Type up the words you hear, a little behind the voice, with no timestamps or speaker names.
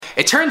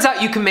It turns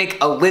out you can make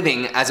a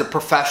living as a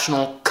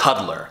professional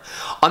cuddler.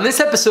 On this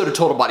episode of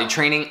Total Body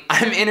Training,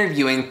 I'm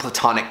interviewing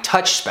platonic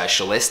touch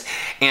specialist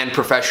and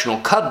professional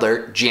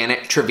cuddler,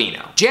 Janet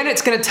Trevino.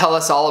 Janet's gonna tell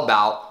us all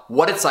about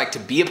what it's like to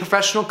be a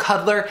professional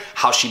cuddler,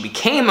 how she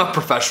became a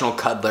professional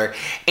cuddler,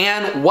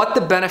 and what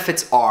the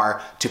benefits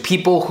are to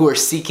people who are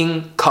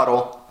seeking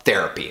cuddle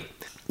therapy.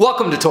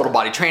 Welcome to Total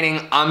Body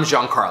Training, I'm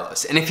Jean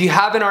Carlos, and if you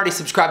haven't already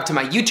subscribed to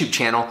my YouTube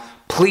channel,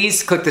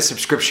 please click the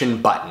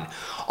subscription button.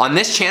 On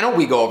this channel,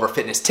 we go over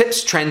fitness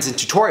tips, trends, and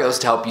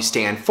tutorials to help you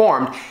stay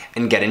informed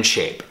and get in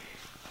shape.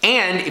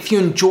 And if you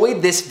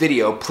enjoyed this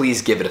video,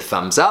 please give it a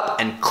thumbs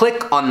up and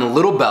click on the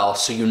little bell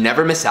so you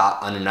never miss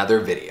out on another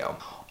video.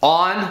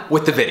 On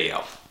with the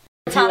video.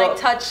 Platonic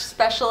touch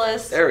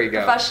specialist. There we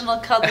go. Professional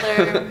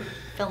cuddler.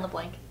 Fill in the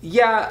blank.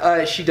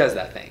 Yeah, she does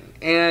that thing.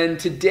 And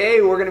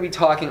today we're gonna be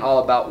talking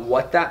all about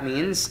what that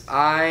means.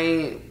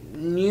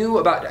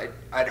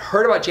 I'd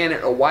heard about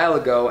Janet a while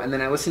ago, and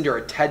then I listened to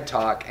her TED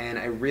Talk, and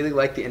I really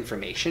liked the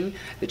information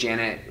that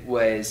Janet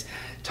was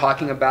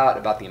talking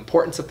about the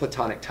importance of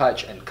platonic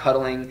touch and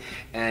cuddling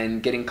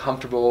and getting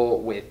comfortable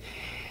with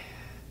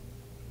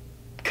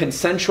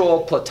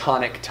consensual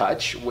platonic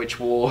touch, which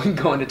we'll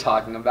go into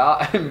talking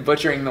about. I'm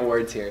butchering the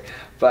words here,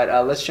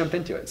 but let's jump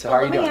into it. So how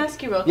are you doing? Let me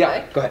ask you real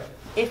Yeah, quick. go ahead.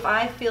 If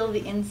I feel the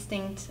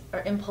instinct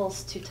or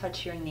impulse to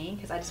touch your knee,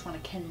 because I just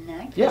want to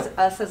connect, Yeah. because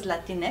us as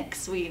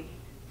Latinx,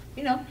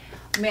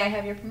 may I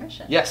have your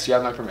permission? Yes, you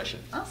have my permission.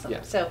 Awesome.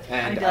 Yeah. So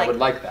and I'd be I would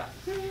like that.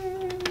 All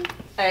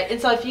right, and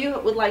so if you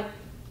would like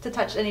to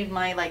touch any of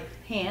my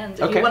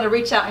hands, if Okay. you want to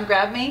reach out and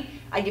grab me,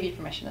 I give you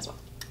permission as well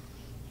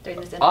during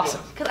this interview.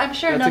 Awesome. Because I'm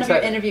sure That's none exciting.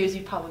 of your interviews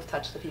you probably have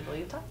touched the people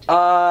you've touched.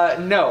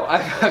 No,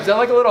 I've done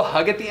like a little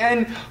hug at the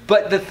end,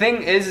 but the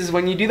thing is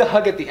when you do the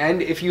hug at the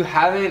end, if you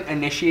haven't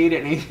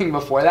initiated anything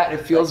before that,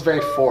 it feels very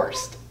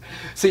forced.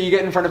 So you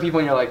get in front of people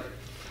and you're like,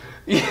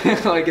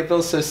 like it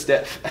feels so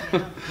stiff.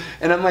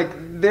 And I'm like,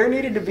 there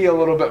needed to be a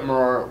little bit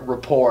more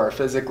rapport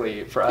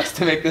physically for us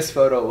to make this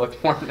photo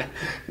look more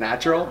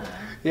natural.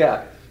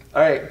 Yeah.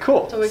 All right,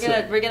 cool. So we're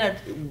gonna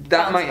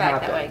that might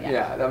back happen. that way,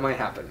 Yeah, that might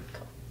happen.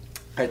 Cool.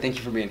 All right, thank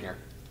you for being here.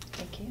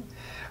 Thank you.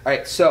 All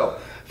right, so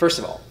first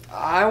of all,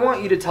 I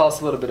want you to tell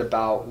us a little bit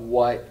about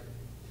what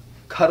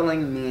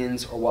cuddling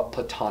means or what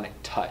platonic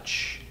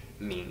touch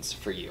means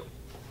for you.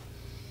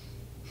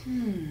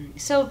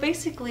 So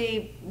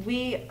basically,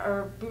 we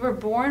were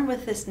born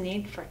with this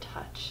need for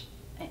touch.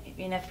 I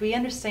mean, if we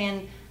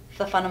understand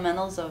the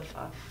fundamentals of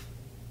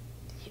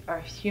our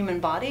human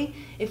body,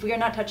 if we are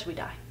not touched, we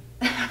die,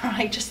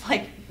 right? Just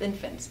like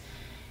infants.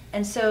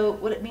 And so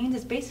what it means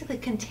is basically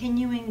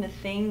continuing the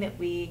thing that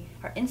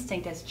our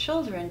instinct as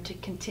children to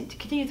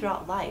continue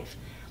throughout life.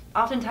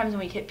 Oftentimes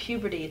when we hit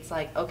puberty, it's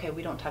like, okay,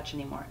 we don't touch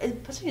anymore,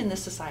 especially in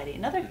this society.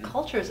 In other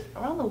cultures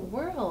around the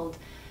world,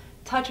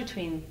 touch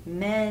between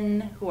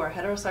men who are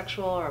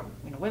heterosexual or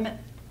women,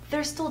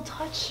 there's still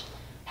touch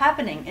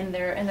happening in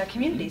their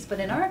communities. But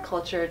in our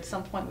culture, at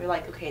some point, we're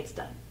like, okay, it's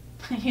done.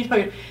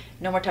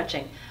 No more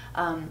touching.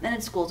 And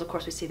in schools, of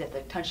course, we see that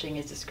the touching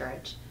is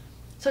discouraged.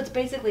 So it's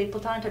basically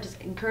platonic touch is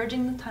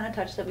encouraging the kind of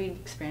touch that we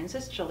experience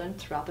as children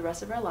throughout the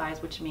rest of our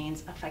lives, which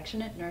means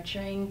affectionate,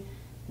 nurturing,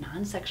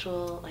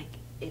 non-sexual.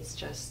 It's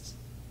just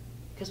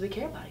because we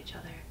care about each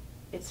other.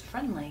 It's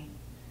friendly.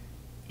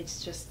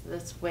 It's just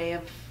this way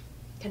of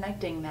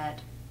connecting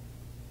that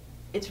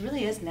it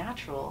really is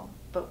natural,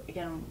 but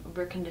again,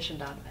 we're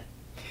conditioned out of it.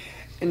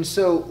 And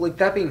so,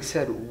 that being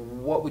said,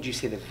 what would you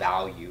say the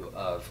value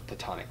of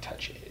platonic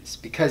touch is?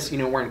 Because,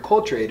 we're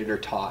enculturated or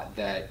taught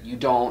that you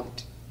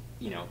don't,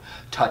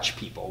 touch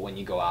people when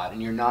you go out,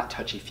 and you're not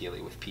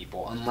touchy-feely with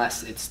people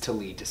unless it's to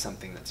lead to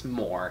something that's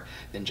more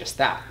than just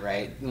that,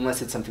 right?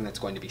 Unless it's something that's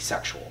going to be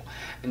sexual.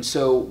 And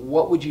so,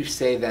 what would you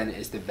say then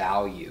is the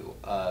value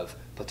of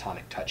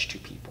platonic touch to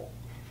people?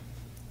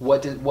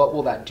 What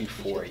will that do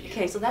for you?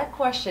 Okay, so that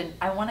question,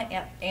 I want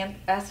to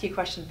ask you a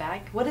question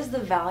back. What is the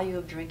value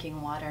of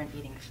drinking water and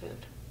eating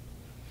food?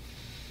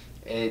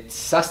 It's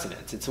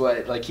sustenance. It's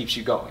what keeps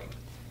you going.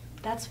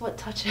 That's what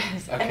touch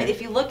is. Okay. I mean,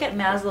 if you look at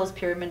Maslow's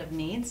pyramid of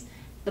needs,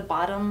 the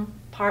bottom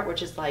part,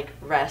 which is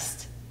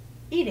rest,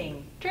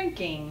 eating,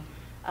 drinking,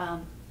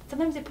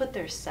 sometimes they put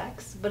their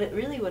sex, but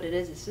what it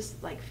is just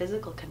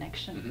physical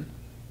connection. Mm-hmm.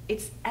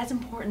 It's as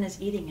important as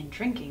eating and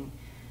drinking.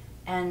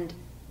 And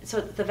so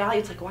the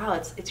value, it's wow,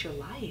 it's your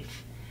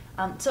life.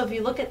 So if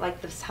you look at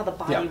how the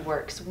body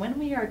works, when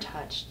we are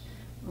touched,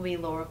 we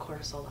lower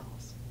cortisol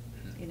levels.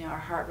 Mm-hmm. Our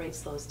heart rate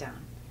slows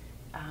down.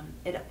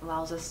 It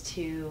allows us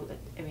to,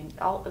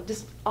 all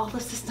the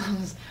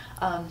systems.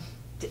 I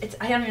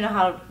don't even know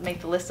how to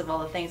make the list of all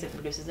the things. It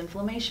reduces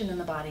inflammation in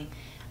the body.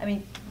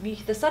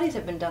 The studies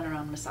have been done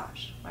around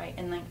massage, right?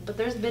 But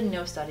there's been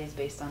no studies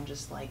based on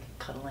just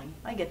cuddling.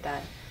 I get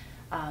that,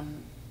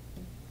 and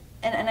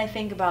I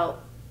think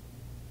about.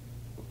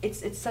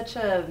 It's so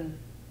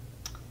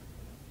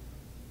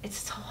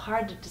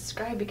hard to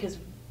describe because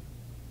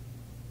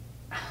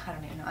I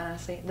don't even know,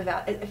 honestly.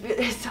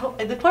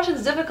 The question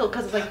is difficult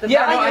because it's like the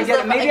yeah, value no, I get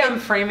it. Maybe like, I'm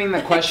framing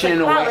the question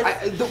in a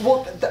way.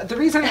 The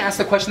reason I asked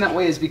the question that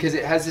way is because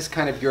it has this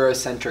kind of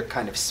Eurocentric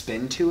kind of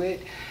spin to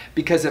it,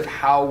 because of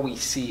how we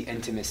see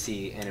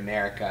intimacy in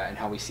America and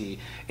how we see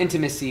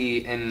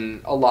intimacy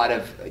in a lot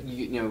of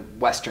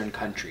Western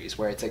countries,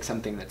 where it's like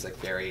something that's like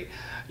very,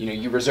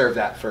 you reserve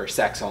that for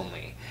sex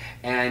only.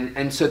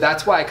 And so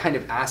that's why I kind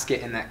of ask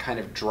it in that kind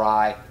of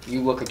dry,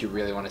 you look like you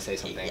really want to say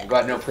something. Yeah. Go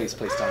ahead, no, please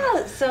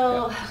don't.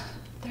 So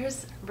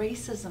there's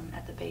racism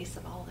at the base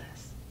of all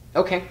this.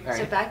 Okay, all right.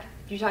 So back,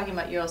 you're talking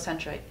about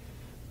Eurocentric.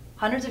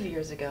 Hundreds of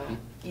years ago,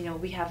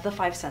 we have the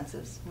five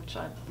senses, which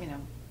are,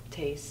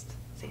 taste,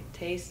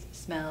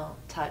 smell,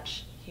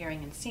 touch,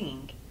 hearing, and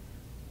seeing.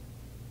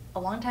 A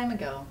long time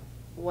ago,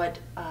 what,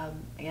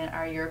 again,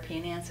 our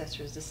European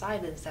ancestors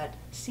decided is that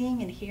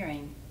seeing and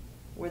hearing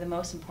were the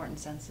most important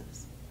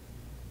senses.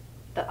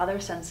 The other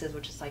senses,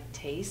 which is like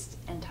taste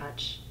and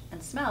touch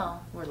and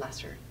smell, were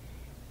lesser.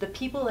 The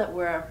people that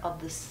were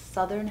of the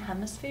southern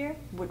hemisphere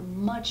were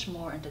much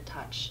more into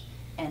touch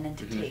and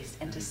into taste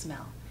and to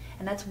smell.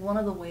 And that's one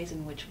of the ways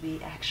in which we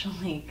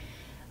actually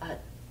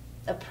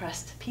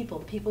oppressed people.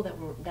 The people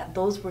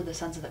those were the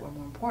senses that were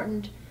more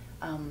important,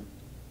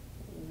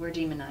 were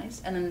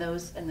demonized. And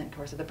then of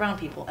course, the brown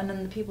people. And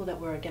then the people that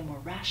were, again, more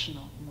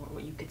rational, more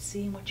what you could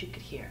see and what you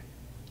could hear.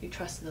 You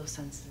trusted those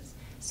senses.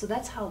 So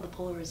that's how the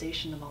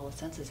polarization of all the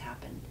senses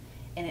happened.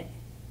 And it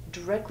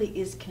directly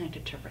is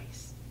connected to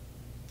race,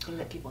 thing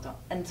that people don't.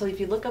 And so if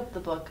you look up the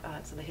book,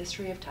 so The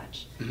History of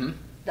Touch,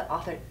 the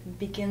author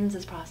begins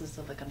this process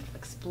of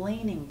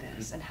explaining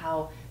this and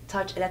how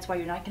touch, that's why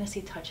you're not going to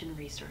see touch in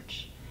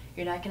research.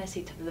 You're not going to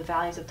see the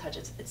values of touch.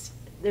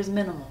 There's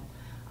minimal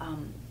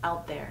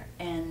out there.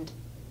 And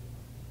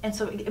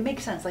so it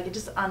makes sense. Like, it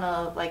just on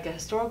a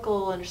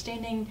historical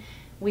understanding,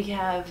 we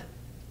have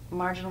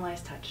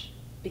marginalized touch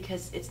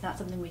because it's not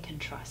something we can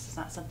trust. It's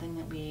not something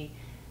that we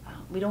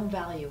don't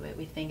value it.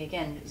 We think,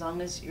 again, as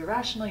long as you're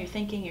rational, you're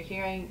thinking, you're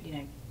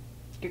hearing,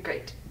 you're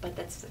great. But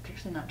that's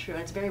actually not true.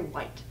 And it's very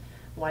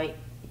white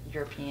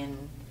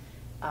European,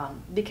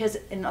 because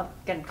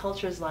again,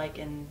 cultures like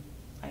in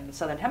the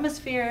Southern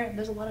Hemisphere,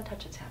 there's a lot of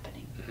touch that's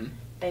happening.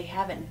 They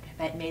haven't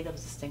made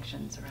those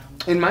distinctions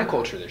around. In my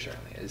culture, there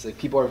certainly is. Like,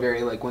 people are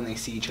very, when they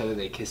see each other,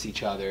 they kiss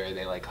each other,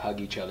 they hug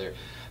each other.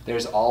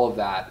 There's all of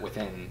that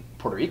within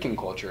Puerto Rican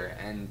culture,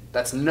 and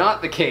that's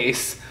not the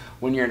case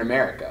when you're in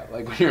America.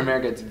 When you're in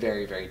America, it's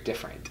very, very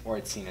different, or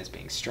it's seen as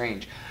being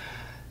strange.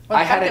 Well,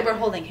 the fact that we're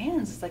holding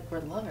hands, it's like we're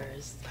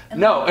lovers. And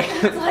no.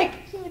 It's like,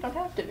 we don't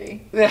have to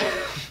be.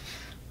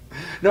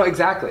 No,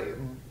 exactly.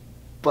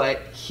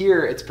 But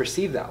here, it's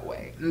perceived that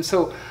way. And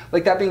so,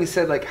 that being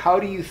said, how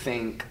do you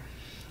think...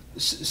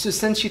 So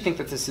since you think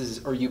that this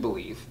is, or you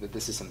believe that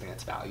this is something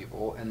that's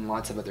valuable, and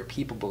lots of other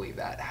people believe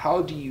that,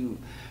 how do you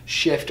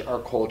shift our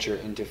culture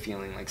into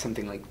feeling like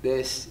something like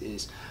this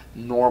is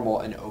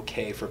normal and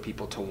okay for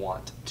people to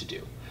want to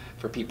do,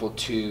 for people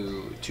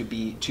to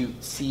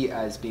see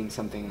as being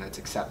something that's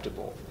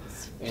acceptable?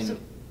 So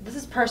this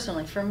is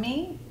personally, for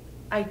me,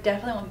 I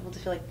definitely want people to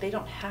feel like they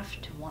don't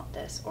have to want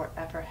this or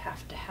ever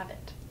have to have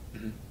it.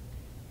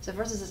 So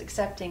versus just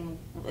accepting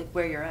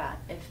where you're at.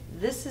 If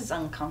this is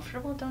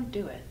uncomfortable, don't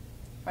do it.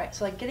 Right?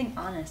 So getting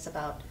honest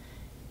about,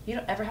 you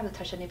don't ever have to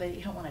touch anybody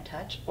you don't want to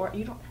touch, or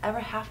you don't ever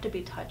have to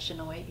be touched in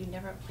a way you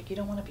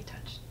don't want to be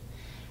touched.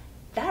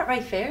 That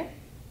right there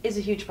is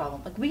a huge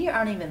problem. We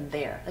aren't even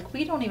there.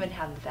 We don't even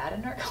have that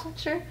in our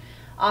culture.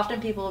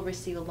 Often people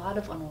receive a lot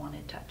of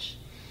unwanted touch.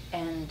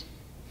 And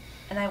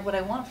what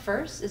I want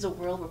first is a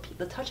world where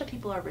the touch that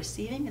people are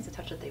receiving is the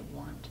touch that they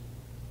want.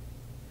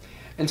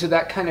 And so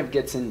that kind of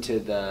gets into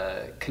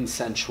the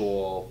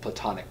consensual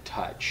platonic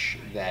touch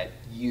that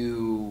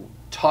you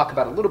talk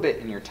about a little bit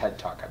in your TED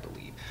Talk, I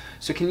believe.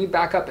 So can you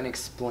back up and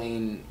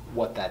explain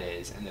what that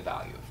is and the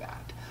value of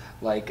that?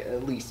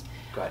 At least,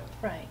 go ahead.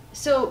 Right.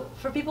 So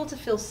for people to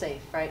feel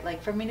safe,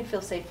 right? For me to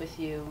feel safe with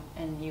you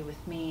and you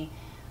with me,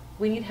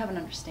 we need to have an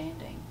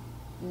understanding.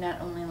 Not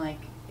only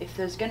if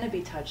there's going to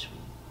be touch,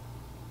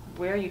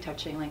 where are you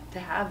touching?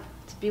 To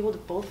be able to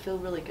both feel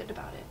really good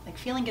about it.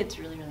 Feeling good's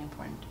really, really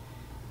important.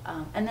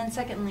 And then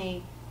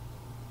secondly,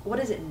 what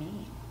does it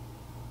mean?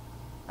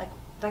 The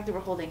fact that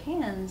we're holding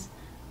hands,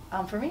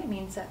 for me it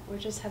means that we're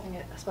just having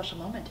a special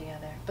moment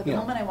together. But the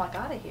moment I walk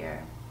out of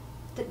here,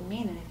 it didn't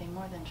mean anything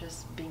more than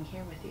just being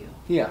here with you.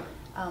 Yeah.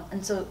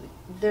 And so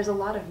there's a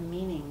lot of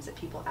meanings that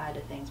people add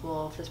to things.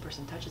 Well, if this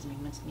person touches me,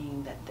 it must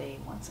mean that they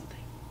want something.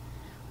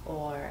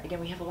 Or, again,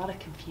 we have a lot of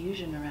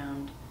confusion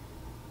around,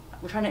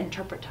 we're trying to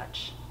interpret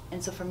touch.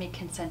 And so for me,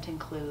 consent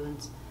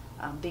includes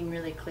being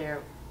really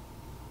clear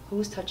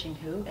who's touching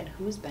who and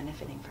who's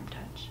benefiting from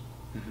touch.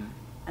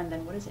 And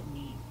then what does it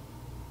mean?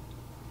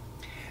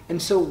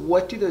 And so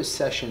what do those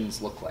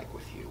sessions look like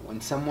with you? When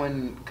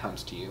someone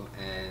comes to you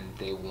and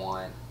they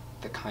want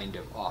the kind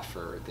of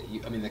offer that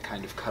the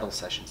kind of cuddle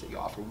sessions that you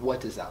offer,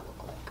 what does that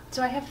look like?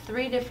 So I have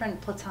 3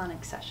 different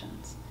platonic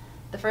sessions.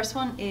 The first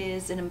one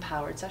is an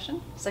empowered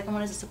session. The second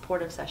one is a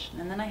supportive session.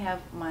 And then I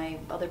have my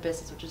other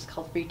business, which is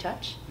called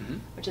Retouch,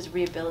 which is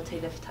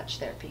rehabilitative touch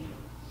therapy.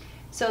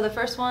 So the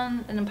first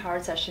one, an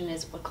empowered session,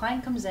 is a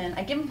client comes in.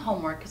 I give them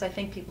homework because I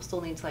think people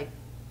still need like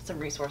some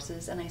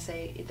resources, and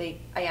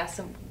I ask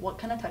them, what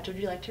kind of touch would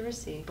you like to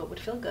receive? What would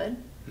feel good,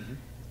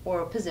 or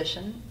a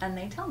position, and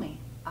they tell me,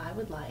 I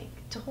would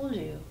like to hold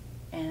you,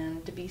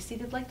 and to be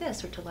seated like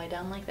this, or to lie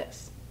down like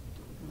this.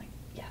 I'm like,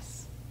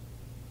 yes.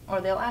 Or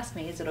they'll ask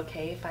me, is it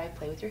okay if I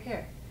play with your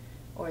hair?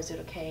 Or is it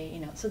okay, you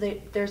know? So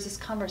there's this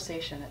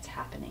conversation that's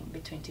happening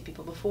between two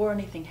people before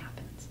anything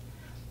happens.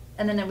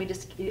 And then we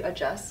just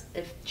adjust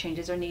if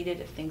changes are needed,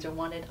 if things are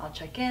wanted, I'll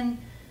check in.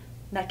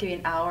 That could be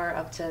an hour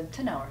up to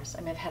 10 hours.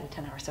 I mean, I've had a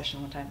 10-hour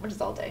session one time, which is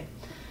all day.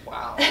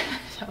 Wow.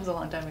 That was a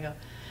long time ago.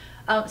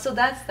 So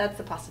that's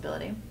the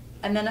possibility.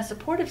 And then a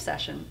supportive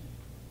session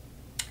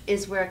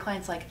is where a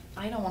client's like,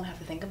 I don't want to have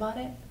to think about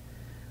it.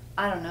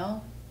 I don't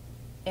know.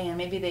 And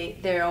maybe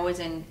they're always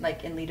in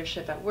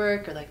leadership at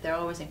work, or like they're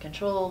always in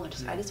control, and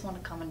I just want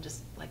to come and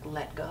just like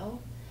let go.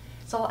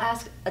 So I'll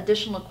ask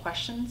additional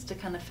questions to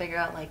kind of figure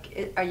out,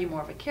 like, are you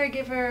more of a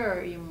caregiver, or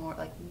are you more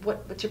like,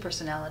 what's your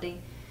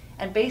personality?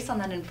 And based on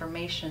that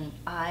information,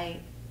 I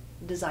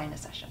design a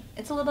session.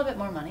 It's a little bit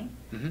more money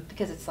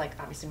because it's like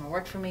obviously more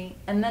work for me.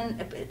 And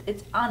then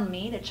it's on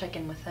me to check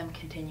in with them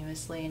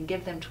continuously and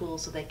give them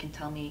tools so they can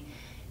tell me,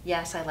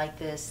 yes, I like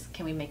this,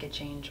 can we make a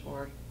change,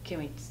 or can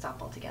we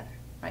stop altogether,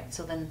 right?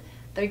 So then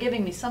they're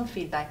giving me some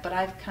feedback, but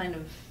I've kind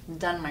of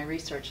done my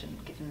research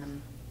and given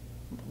them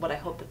what I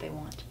hope that they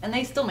want. And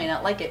they still may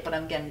not like it, but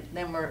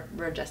then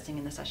we're adjusting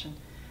in the session.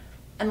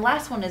 And the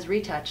last one is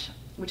retouch,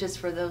 which is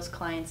for those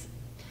clients,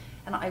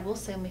 and I will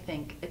say, let me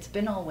think, it's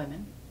been all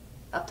women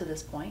up to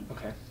this point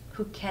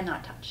who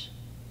cannot touch,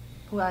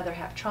 who either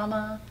have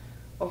trauma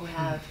or who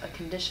have a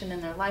condition in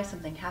their life,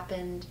 something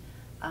happened,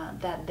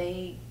 that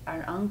they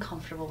are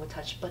uncomfortable with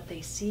touch, but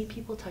they see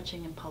people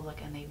touching in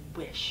public and they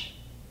wish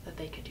that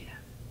they could do that.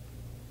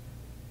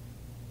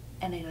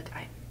 And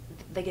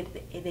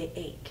they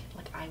ache.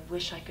 Like, I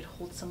wish I could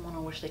hold someone,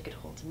 or wish they could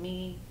hold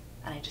me,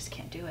 and I just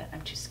can't do it.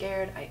 I'm too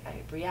scared, I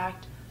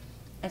react.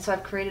 And so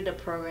I've created a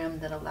program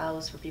that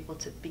allows for people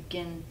to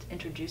begin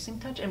introducing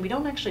touch. And we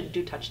don't actually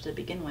do touch to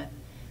begin with.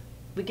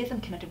 We get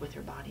them connected with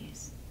their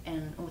bodies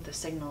and with the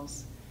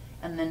signals.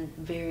 And then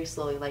very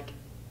slowly, like,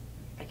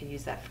 I could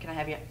use that. Can I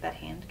have that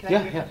hand? Can I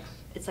have your hand?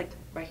 It's like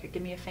right here.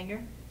 Give me a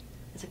finger.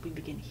 It's like we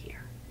begin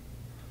here.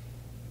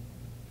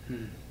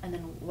 And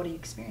then what are you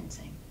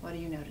experiencing? What are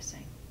you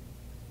noticing?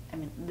 I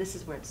mean, this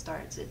is where it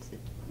starts.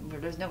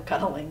 Where there's no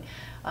cuddling.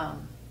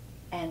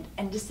 And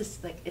just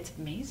this, like, it's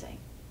amazing.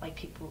 Like,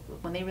 people,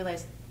 when they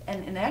realize,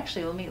 and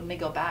actually, let me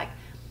go back.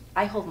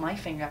 I hold my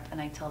finger up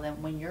and I tell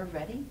them, when you're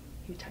ready,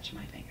 you touch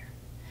my finger.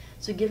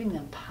 So giving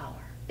them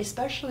power,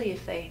 especially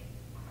if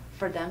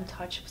for them,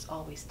 touch was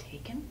always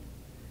taken.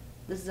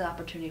 This is an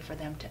opportunity for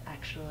them to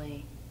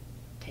actually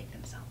take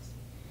themselves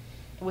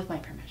with my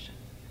permission.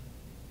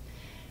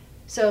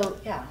 So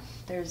yeah,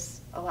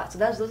 there's a lot. So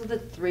those are the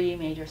 3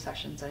 major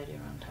sessions I do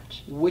around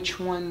touch. Which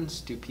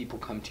ones do people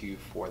come to you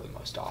for the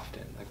most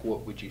often? Like,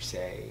 what would you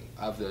say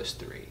of those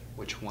 3?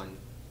 Which one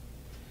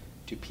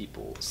do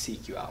people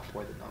seek you out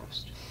for the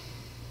most?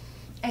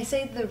 I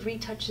say the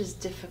retouch is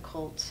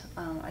difficult.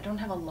 I don't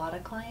have a lot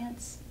of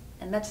clients,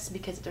 and that's just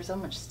because there's so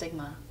much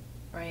stigma,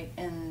 right?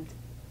 And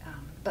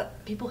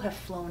but people have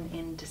flown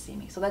in to see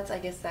me, so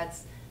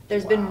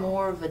there's been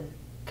more of a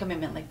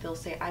commitment. Like, they'll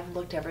say, I've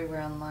looked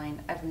everywhere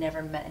online, I've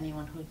never met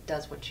anyone who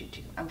does what you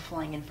do. I'm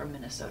flying in from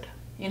Minnesota,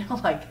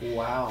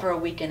 for a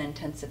weekend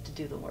intensive to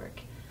do the work.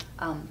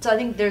 So I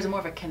think there's more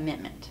of a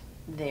commitment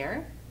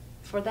there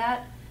for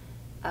that.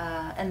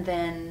 And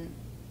then,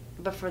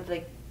 but for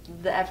the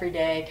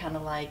everyday kind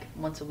of like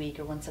once a week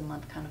or once a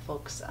month kind of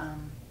folks,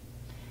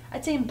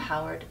 I'd say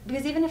empowered,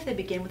 because even if they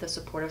begin with a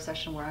supportive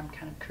session where I'm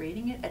kind of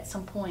creating it, at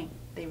some point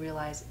they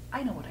realize,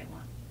 I know what I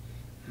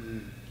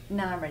want.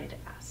 Now I'm ready to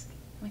ask.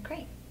 I'm like,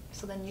 great.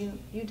 So then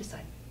you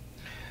decide.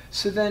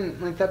 So then,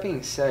 like, that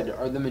being said,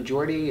 are the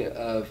majority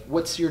of,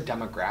 what's your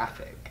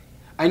demographic?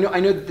 I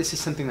know that this is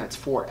something that's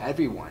for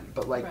everyone,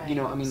 but like, right.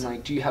 I mean,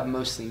 like, do you have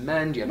mostly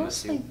men? Do you have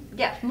mostly?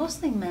 Yeah,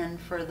 mostly men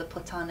for the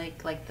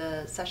platonic, like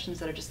the sessions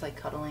that are just like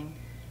cuddling.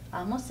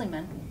 Mostly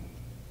men.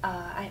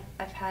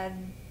 I've had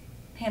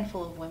a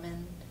handful of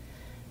women,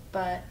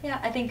 but yeah,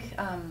 I think,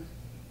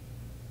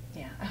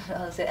 yeah,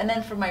 I'll say. And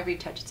then for my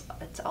retouch,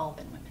 it's all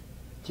been women.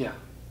 Yeah.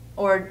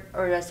 Or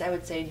as I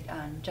would say,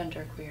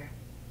 gender queer.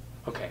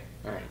 Okay,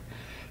 all right.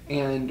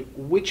 And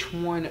which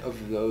one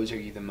of those are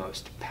you the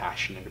most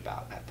passionate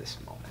about at this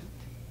moment?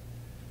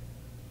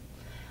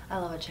 I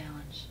love a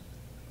challenge.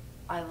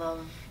 I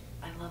love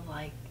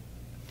like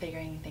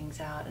figuring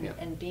things out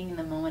and being in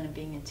the moment and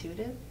being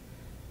intuitive.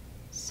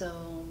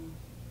 So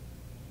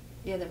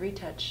yeah, the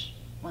retouch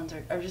ones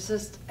are just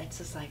it's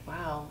just like,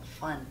 wow,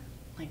 fun.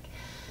 Like,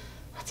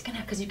 what's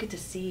gonna, because you get to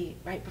see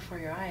right before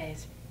your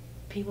eyes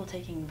people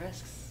taking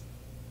risks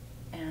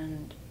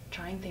and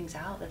trying things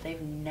out that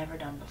they've never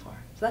done before.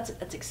 So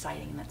that's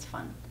exciting and that's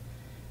fun.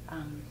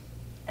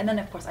 And then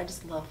of course I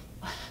just love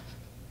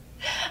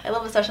I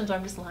love the sessions where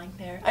I'm just lying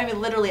there. I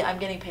mean, literally I'm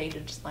getting paid to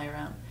just lie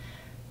around.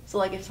 So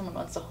like if someone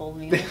wants to hold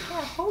me, like,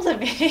 yeah, hold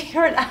me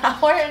for an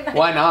hour. And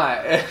Why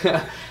not?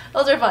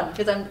 those are fun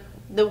because I'm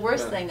the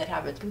worst thing that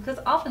happens, because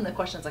often the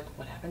question is like,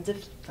 what happens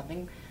if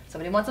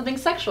somebody wants something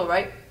sexual,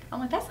 right? I'm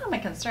like, that's not my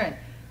concern.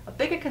 A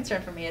bigger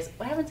concern for me is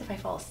what happens if I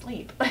fall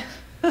asleep?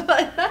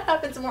 Like, that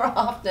happens more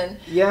often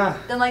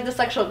than like the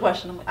sexual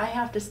question. I'm like, I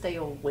have to stay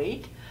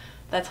awake.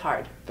 That's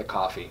hard. The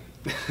coffee.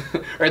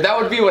 Or that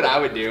would be what I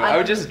would do. I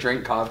would just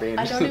drink coffee. And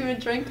I don't even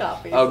drink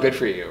coffee. Oh, so. Good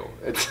for you.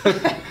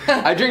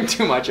 I drink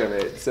too much of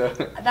it. So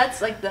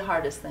that's like the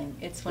hardest thing.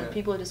 It's when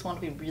people just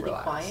want to be really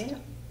relaxed. Quiet,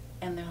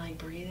 and they're like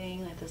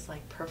breathing at this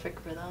like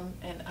perfect rhythm,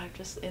 and I'm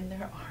just in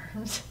their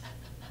arms.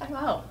 I'm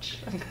ouch.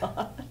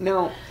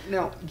 No,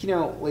 you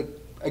know, like,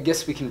 I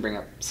guess we can bring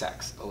up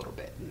sex a little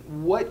bit.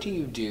 What do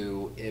you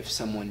do if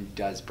someone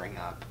does bring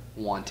up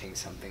wanting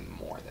something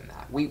more than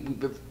that? We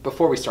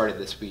before we started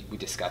this, we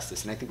discussed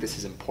this, and I think this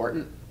is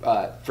important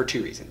for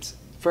two reasons.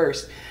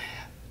 First,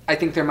 I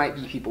think there might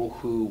be people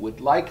who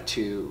would like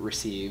to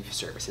receive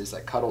services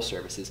like cuddle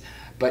services,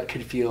 but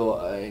could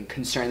feel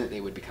concerned that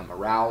they would become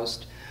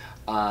aroused.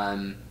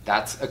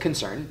 That's a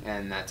concern,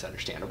 and that's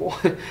understandable.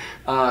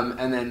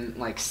 And then,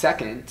 like,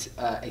 second,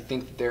 I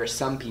think there are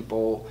some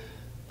people.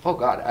 Oh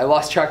God, I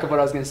lost track of what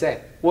I was going to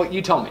say. Well,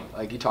 you tell me.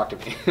 Like, you talk to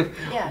me.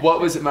 Yeah. What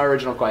was it? My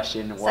original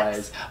question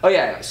was. Sex. Oh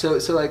yeah. So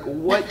like,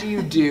 what do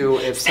you do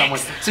if someone?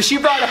 So she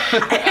brought up.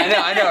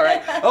 I know,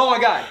 right? Oh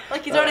my God.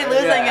 Like he's already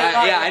losing it.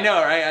 Yeah, I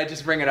know, right? I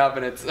just bring it up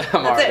and it's.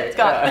 That's it. It's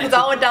gone. It's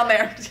all went down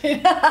there.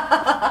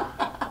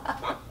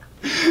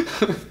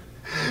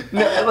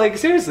 No, like,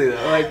 seriously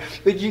though, like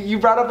you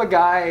brought up a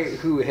guy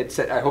who had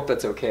said, I hope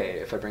that's okay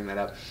if I bring that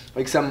up,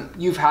 like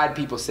you've had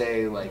people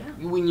say, like,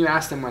 when you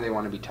ask them where they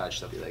want to be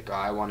touched, they'll be like, oh,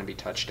 I want to be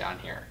touched down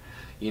here,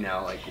 you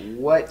know, like,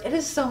 what? It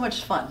is so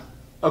much fun.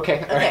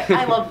 Okay.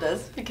 I love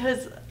this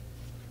because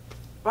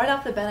right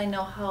off the bat I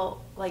know how,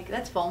 like,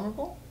 that's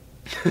vulnerable.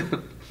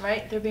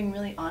 Right? They're being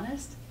really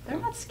honest. They're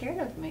not scared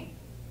of me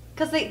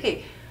because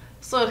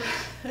so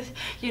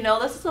you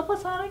know, this is a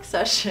platonic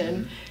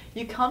session.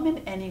 You come in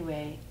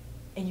anyway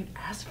and you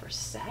ask for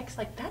sex,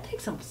 like, that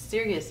takes some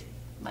serious,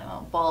 my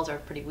balls are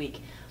pretty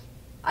weak.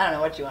 I don't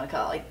know what you want to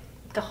call it, like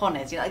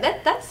cojones, you know,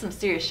 like that's some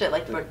serious shit,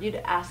 like, for you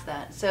to ask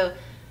that. So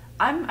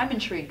I'm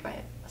intrigued by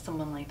it,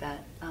 someone like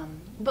that.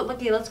 But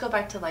look, let's go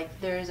back to,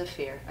 like, there is a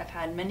fear. I've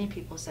had many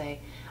people say,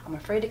 I'm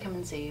afraid to come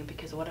and see you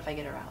because what if I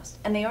get aroused?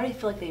 And they already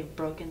feel like they've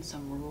broken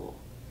some rule.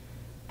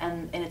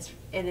 And it's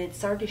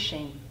already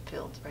shame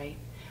filled, right?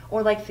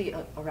 Or like the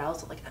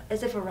arousal, like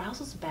as if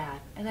arousal's bad.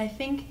 And I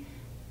think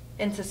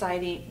in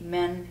society,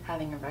 men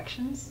having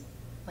erections,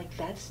 like,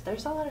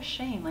 there's a lot of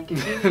shame. Like,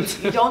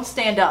 if you don't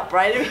stand up,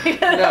 right? If you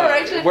get an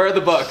erection. Where are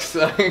the books?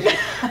 I've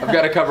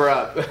got to cover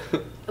up.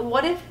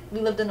 What if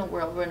we lived in a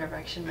world where an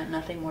erection meant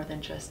nothing more than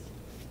just,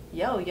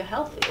 yo, you're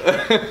healthy.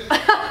 That's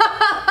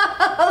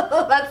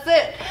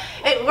it.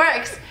 It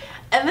works.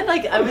 And then,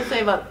 like, I would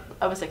say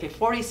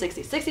 40,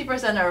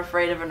 60% are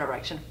afraid of an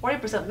erection.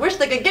 40% wish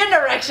they could get an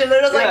erection.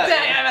 They're just like,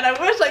 damn it, I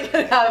wish I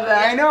could have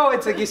that. I know,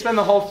 it's like you spend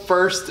the whole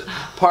first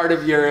part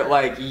of your,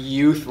 like,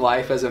 youth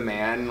life as a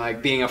man,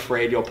 like, being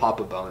afraid you'll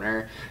pop a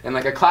boner. And,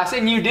 like, a class,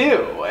 and you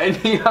do.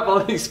 And you have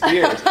all these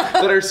fears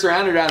that are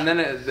surrounded around. And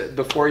then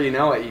before you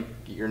know it,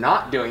 you're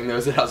not doing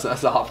those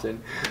as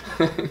often.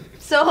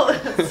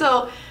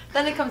 So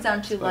then it comes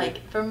down to,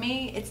 like, for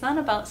me, it's not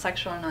about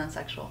sexual or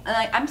non-sexual. And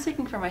I'm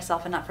speaking for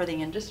myself and not for the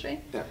industry.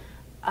 Yeah.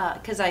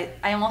 Because I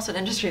am also an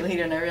industry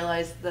leader, and I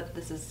realize that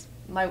this is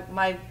I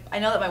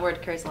know that my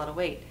word carries a lot of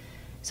weight.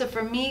 So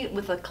for me,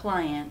 with a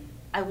client,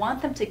 I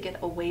want them to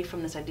get away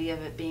from this idea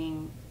of it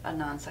being a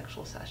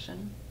non-sexual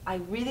session. I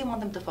really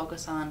want them to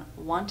focus on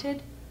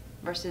wanted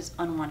versus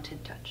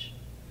unwanted touch.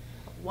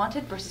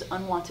 Wanted versus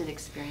unwanted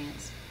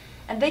experience.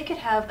 And they could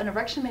have an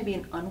erection, maybe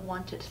an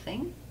unwanted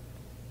thing.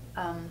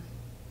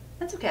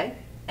 That's okay.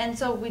 And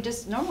so we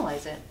just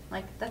normalize it.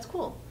 Like, that's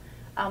cool.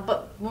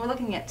 But when we're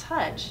looking at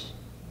touch,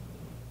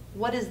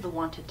 what is the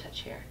wanted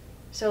touch here?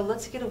 So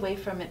let's get away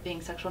from it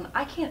being sexual. And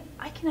I cannot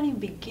even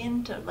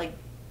begin to, like,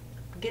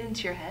 get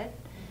into your head.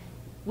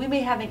 We may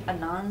have a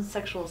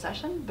non-sexual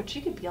session, but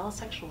you could be all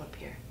sexual up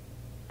here.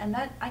 And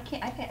that, I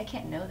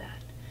can't know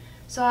that.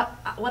 So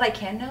what I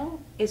can know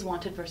is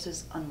wanted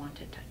versus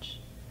unwanted touch.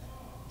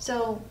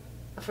 So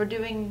if we're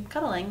doing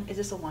cuddling, is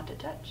this a wanted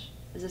touch?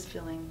 Is this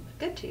feeling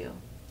good to you?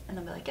 And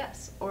they'll be like,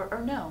 yes,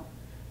 or no.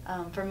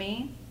 For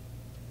me,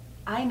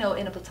 I know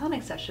in a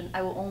platonic session,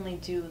 I will only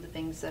do the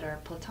things that are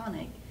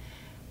platonic.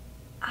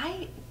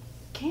 I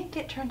can't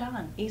get turned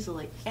on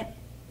easily.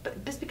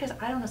 But just because,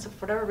 I don't know, so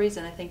for whatever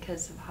reason, I think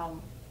because of how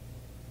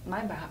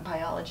my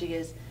biology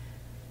is,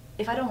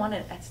 if I don't want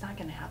it, it's not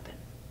going to happen.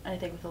 And I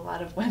think with a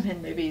lot of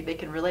women, maybe they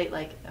can relate,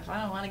 like, if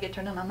I don't want to get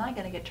turned on, I'm not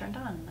going to get turned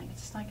on. Like,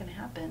 it's just not going to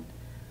happen,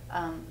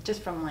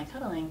 just from, like,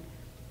 cuddling.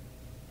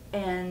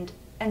 And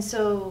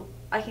so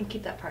I can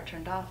keep that part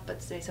turned off,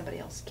 but say somebody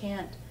else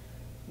can't.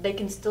 They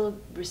can still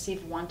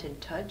receive wanted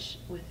touch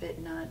with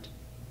it not,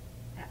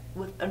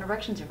 with an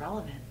erection's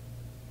irrelevant.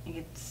 Like,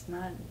 it's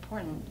not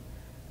important.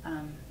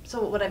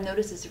 So what I've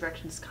noticed is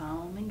erections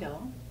come and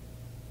go.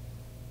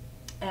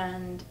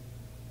 And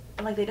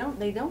like they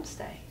don't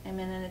stay. I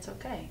mean, and it's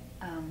okay.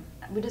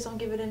 We just don't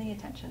give it any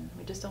attention.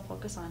 We just don't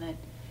focus on it.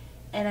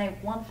 And I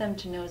want them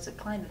to know as a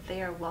client that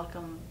they are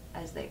welcome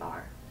as they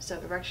are. So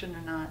erection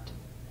or not,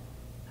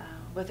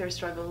 with their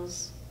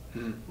struggles,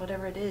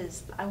 whatever it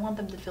is, I want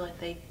them to feel like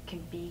they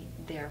can be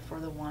there for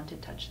the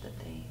wanted touch that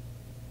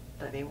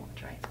they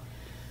want, right?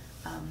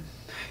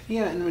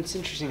 Yeah, and what's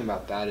interesting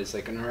about that is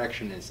like an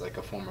erection is like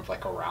a form of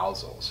like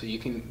arousal. So you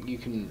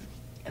can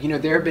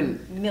there have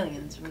been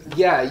millions.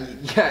 Yeah,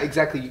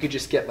 exactly. You could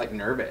just get like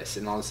nervous,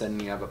 and all of a sudden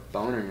you have a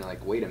boner, and you're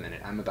like, wait a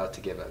minute, I'm about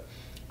to give a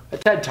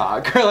TED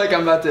talk, or like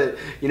I'm about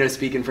to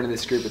speak in front of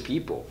this group of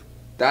people.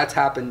 That's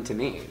happened to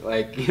me.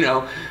 Like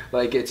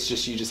like it's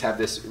just you just have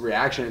this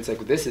reaction. It's like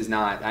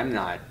I'm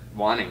not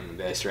wanting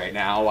this right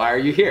now. Why are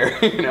you here?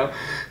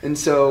 And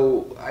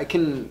so I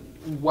can,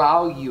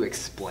 while you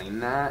explain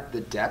that,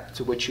 the depth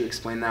to which you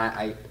explain that,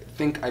 I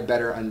think I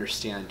better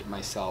understand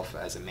myself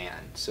as a man.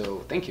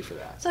 So thank you for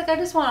that. So like I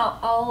just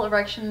want all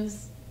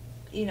erections,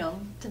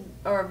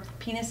 or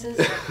penises,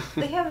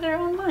 they have their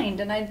own mind,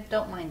 and I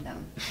don't mind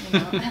them.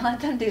 I let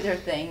them do their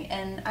thing,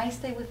 and I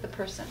stay with the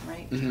person,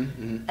 right?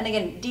 And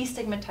again,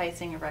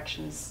 destigmatizing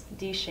erections,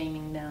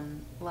 de-shaming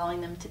them,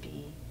 allowing them to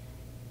be.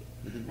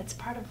 It's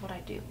part of what I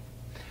do.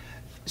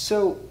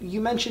 So you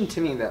mentioned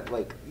to me that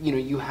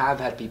you have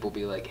had people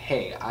be like,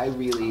 hey, I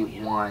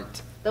really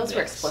want Those this.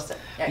 were explicit.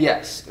 Yeah.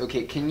 Yes.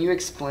 Okay. Can you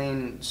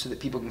explain so that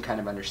people can kind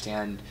of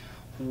understand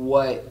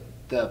what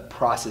the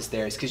process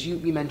there is? Because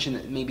you mentioned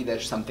that maybe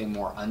there's something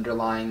more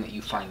underlying that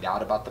you find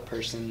out about the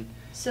person.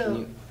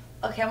 So,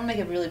 okay, I'm going to make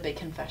a really big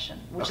confession,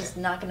 which is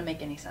not going to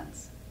make any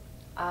sense.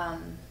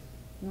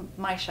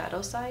 My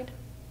shadow side,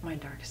 my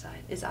dark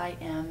side, is I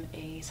am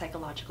a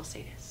psychological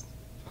sadist.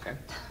 Okay.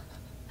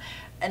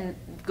 And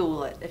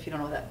Google it if you don't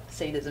know what that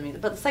sadism means.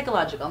 But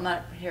psychological, I'm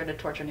not here to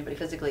torture anybody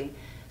physically.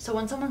 So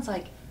when someone's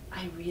like,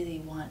 I really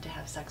want to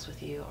have sex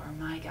with you, or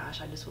my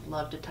gosh, I just would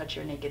love to touch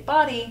your naked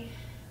body,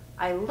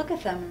 I look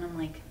at them and I'm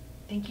like,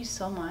 thank you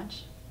so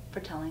much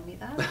for telling me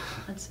that.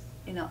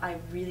 I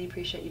really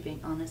appreciate you being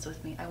honest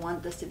with me. I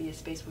want this to be a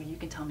space where you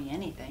can tell me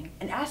anything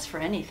and ask for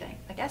anything.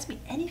 Like, ask me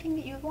anything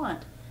that you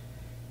want.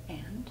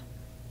 And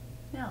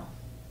no.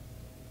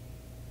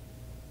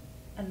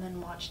 And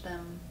then watch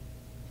them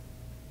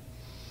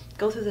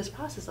go through this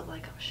process of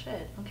like, oh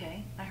shit,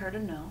 okay, I heard a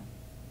no.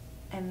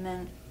 And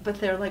then, but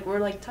they're like, we're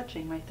like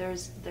touching, right?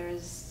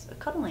 There's a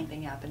cuddling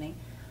thing happening.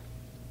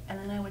 And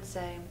then I would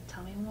say,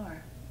 tell me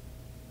more.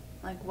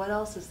 Like, what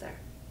else is there?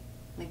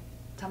 Like,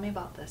 tell me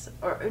about this.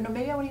 Or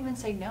maybe I wouldn't even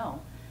say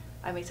no.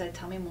 I may say,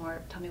 tell me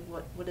more. Tell me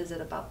what is it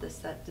about this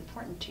that's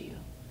important to you?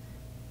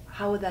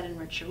 How would that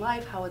enrich your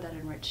life? How would that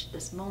enrich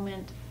this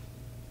moment?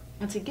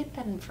 And to get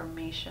that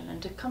information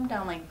and to come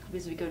down, like,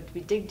 as we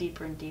dig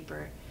deeper and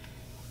deeper.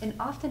 And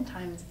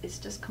oftentimes, it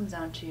just comes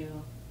down to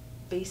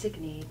basic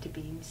need to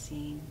being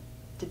seen,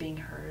 to being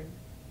heard,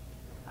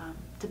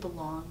 to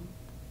belong,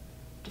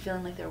 to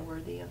feeling like they're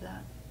worthy of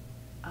that.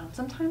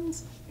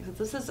 Sometimes,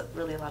 this is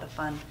really a lot of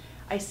fun,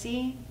 I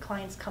see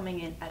clients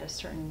coming in at a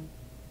certain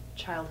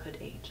childhood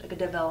age, like a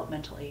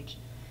developmental age.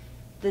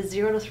 The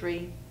 0 to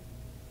 3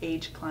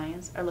 age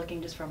clients are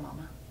looking just for a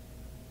mama.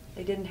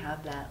 They didn't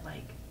have that,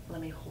 like,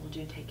 let me hold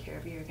you, take care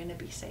of you, you're going to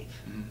be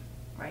safe,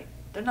 right?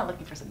 They're not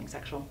looking for something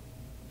sexual.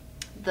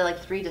 The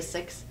 3 to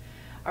 6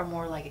 are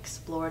more like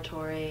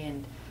exploratory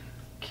and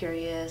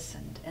curious,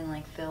 and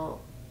like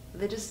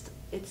they're just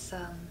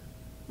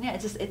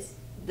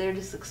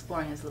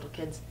exploring as little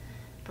kids.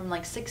 From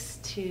 6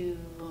 to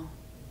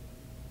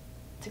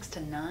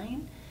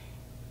 9,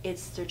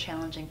 they're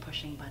challenging,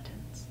 pushing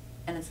buttons.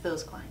 And it's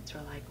those clients who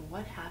are like,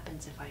 what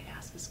happens if I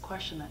ask this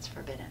question that's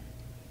forbidden?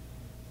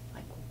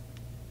 Like,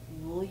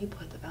 will you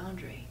put the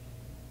boundary?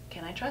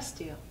 Can I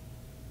trust you?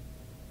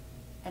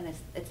 And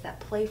it's that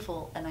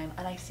playful, and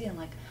I see him,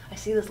 like, I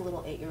see this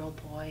little 8-year-old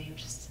boy who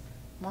just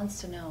wants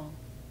to know,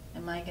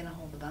 am I going to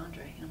hold the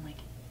boundary? And I'm like,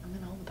 I'm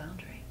going to hold the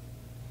boundary.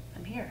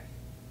 I'm here.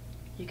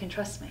 You can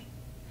trust me.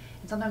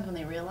 And sometimes when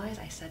they realize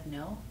I said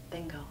no, they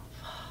can go,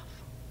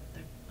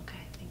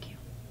 okay, thank you.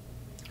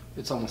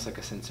 It's almost like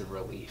a sense of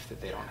relief that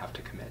they don't have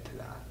to commit to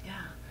that.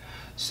 Yeah.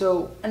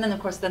 So. And then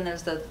of course, then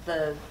there's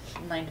the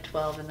 9 to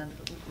 12, and then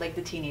like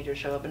the teenagers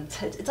show up, and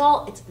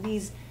it's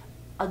these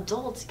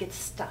adults get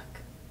stuck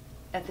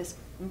at this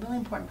really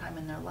important time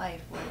in their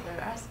life where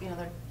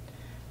they're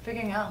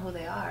figuring out who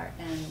they are,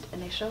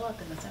 and they show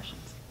up in the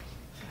sessions.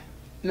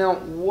 Now,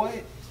 what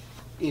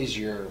is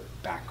your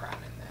background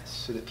in this,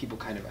 so that people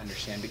kind of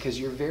understand? Because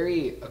you're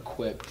very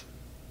equipped,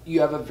 you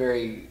have a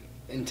very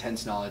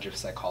intense knowledge of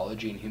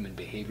psychology and human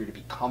behavior to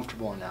be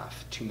comfortable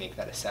enough to make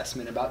that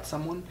assessment about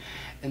someone.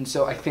 And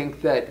so I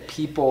think that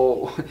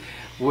people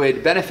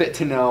would benefit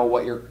to know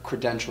what your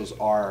credentials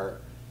are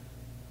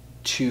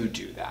to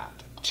do that,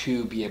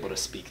 to be able to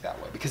speak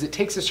that way. Because it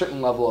takes a certain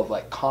level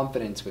of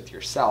confidence with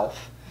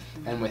yourself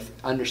and with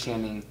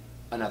understanding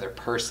another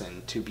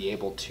person to be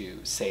able to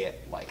say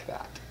it like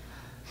that.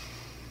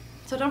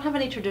 So I don't have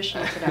any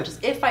traditional credentials.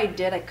 If I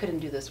did, I couldn't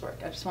do this work.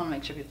 I just want to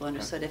make sure people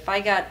understood. If I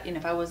got,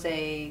 if I was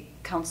a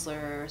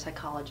counselor or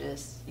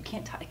psychologist, I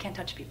can't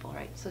touch people,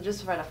 right? So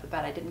just right off the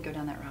bat, I didn't go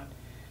down that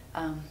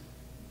route.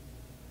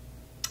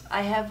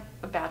 I have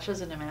a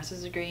bachelor's and a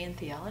master's degree in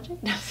theology.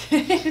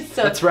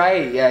 So, that's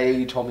right. Yeah,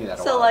 you told me that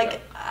a while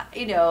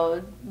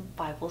ago.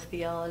 Bible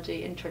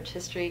theology and church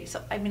history.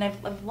 So, I mean,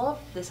 I've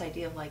loved this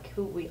idea of like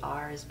who we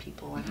are as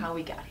people and how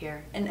we got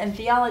here. And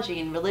theology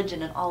and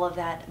religion and all of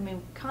that. I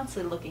mean,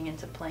 constantly looking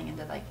into, playing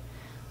into like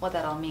what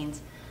that all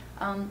means.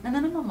 And then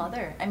I'm a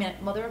mother. I mean,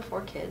 mother of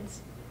 4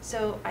 kids.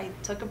 So I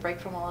took a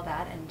break from all of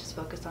that and just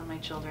focused on my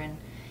children.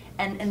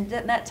 And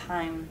at that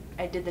time,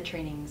 I did the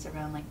trainings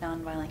around like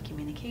nonviolent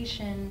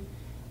communication.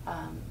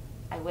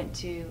 I went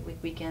to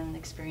weekend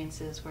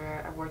experiences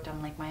where I worked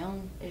on like my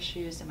own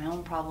issues and my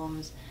own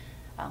problems,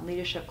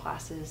 leadership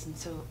classes, and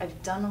so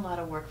I've done a lot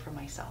of work for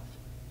myself.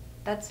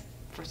 That's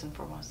first and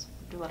foremost.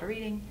 I do a lot of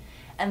reading.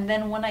 And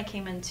then when I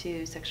came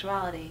into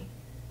sexuality,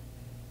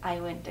 I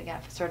went to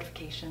get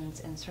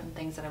certifications and certain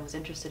things that I was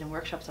interested in,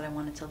 workshops that I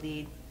wanted to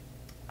lead.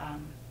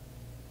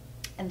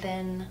 And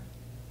then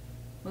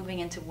moving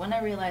into when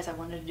I realized I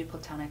wanted to do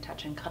platonic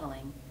touch and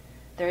cuddling,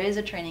 there is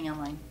a training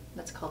online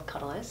that's called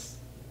Cuddlist.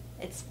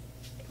 It's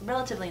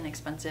relatively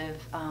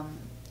inexpensive.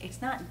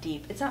 It's not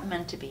deep. It's not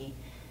meant to be,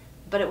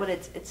 but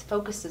its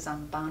focus is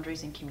on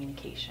boundaries and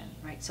communication,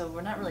 right? So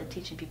we're not really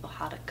teaching people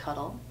how to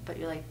cuddle, but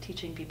you're like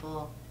teaching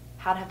people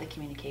how to have the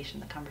communication,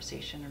 the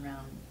conversation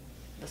around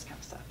this kind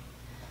of stuff.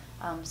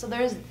 So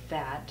there is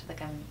that,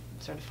 like I'm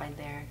certified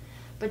there,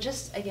 but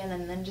just again,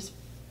 and then just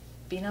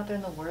being out there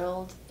in the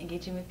world,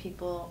 engaging with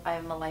people.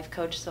 I'm a life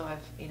coach, so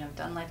I've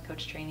done life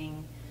coach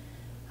training,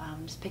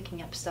 just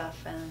picking up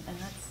stuff, and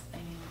that's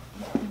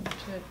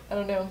I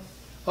don't know.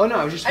 Oh no,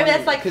 I was just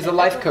wondering, because the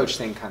life coach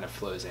thing kind of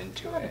flows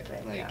into it.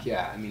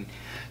 I mean,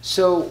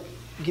 so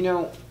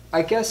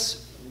I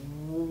guess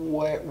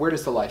where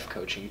does the life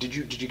coaching? Did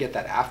you get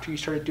that after you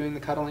started doing the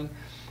cuddling?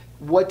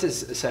 What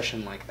does a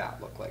session like that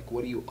look like?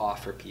 What do you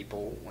offer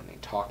people when they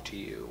talk to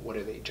you? What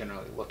are they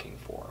generally looking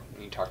for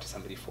when you talk to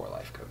somebody for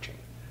life coaching?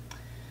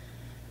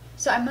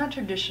 So I'm not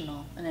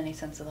traditional in any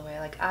sense of the way.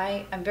 Like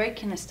I'm very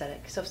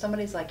kinesthetic. So if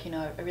somebody's like,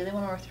 I really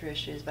want to work through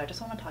issues, but I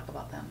just want to talk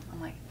about them, I'm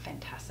like,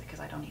 fantastic, because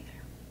I don't either.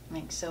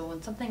 Like, so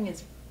when something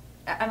is,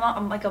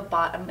 I'm like a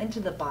bot. I'm into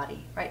the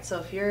body, right? So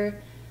if you're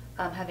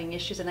having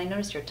issues and I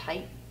notice you're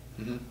tight,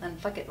 then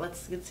fuck it,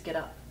 let's get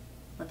up,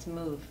 let's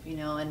move,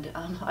 And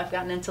I've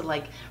gotten into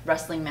like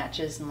wrestling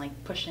matches and like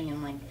pushing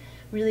and like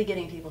really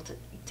getting people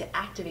to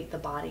activate the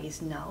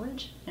body's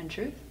knowledge and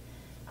truth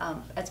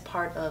as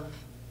part of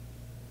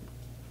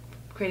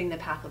creating the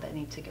pathway that they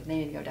need to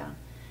go down.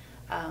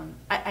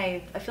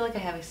 I feel like I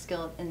have a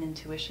skill in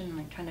intuition,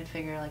 like trying to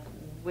figure like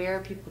where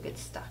people get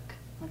stuck.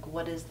 Like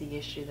what is the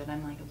issue that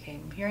I'm like, okay,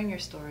 I'm hearing your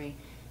story,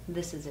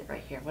 this is it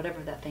right here,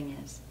 whatever that thing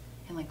is.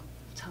 And like,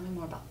 tell me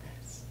more about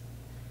this.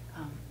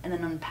 And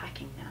then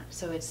unpacking that.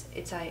 So I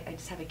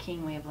just have a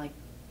keen way of like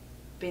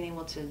being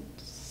able to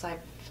cipher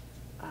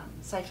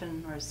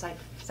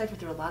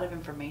through a lot of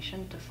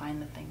information to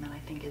find the thing that I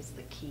think is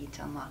the key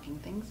to unlocking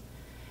things.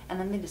 And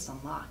then they just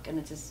unlock, and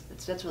that's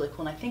really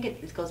cool. And I think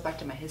it goes back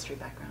to my history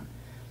background.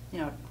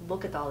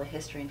 Look at all the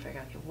history and figure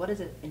out, okay, what is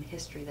it in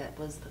history that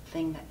was the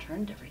thing that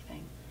turned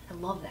everything? I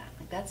love that.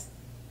 Like that's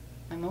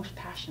I'm most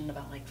passionate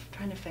about, like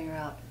trying to figure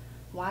out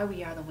why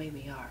we are the way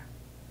we are.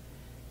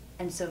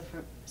 And so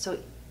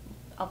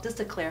I'll just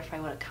to clarify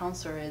what a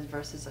counselor is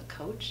versus a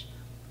coach.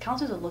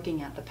 Counselors are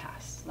looking at the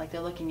past, like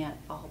they're looking at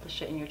all the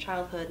shit in your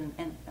childhood,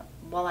 and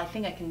while I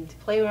think I can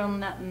play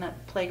around in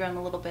that playground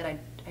a little bit,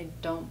 I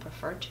don't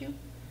prefer to.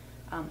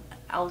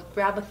 I'll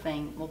grab a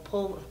thing, we'll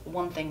pull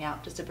one thing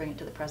out just to bring it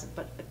to the present.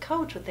 But a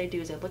coach, what they do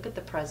is they look at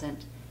the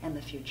present and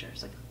the future.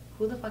 It's like,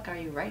 who the fuck are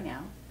you right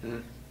now? Mm-hmm.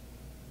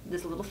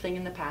 This little thing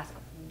in the past,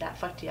 that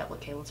fucked you up.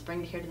 Okay, let's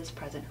bring it here to this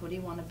present. Who do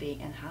you want to be?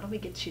 And how do we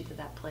get you to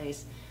that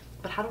place?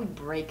 But how do we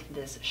break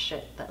this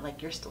shit that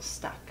like you're still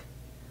stuck?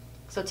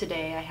 So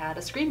today I had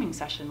a screaming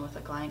session with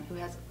a client who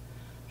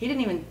he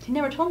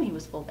never told me he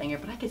was full of anger,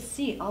 but I could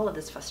see all of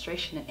this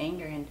frustration and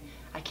anger, and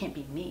I can't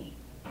be me.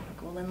 I'm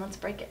like, well, then let's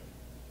break it.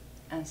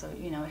 And so,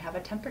 we have a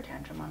temper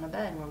tantrum on the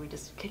bed where we're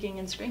just kicking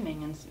and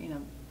screaming, and,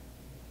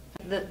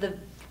 the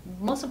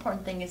most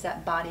important thing is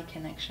that body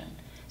connection.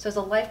 So as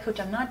a life coach,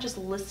 I'm not just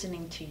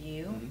listening to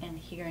you and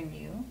hearing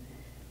you.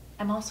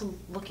 I'm also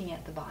looking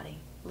at the body.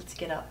 Let's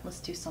get up. Let's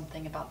do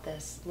something about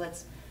this.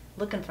 Let's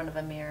look in front of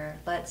a mirror.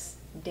 Let's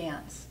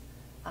dance.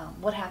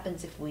 What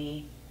happens if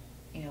we,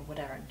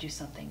 do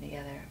something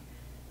together?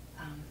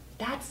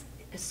 That's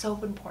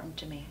so important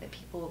to me, that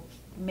people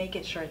make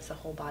it sure it's the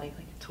whole body,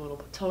 like total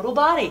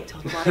body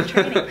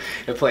training.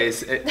 It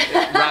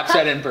wraps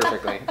that in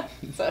perfectly.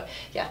 So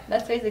yeah,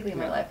 that's basically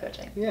my life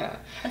coaching. Yeah.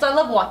 And so I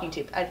love walking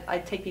too. I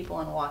take people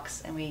on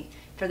walks, and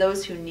for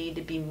those who need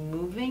to be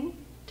moving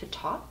to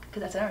talk,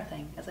 because that's another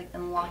thing. It's like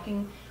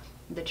unlocking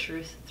the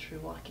truth through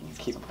walking.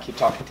 Keep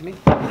talking to me.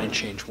 I'm going to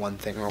change one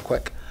thing real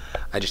quick.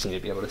 I just need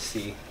to be able to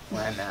see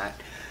where I'm at.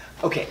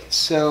 Okay,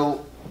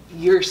 so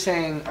you're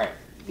saying, all right,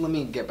 let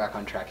me get back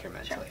on track here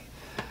mentally.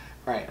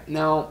 Right.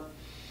 Now,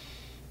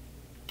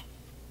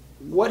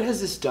 what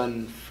has this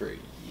done for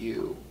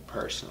you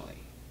personally?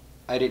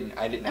 I didn't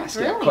ask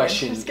you that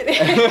question. Just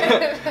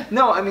kidding.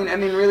 No, I mean,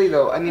 really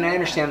though. I mean, I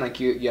understand like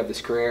you have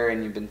this career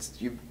and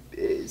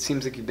it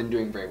seems like you've been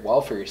doing very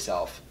well for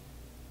yourself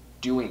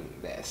doing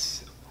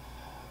this.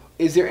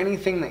 Is there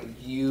anything that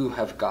you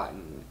have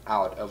gotten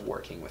out of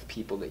working with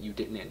people that you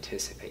didn't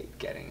anticipate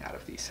getting out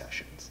of these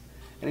sessions?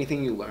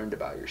 Anything you learned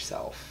about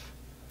yourself?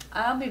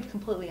 I'll be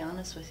completely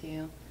honest with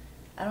you.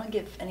 I don't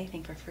give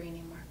anything for free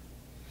anymore.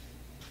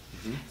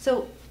 Mm-hmm.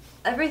 So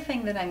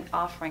everything that I'm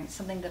offering is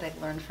something that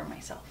I've learned for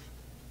myself.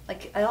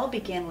 Like, it all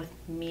began with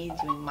me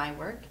doing my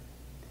work.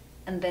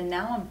 And then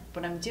now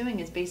what I'm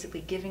doing is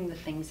basically giving the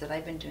things that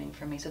I've been doing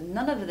for me. So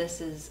none of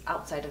this is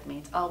outside of me.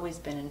 It's always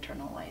been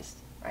internalized,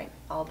 right?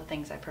 All the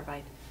things I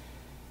provide.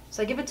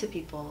 So I give it to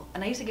people,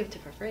 and I used to give it to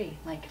for free,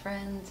 like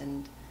friends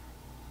and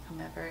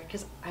whomever,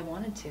 because I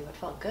wanted to. It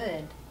felt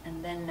good.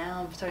 And then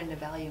now I'm starting to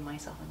value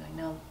myself and going,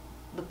 no,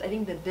 I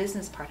think the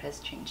business part has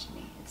changed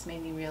me. It's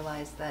made me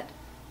realize that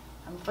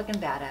I'm a fucking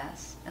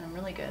badass, and I'm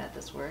really good at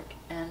this work,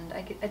 and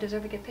I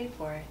deserve to get paid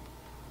for it.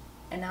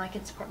 And now I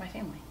can support my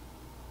family.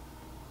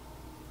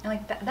 And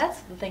like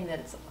that's the thing that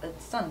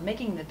it's done.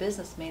 Making the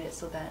business made it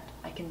so that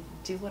I can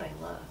do what I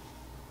love.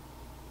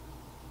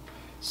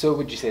 So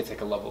would you say it's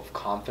like a level of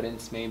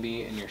confidence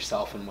maybe in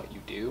yourself and what you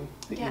do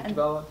that you've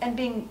developed? And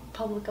being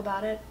public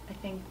about it. I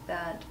think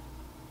that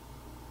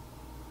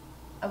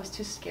I was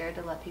too scared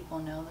to let people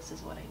know this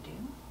is what I do.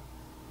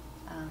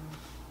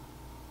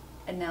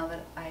 And now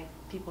that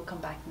people come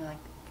back and they're like,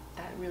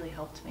 that really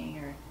helped me,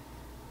 or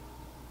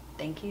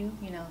thank you,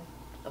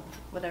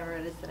 whatever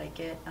it is that I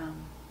get,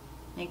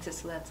 makes it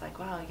so that's like,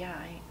 wow, yeah,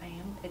 I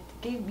am. It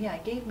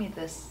gave me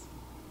this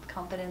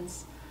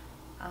confidence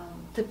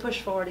to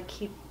push forward, to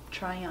keep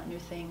trying out new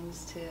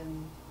things, to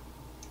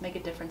make a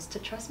difference, to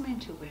trust my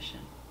intuition.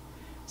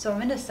 So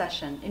I'm in a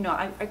session,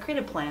 I create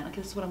a plan. Okay,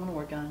 this is what I'm going to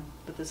work on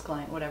with this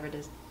client, whatever it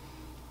is.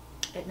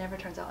 It never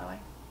turns out that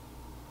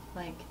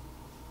way.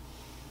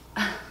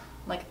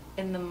 Like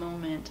in the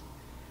moment,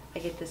 I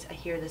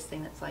hear this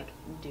thing that's like,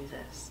 do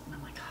this, and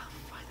I'm like, oh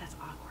fuck, that's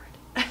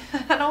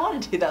awkward. I don't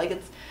want to do that.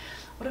 Like,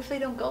 what if they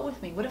don't go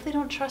with me? What if they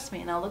don't trust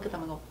me? And I'll look at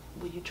them and go,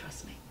 will you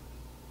trust me?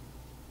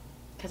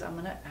 Because I'm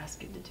gonna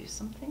ask you to do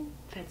something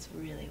that's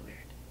really weird.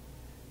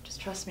 Just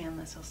trust me on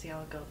this. I'll see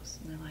how it goes.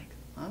 And they're like,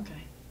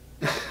 okay.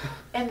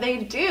 And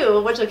they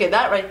do, which, okay,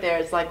 that right there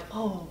is like,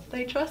 oh,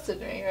 they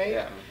trusted me, right?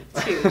 Yeah.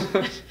 It's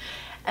huge.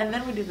 And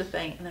then we do the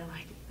thing, and they're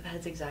like, that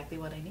is exactly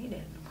what I needed.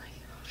 And I'm like,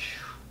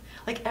 phew.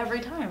 Like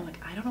every time, I'm like,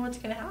 I don't know what's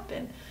gonna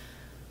happen.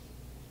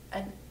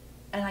 And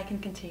I can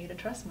continue to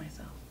trust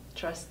myself.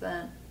 Trust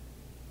it.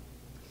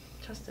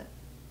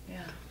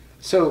 Yeah.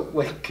 So,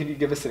 could you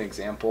give us an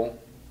example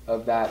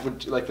of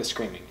that? Like the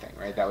screaming thing,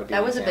 right? That would be.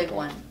 That was example. A big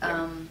one.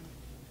 Yeah.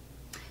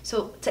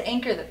 So to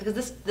anchor that,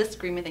 because this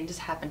screaming thing just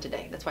happened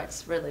today. That's why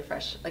it's really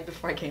fresh, like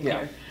before I came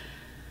here.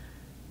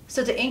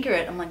 So to anchor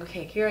it, I'm like,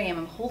 okay, here I am.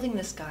 I'm holding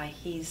this guy.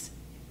 He's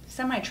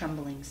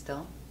semi-trembling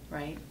still,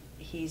 right?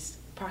 He's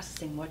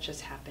processing what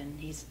just happened.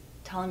 He's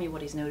telling me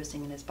what he's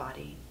noticing in his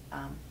body.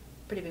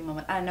 Pretty big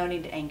moment. I no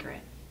need to anchor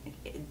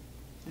it.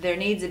 There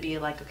needs to be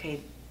like,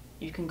 okay,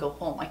 you can go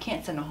home. I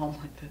can't send him home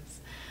like this.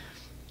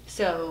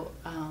 So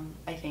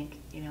I think,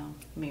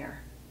 mirror.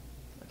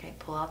 Okay,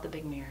 pull out the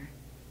big mirror.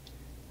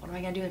 What am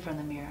I going to do in front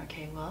of the mirror?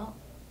 Okay, well,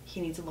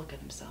 he needs to look at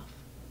himself.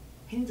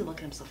 He needs to look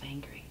at himself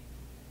angry.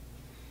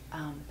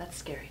 That's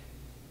scary.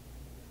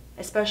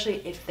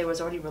 Especially if there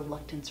was already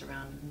reluctance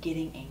around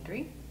getting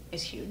angry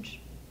is huge.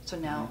 So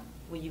now,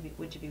 would you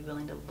be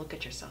willing to look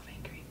at yourself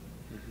angry?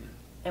 Mm-hmm.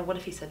 And what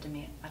if he said to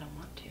me, I don't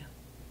want to?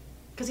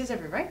 Because he has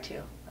every right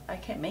to. I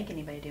can't make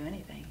anybody do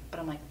anything. But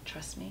I'm like,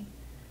 trust me.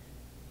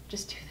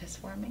 Just do this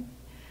for me.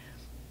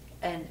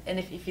 And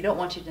if you don't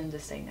want to, then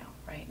just say no,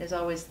 right? There's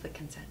always the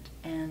consent.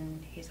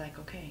 And he's like,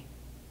 okay.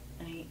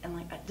 And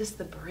like, just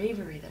the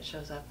bravery that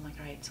shows up. I'm like,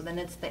 all right. So then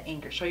it's the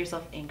anger. Show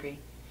yourself angry.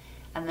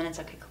 And then it's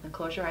okay,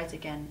 close your eyes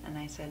again. And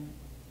I said,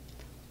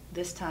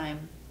 this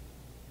time,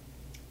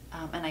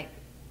 and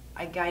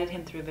I guided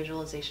him through a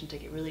visualization to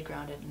get really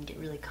grounded and get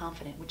really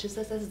confident, which this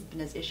has been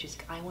his issues.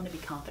 I want to be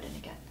confident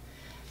again.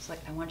 It's like,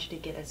 I want you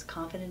to get as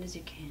confident as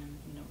you can.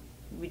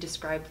 We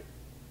described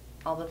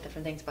all the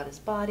different things about his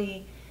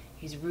body.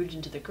 He's rooted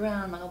into the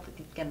ground, like all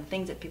the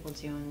things that people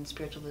do in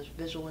spiritual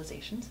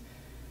visualizations.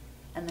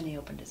 And then he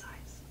opened his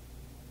eyes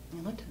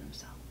and he looked at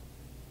himself.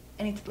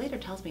 And he later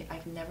tells me,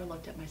 I've never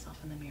looked at myself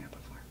in the mirror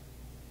before.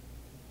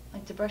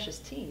 Like to brush his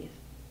teeth,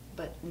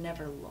 but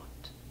never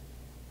looked.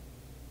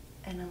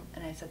 And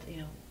I said,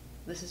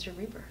 this is your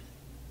rebirth.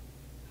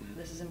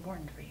 This is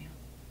important for you.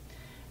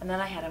 And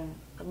then I had him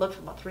look for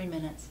about 3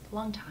 minutes,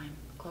 long time,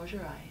 close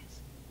your eyes.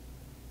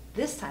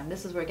 This time,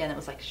 this is where again it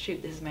was like,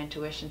 shoot, this is my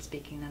intuition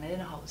speaking, and I didn't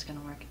know how it was going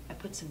to work. I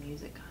put some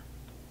music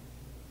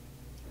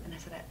on. And I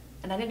said,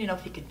 and I didn't even know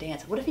if he could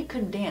dance. What if he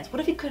couldn't dance?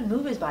 What if he couldn't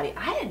move his body?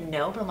 I didn't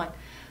know, but I'm like,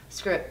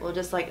 screw it, we'll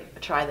just like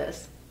try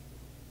this.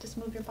 Just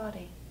move your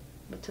body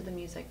to the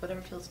music,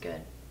 whatever feels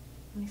good.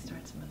 And he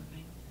starts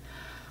moving.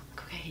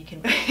 okay,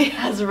 he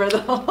has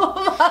rhythm.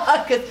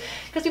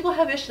 Because people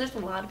have issues. There's a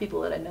lot of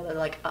people that I know that are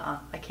like,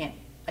 I can't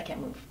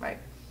move, right?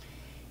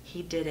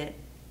 He did it,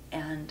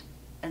 and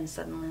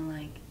suddenly,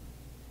 like,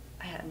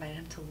 I had invited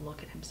him to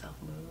look at himself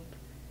move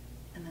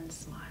and then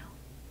smile.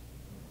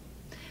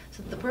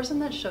 So the person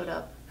that showed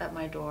up at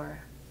my door,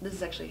 this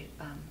is actually,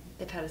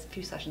 they've had a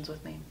few sessions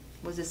with me,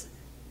 was this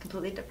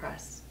completely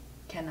depressed,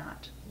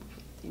 cannot,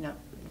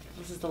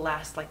 this is the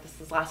last, like, this is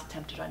his last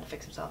attempt to try to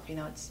fix himself,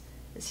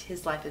 it's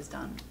his life is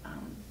done.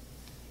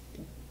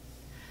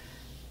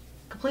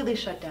 Completely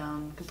shut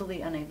down,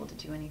 completely unable to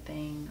do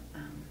anything,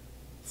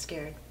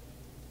 scared.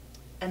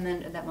 And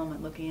then at that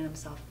moment, looking at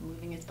himself,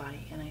 moving his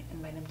body, and I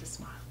invite him to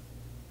smile.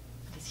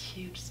 This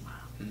huge smile.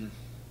 Mm-hmm.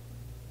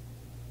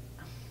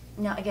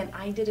 Now, again,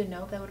 I didn't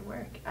know if that would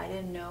work. I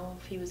didn't know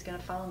if he was going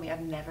to follow me.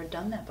 I've never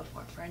done that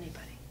before for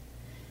anybody.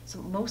 So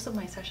most of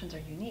my sessions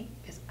are unique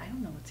because I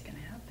don't know what's going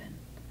to happen.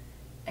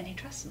 And he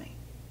trusts me.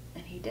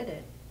 And he did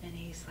it. And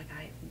he's like,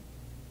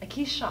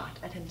 he's shocked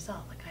at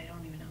himself. Like, I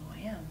don't even know who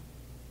I am.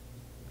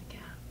 Like, yeah.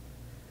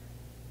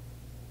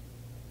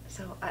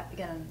 So,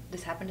 again,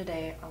 this happened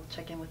today. I'll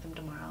check in with him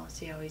tomorrow,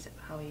 see how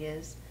he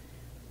is.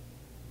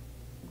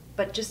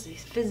 But just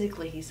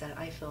physically, he said,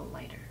 I feel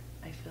lighter.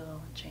 I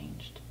feel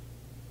changed.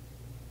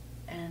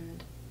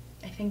 And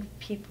I think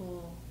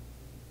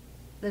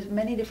there's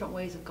many different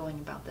ways of going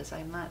about this.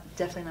 I'm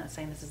definitely not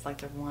saying this is like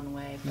the one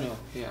way. But, no,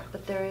 yeah.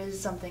 But there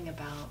is something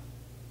about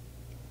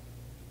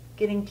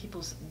getting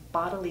people's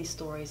bodily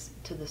stories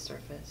to the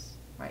surface,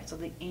 right? So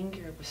the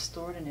anger was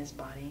stored in his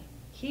body.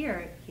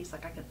 Here, he's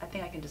like, I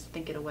think I can just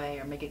think it away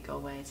or make it go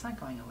away. It's not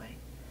going away.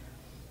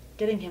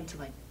 Getting him to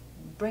like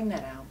bring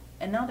that out.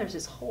 And now there's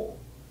this hole.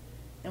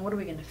 And what are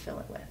we going to fill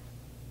it with?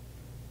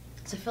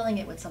 So filling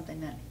it with something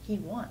that he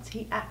wants.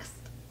 He asked,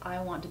 I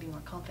want to be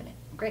more confident.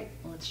 Great,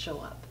 well, let's show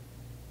up.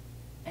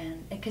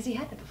 And because he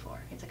had it before.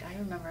 He's like, I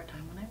remember a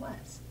time when I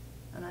was,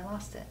 and I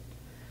lost it.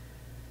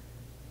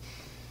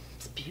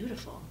 It's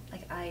beautiful.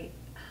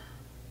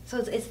 So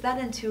it's that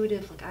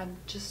intuitive, like I'm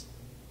just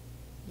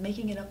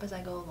making it up as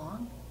I go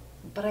along.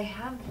 But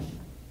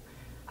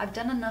I've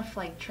done enough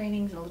like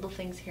trainings and little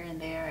things here and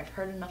there. I've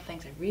heard enough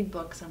things. I read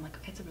books. And I'm like,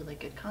 okay, it's a really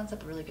good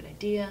concept, a really good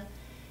idea.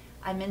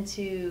 I'm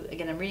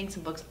reading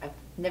some books. I've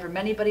never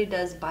met anybody who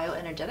does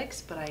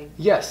bioenergetics, but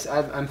Yes,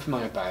 I'm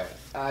familiar with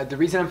it. The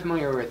reason I'm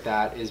familiar with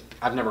that is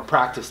I've never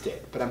practiced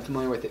it, but I'm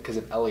familiar with it because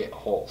of Elliot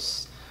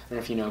Hulse. I don't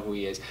know if you know who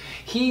he is.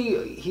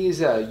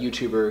 He's a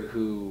YouTuber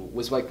who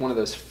was like one of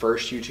those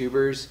first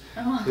YouTubers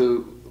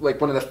who,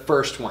 like one of the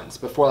first ones,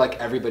 before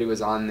like everybody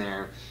was on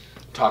there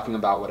talking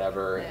about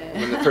whatever.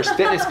 One of the first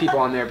fitness people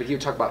on there, but he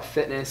would talk about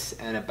fitness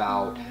and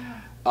about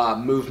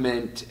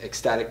movement,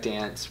 ecstatic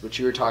dance, which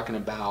you were talking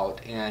about,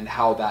 and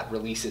how that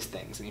releases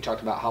things. And you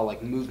talked about how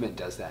like movement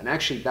does that. And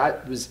actually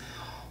that was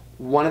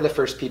one of the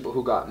first people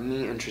who got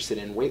me interested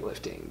in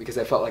weightlifting because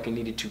I felt like I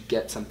needed to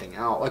get something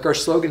out. Like our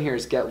slogan here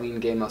is get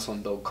lean, gain muscle,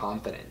 and build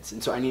confidence.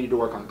 And so I needed to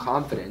work on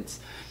confidence.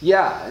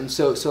 Yeah, and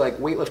so like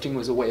weightlifting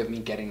was a way of me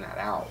getting that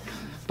out.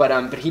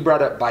 But he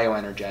brought up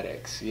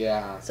bioenergetics.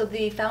 Yeah. So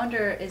the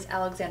founder is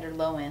Alexander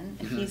Lowen,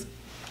 and he's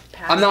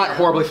I'm not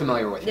horribly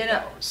familiar with it,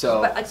 though,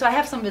 so I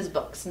have some of his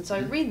books, and so I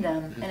read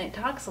them, and it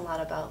talks a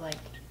lot about like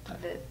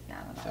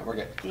we're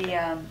good.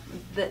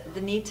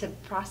 The need to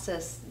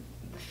process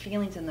the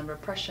feelings and the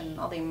repression,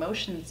 all the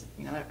emotions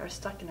that are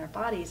stuck in our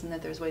bodies, and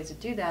that there's ways to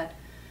do that.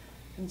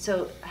 And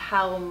so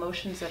how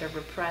emotions that are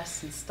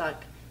repressed and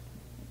stuck,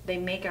 they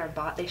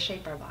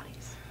shape our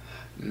bodies.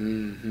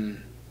 Mm-hmm.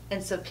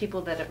 And so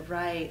people that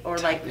or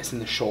tightness in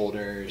the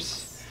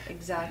shoulders.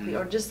 Exactly,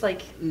 or just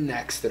like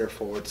necks that are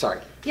forward. Sorry.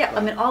 Yeah,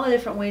 I mean all the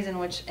different ways in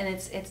which, and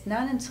it's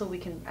not until we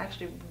can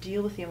actually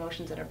deal with the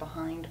emotions that are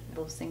behind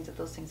those things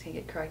can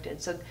get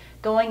corrected. So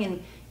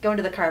going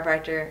to the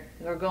chiropractor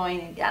or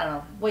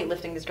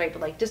weightlifting is great,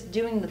 but like just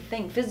doing the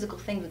physical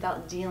things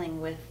without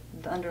dealing with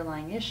the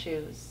underlying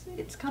issues,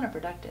 it's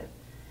counterproductive.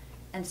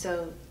 And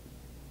so,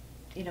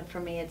 for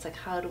me, it's like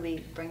how do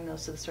we bring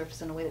those to the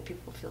surface in a way that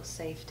people feel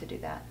safe to do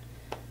that?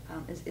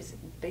 Is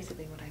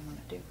basically what I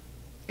want to do.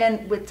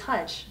 And with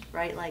touch,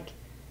 right, like,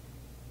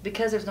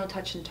 because there's no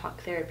touch and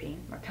talk therapy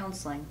or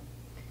counseling,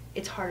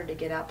 it's harder to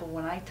get out. But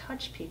when I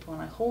touch people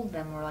and I hold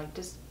them or like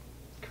just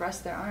caress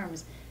their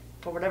arms,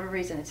 for whatever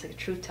reason, it's like a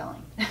truth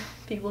telling.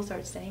 People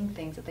start saying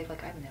things that they've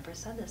like, I've never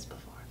said this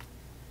before.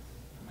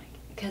 I'm like,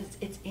 because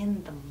it's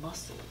in the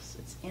muscles,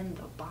 it's in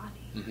the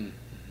body. Mm-hmm.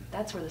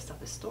 That's where the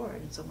stuff is stored.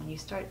 And so when you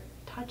start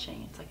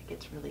touching, it's like it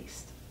gets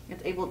released.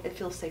 It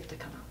feels safe to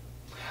come out.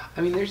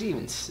 I mean, there's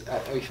even,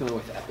 are you familiar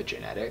with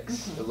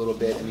epigenetics a little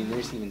bit? I mean,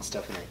 there's even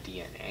stuff in our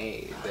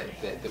DNA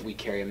that we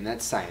carry. I mean,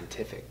 that's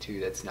scientific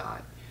too. That's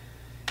not,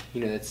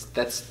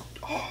 that's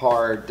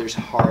hard. There's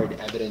hard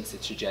evidence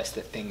that suggests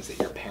that things that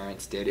your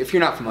parents did, if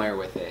you're not familiar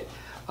with it,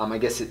 I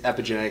guess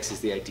epigenetics is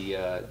the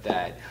idea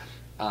that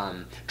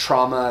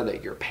trauma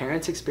that your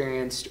parents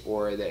experienced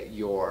or that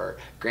your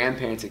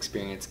grandparents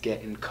experienced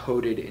get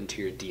encoded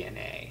into your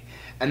DNA.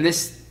 And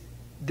this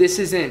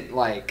isn't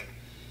like,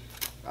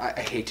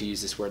 I hate to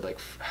use this word, like,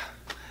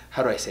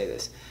 how do I say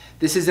this?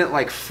 this isn't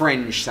like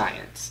fringe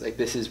science. Like,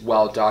 this is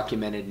well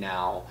documented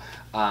now,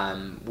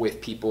 with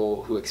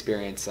people who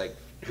experience, like,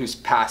 whose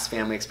past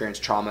family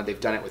experienced trauma. They've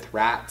done it with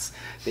rats.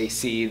 They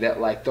see that,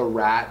 like, the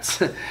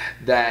rats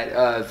that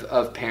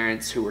of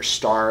parents who were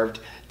starved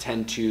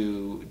tend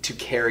to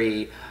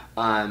carry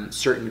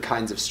certain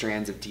kinds of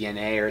strands of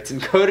DNA, or it's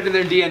encoded in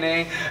their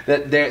DNA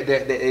that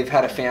they've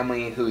had a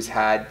family who's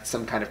had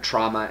some kind of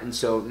trauma. And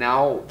so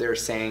now they're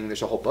saying,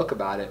 there's a whole book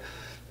about it,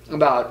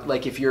 about,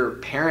 like, if your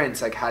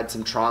parents, like, had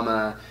some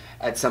trauma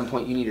at some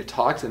point, you need to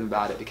talk to them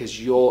about it,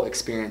 because you'll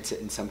experience it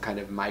in some kind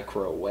of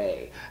micro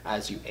way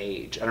as you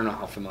age. I don't know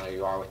how familiar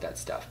you are with that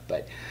stuff,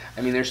 but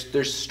I mean,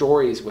 there's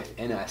stories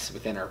within us,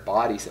 within our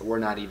bodies, that we're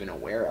not even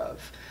aware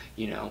of,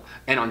 you know.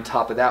 And on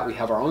top of that, we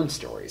have our own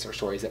stories, or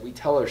stories that we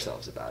tell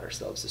ourselves about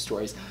ourselves, the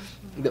stories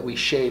that we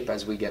shape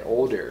as we get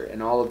older,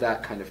 and all of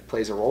that kind of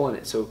plays a role in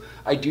it. So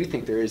I do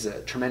think there is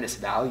a tremendous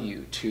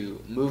value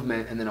to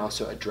movement, and then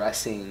also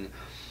addressing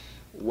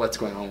what's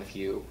going on with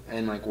you,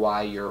 and like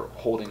why you're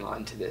holding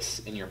on to this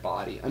in your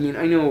body. I mean,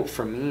 I know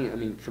for me, I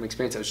mean, from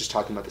experience, I was just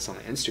talking about this on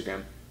my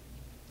Instagram.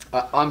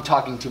 I'm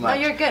talking too much.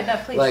 No, you're good. No,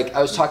 please. Like,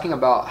 I was talking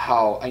about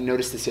how I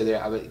noticed this the other day.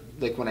 I would,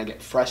 like, when I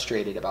get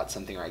frustrated about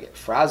something, or I get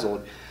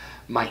frazzled,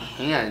 my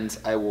hands,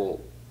 I will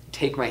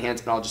take my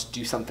hands and I'll just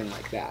do something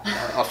like that.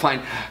 I'll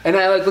find, and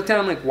I like look down,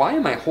 I'm like, why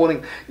am I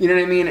holding, you know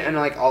what I mean? And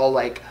like, I'll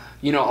like,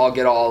 you know, I'll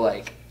get all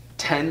like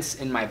tense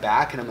in my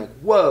back, and I'm like,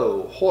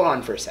 whoa, hold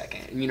on for a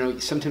second. And you know,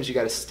 sometimes you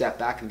got to step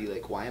back and be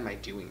like, why am I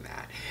doing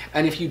that?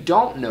 And if you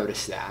don't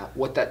notice that,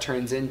 what that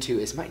turns into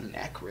is my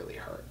neck really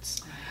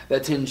hurts.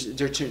 That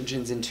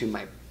turns into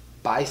my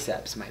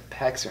biceps, my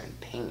pecs are in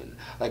pain.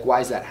 Like,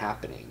 why is that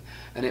happening?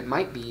 And it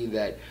might be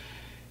that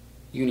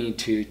you need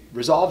to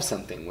resolve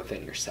something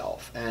within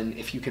yourself. And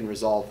if you can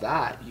resolve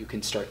that, you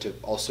can start to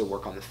also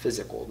work on the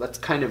physical. That's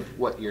kind of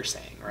what you're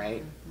saying,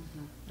 right?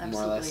 Mm-hmm. Absolutely.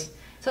 More or less.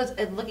 So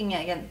it's looking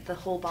at, again, the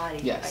whole body.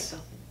 Yes.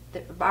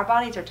 Right? Our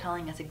bodies are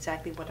telling us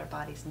exactly what our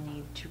bodies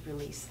need to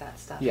release that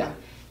stuff. Yeah. And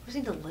we just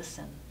need to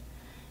listen.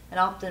 And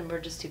often we're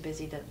just too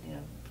busy to, you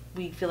know,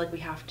 we feel like we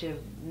have to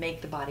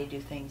make the body do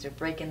things, or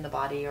break in the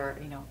body, or,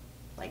 you know,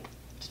 like,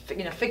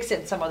 you know, fix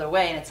it in some other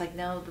way. And it's like,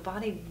 no, the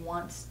body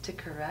wants to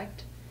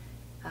correct.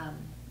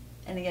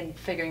 And again,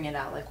 figuring it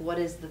out, like, what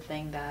is the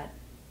thing that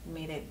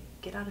made it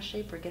get out of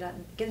shape, or get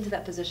into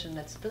that position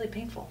that's really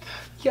painful.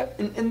 Yeah,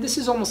 and this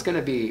is almost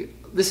going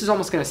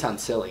to sound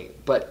silly,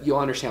 but you'll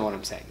understand what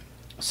I'm saying.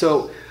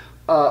 So,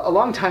 a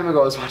long time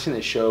ago, I was watching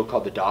this show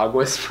called The Dog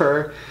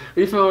Whisperer. Are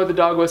you familiar with The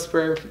Dog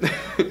Whisperer?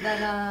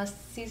 That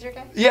Caesar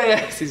guy?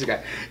 Yeah, Caesar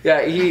guy.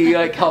 Yeah, he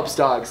like helps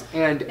dogs,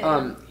 and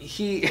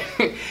he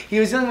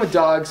was dealing with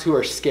dogs who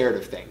are scared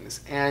of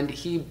things, and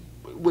he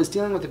was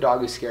dealing with a dog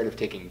who's scared of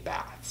taking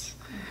baths.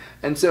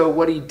 And so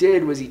what he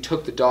did was he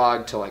took the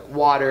dog to like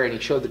water, and he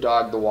showed the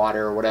dog the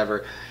water or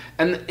whatever.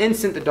 And the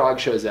instant the dog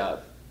shows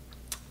up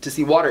to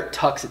see water, it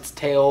tucks its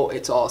tail,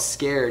 it's all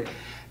scared.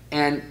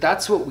 And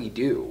that's what we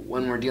do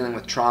when we're dealing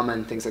with trauma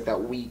and things like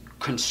that. We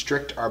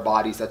constrict our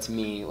bodies. That's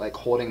me, like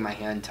holding my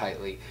hand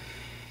tightly.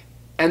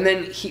 And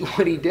then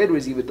what he did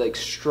was he would like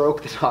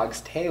stroke the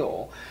dog's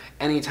tail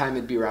anytime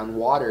it'd be around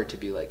water, to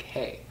be like,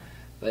 hey,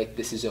 like,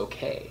 this is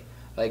okay.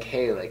 Like,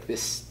 hey, like,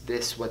 this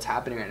what's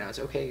happening right now is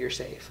okay, you're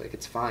safe, like,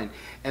 it's fine.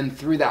 And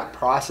through that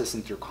process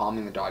and through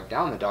calming the dog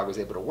down, the dog was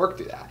able to work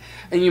through that.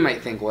 And you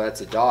might think, well,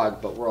 that's a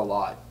dog, but we're a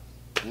lot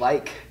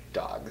like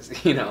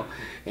dogs, you know,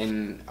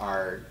 in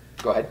our,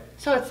 go ahead.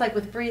 So it's like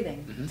with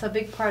breathing. Mm-hmm. It's a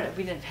big part of,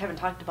 haven't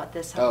talked about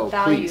this, Oh, the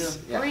value please.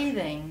 of Yeah.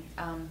 breathing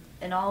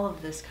in all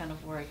of this kind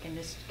of work, and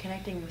just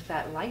connecting with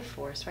that life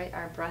force, right?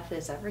 Our breath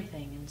is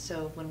everything. And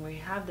so when we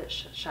have that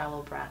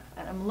shallow breath,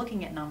 and I'm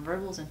looking at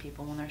nonverbals in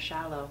people when they're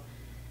shallow,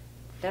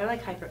 they're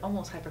like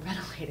almost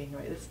hyperventilating,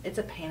 right? It's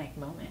a panic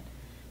moment,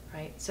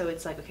 right? So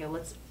it's like, okay,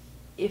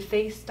 if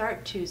they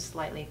start to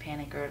slightly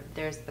panic, or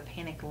there's the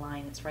panic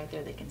line, it's right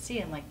there, they can see,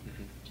 and like,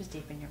 just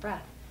deepen your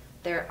breath.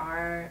 There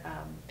are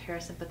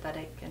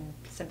parasympathetic and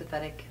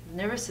sympathetic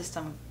nervous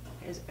system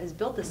has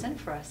built this in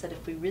for us, that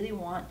if we really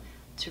want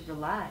to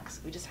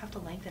relax, we just have to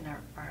lengthen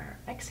our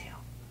exhale.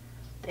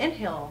 The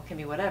inhale can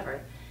be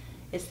whatever.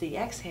 It's the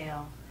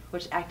exhale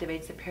which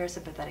activates the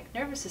parasympathetic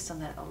nervous system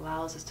that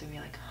allows us to be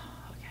like,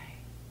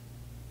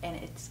 and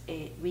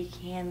we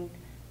can,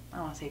 I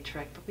don't want to say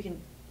trick, but we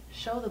can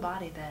show the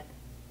body that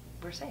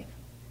we're safe,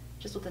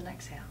 just with an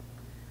exhale.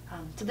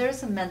 So there's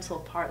some mental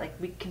part, like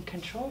we can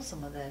control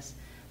some of this,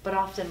 but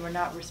often we're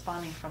not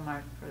responding from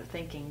our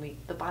thinking.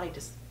 The body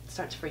just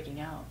starts freaking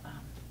out,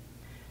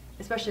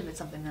 especially if it's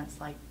something that's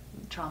like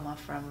trauma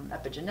from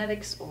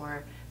epigenetics,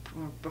 or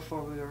from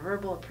before we were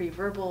verbal, or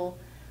pre-verbal,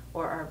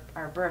 or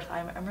our birth.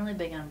 I'm really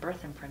big on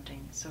birth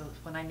imprinting. So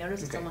when I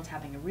notice that someone's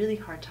having a really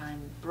hard time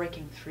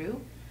breaking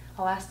through,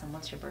 I'll ask them,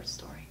 what's your birth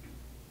story?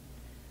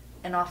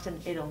 And often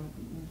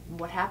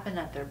what happened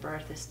at their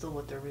birth is still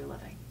what they're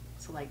reliving.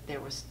 So like,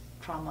 there was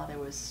trauma, there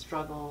was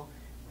struggle,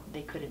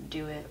 they couldn't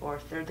do it, or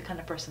if they're the kind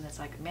of person that's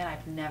like, man,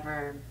 I've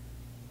never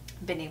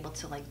been able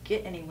to like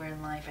get anywhere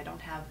in life, I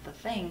don't have the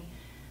thing,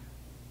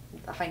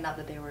 I find out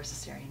that they were a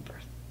cesarean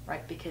birth.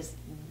 right? Because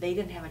they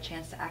didn't have a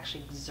chance to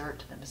actually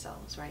exert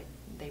themselves, right?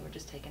 They were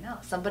just taken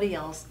out. Somebody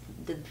else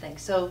did the thing.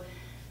 So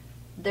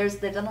they've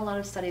done a lot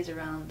of studies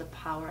around the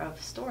power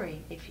of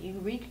story. If you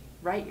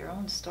rewrite your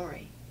own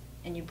story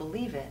and you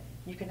believe it,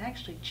 you can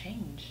actually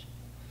change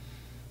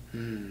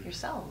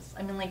yourselves.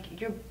 I mean,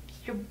 like your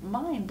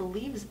mind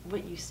believes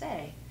what you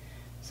say.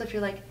 So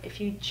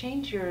if you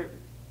change your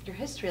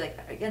history, like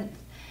again,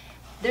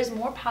 there's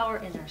more power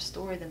in our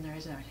story than there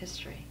is in our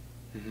history.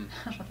 Mm-hmm.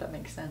 I don't know if that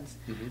makes sense.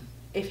 Mm-hmm.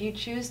 If you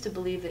choose to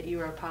believe that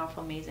you are a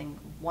powerful, amazing,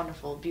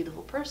 wonderful,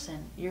 beautiful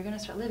person, you're going to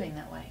start living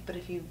that way. But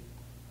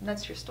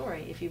that's your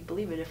story. If you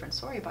believe a different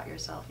story about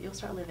yourself, you'll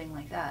start living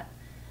like that.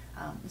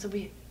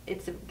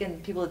 It's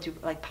again, people that do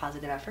like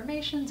positive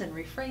affirmations and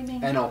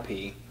reframing.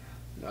 NLP,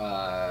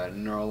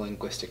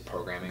 neuro-linguistic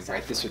programming,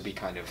 exactly. Right? This would be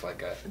kind of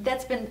like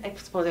that's been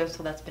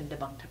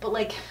debunked. But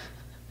like,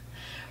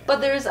 but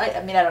there's,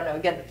 I mean, I don't know,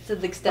 again, to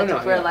the extent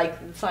of where like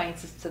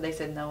science, so they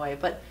said no way,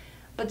 but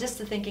just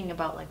the thinking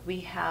about like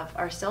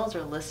our cells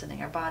are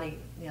listening, our body,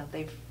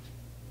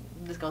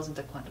 this goes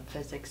into quantum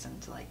physics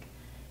and to like,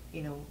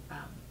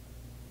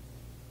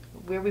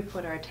 where we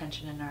put our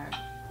attention and our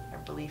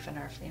belief and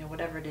our,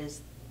 whatever it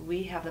is,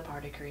 we have the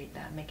power to create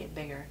that, make it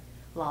bigger.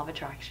 Law of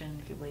attraction,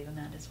 if you believe in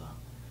that as well.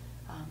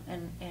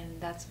 And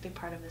that's a big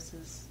part of this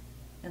is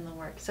in the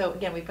work. So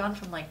again, we've gone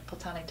from like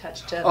platonic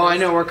touch to I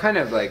know, we're kind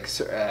of like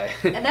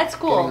and that's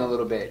cool. Getting a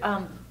little bit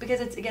because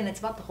it's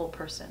about the whole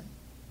person.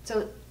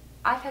 So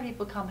I've had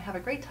people come have a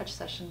great touch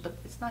session, but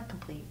it's not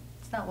complete.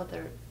 It's not what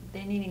they're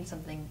needing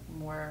something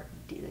more,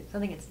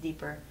 something that's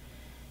deeper.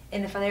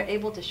 And if they're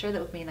able to share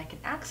that with me and I can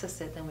access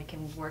it, then we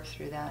can work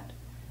through that.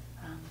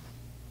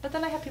 But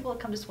then I have people that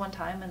come just one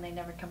time and they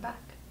never come back.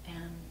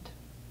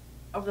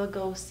 Or they'll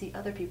go see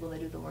other people that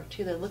do the work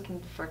too. They're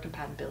looking for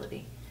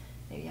compatibility.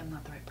 Maybe I'm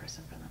not the right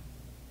person for them.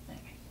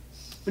 Anyway.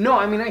 No,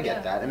 I mean, I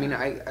get that. I mean,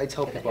 I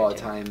tell people all the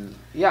time,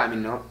 I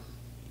mean, no,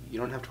 you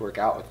don't have to work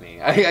out with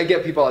me. I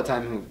get people all the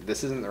time who,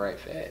 this isn't the right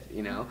fit,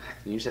 and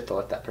you just have to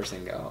let that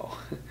person go,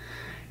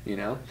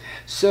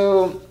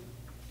 So,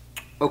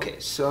 okay,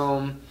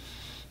 so,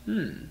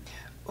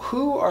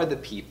 who are the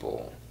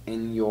people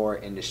in your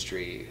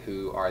industry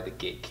who are the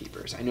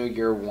gatekeepers? I know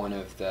you're one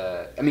of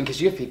the,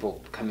 because you have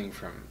people coming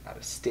from out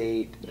of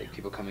state, like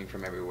people coming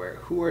from everywhere.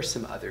 Who are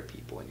some other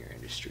people in your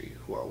industry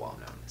who are well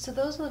known? So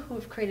those who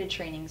have created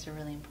trainings are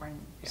really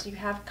important. Yeah. So you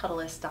have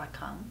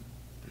Cuddlist.com.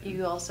 Mm-hmm.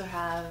 You also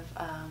have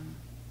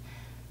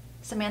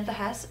Samantha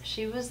Hess.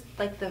 She was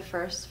like the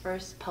first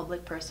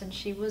public person.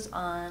 She was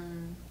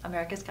on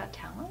America's Got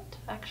Talent,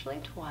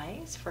 actually,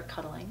 twice for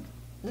cuddling.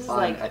 This is on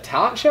like a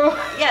talent show?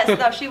 Yes,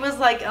 no, she was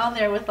like on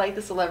there with like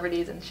the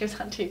celebrities and she was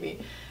on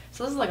TV.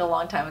 So this is like a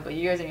long time ago,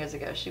 years and years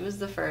ago. She was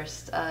the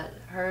first.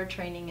 Her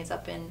training is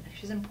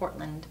she's in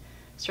Portland,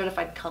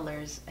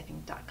 certifiedcuddlers, I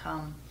think,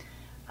 .com.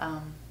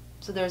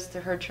 So there's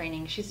her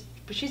training. She's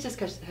just,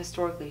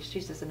 historically,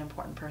 she's just an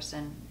important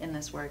person in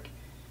this work.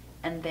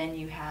 And then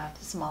you have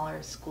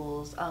smaller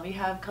schools. You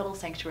have Cuddle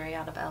Sanctuary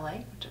out of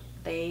LA. Which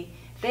they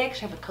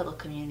actually have a cuddle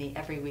community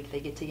every week. They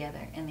get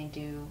together and they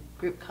do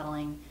group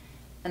cuddling.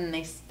 And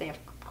they have,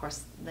 of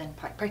course, then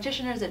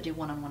practitioners that do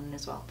one-on-one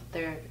as well. But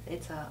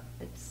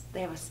they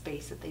have a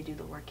space that they do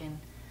the work in.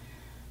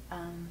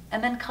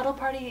 And then Cuddle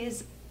Party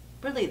is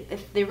really,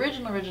 if the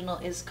original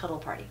is Cuddle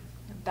Party.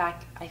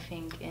 Back, I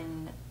think,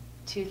 in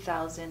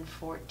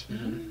 2014.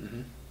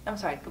 Mm-hmm. I'm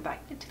sorry, go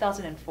back to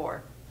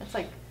 2004. That's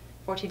like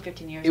 14,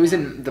 15 years ago. It was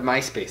in the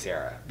MySpace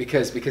era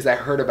because I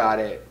heard about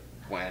it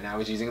when I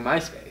was using a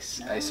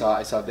MySpace. I saw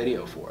a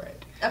video for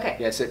it. Okay.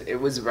 Yes,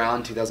 it was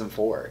around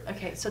 2004.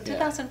 Okay, so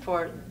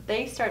 2004,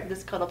 they started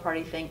this Cuddle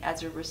Party thing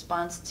as a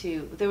response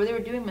to, they were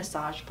doing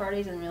massage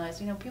parties and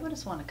realized, people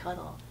just want to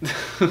cuddle.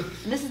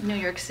 And this is New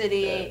York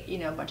City,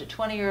 a bunch of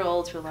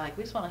 20-year-olds who are like,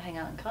 we just want to hang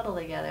out and cuddle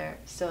together.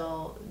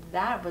 So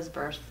that was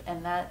birthed,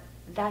 and that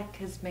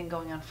has been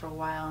going on for a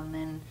while, and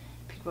then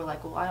people were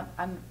like, well,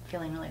 I'm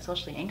feeling really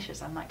socially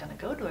anxious. I'm not going to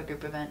go to a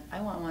group event.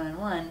 I want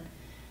one-on-one.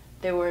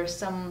 There were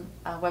some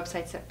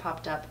websites that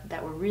popped up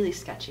that were really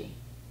sketchy.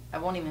 I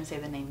won't even say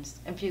the names.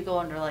 If you go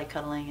under like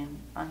cuddling and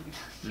on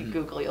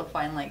Google, you'll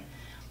find like,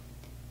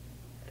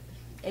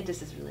 it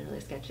just is really,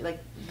 really sketchy. Like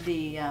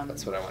the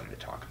that's what I wanted to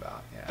talk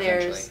about. Yeah,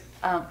 there's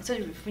so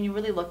when you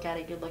really look at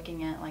it, you're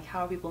looking at like,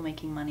 how are people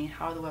making money?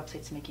 How are the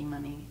websites making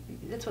money?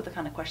 That's what the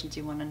kind of questions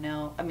you want to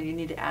know. You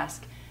need to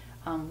ask.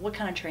 What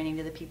kind of training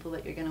do the people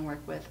that you're going to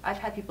work with? I've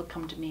had people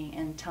come to me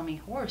and tell me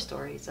horror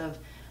stories of,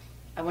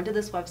 I went to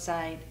this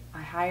website,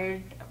 I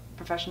hired a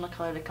professional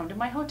color to come to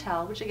my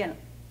hotel, which again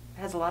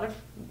has a lot of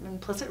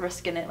implicit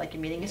risk in it, like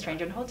you're meeting a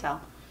stranger in a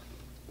hotel.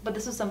 But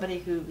this was somebody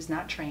who was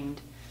not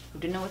trained, who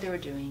didn't know what they were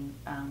doing,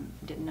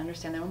 didn't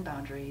understand their own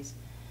boundaries,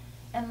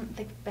 and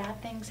the bad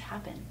things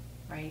happen,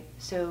 right?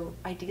 So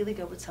ideally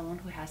go with someone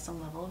who has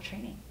some level of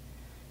training,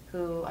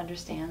 who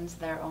understands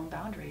their own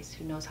boundaries,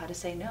 who knows how to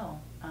say no,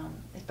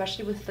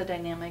 especially with the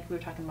dynamic we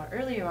were talking about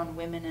earlier on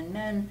women and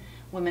men,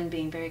 women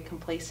being very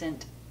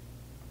complacent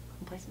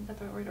complacent, is that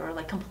the right word? Or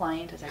like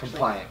compliant is actually.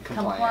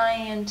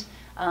 Compliant.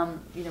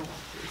 You know,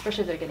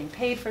 especially if they're getting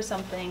paid for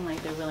something,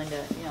 like they're willing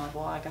to, you know, like,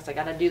 well, I guess I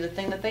got to do the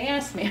thing that they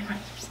asked me. I'm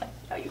just like,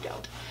 no, you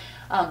don't.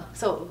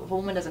 So if a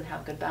woman doesn't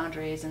have good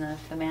boundaries, and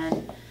if the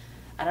man,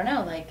 I don't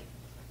know, like,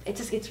 it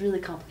just gets really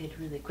complicated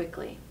really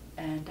quickly.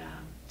 And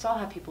so I'll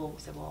have people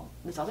say, well,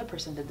 this other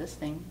person did this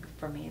thing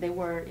for me. They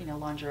wore, you know,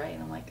 lingerie,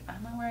 and I'm like,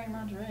 I'm not wearing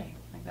lingerie.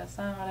 Like, that's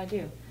not what I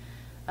do.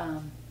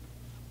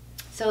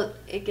 So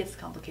it gets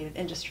complicated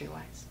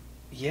industry-wise.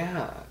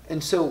 Yeah.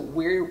 And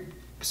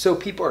so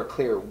people are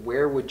clear,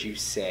 where would you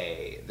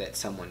say that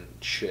someone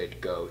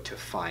should go to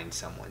find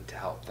someone to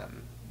help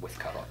them with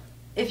cuddle?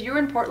 If you're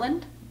in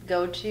Portland,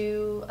 go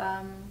to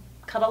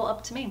Cuddle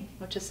Up to Me,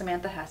 which is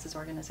Samantha Hass's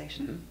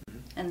organization.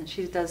 Mm-hmm. And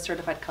she does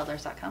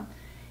certifiedcuddlers.com.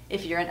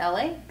 If you're in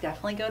LA,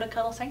 definitely go to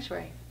Cuddle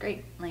Sanctuary.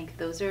 Great. Like,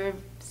 those are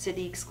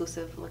city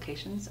exclusive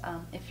locations.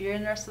 If you're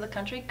in the rest of the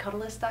country,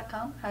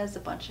 cuddlist.com has a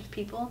bunch of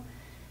people.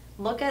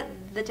 Look at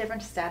the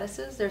different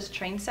statuses. There's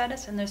trained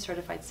status and there's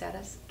certified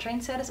status.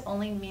 Trained status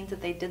only means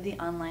that they did the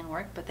online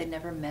work, but they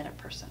never met a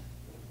person.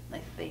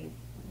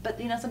 But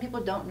you know, some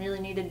people don't really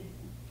need to,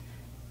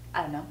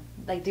 I don't know,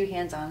 like do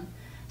hands-on.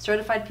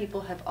 Certified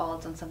people have all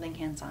done something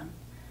hands-on.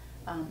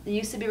 It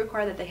used to be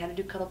required that they had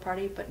to do cuddle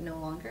party, but no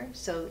longer.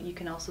 So you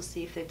can also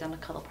see if they've done a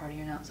cuddle party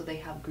or not, so they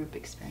have group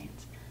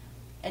experience.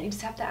 And you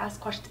just have to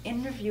ask questions,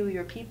 interview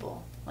your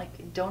people.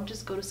 Like, don't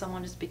just go to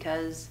someone just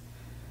because,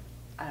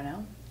 I don't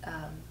know,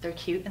 they're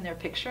cute in their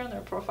picture, in their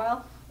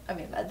profile. I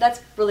mean,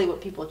 that's really what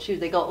people choose.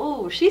 They go,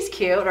 oh, she's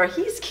cute, or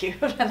he's cute,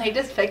 and they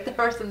just pick the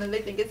person that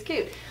they think is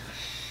cute.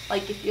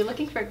 Like, if you're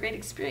looking for a great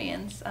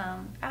experience,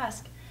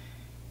 ask.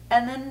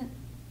 And then,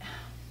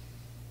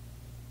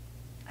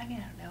 I mean,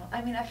 I don't know.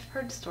 I mean, I've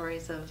heard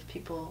stories of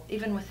people,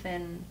 even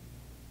within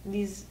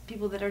these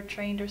people that are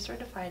trained or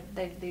certified,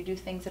 they do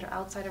things that are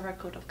outside of our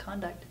code of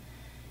conduct.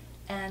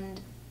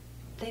 And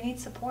they need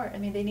support. I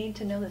mean, they need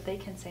to know that they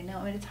can say no.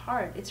 I mean, it's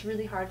hard. It's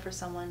really hard for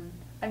someone.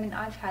 I mean,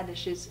 I've had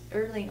issues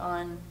early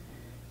on.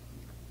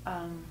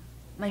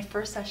 My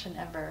first session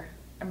ever,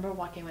 I remember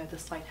walking away with a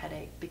slight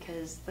headache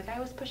because the guy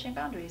was pushing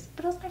boundaries,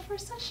 but it was my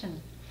first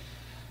session.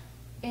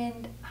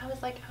 And I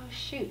was like, oh,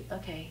 shoot,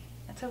 okay.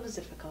 And so it was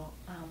difficult.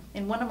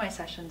 In one of my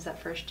sessions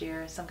that first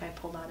year, some guy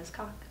pulled out his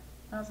cock.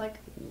 And I was like,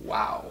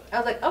 wow. I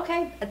was like,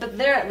 okay. But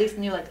there at least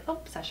knew, like, oh,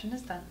 session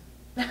is done.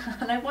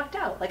 And I walked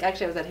out. Like,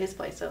 actually, I was at his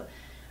place, so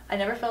I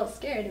never felt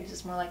scared. It was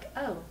just more like,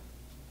 oh,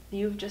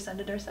 you've just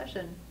ended our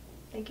session.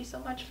 Thank you so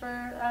much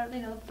for,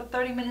 you know, the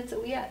 30 minutes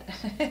that we had.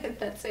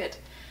 That's it.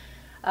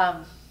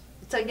 So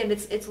again,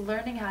 it's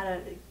learning how to,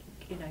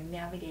 you know,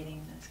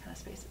 navigating those kind of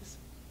spaces.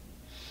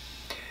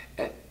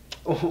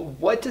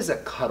 What does a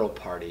cuddle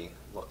party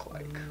look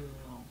like? Ooh.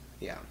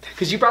 Yeah,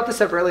 because you brought this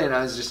up earlier and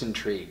I was just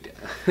intrigued.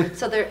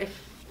 So anyway,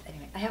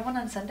 I have one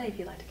on Sunday if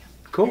you'd like to come.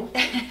 Cool.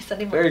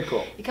 Sunday morning. Very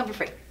cool. You come for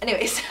free.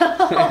 Anyway,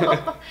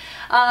 so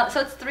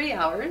it's 3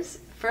 hours.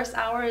 First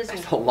hour is...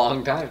 That's a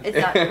long time. It's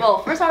not,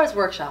 well, first hour is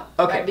workshop.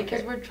 Okay. Right?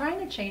 Because we're trying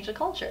to change the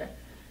culture.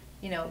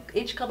 You know,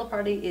 each cuddle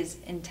party is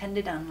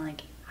intended on,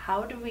 like,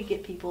 how do we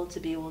get people to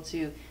be able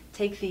to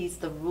take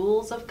the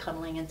rules of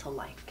cuddling into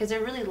life? Because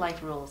they're really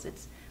life rules.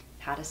 It's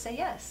how to say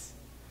yes.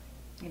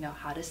 You know,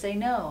 how to say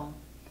no.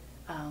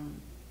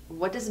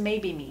 What does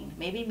maybe mean?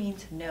 Maybe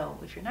means no.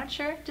 If you're not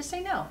sure, just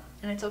say no,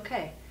 and it's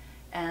okay.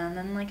 And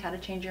then, like, how to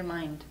change your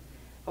mind.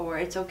 Or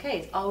it's okay.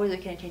 It's always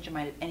okay to change your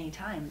mind at any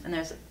time. And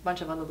there's a bunch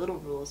of other little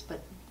rules,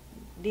 but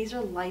these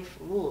are life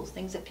rules,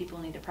 things that people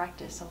need to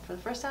practice. So for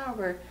the first hour,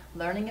 we're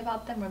learning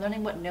about them. We're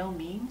learning what no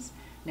means.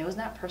 No is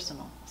not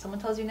personal. If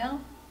someone tells you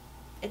no,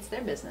 it's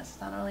their business.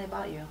 It's not really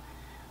about you.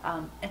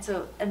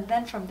 And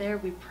then from there,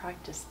 we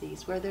practice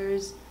these where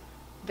there's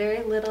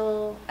very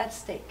little at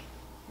stake,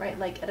 right?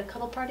 Like at a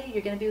cuddle party,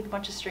 you're going to be with a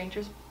bunch of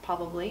strangers,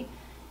 probably,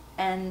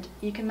 and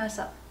you can mess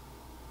up.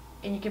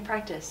 And you can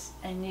practice,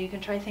 and you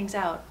can try things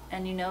out,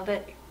 and you know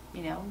that,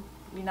 you know,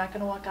 you're not going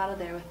to walk out of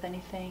there with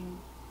anything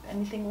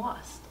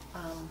lost.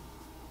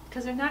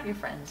 Because they're not your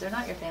friends, they're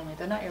not your family,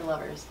 they're not your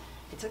lovers.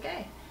 It's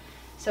okay.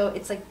 So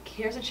it's like,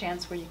 here's a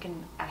chance where you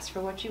can ask for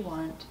what you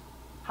want.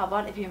 How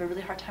about if you have a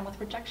really hard time with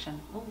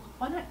rejection? Well,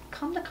 why not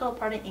come to cuddle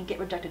party and get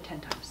rejected 10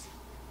 times?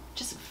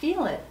 Just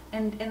feel it,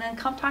 and then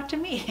come talk to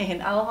me,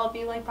 and I'll help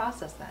you, like,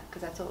 process that,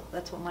 because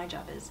that's what my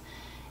job is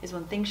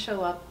when things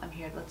show up, I'm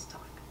here, let's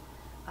talk.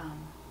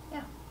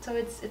 Yeah, so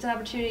it's an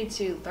opportunity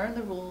to learn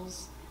the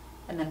rules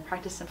and then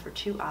practice them for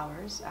 2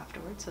 hours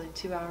afterwards. So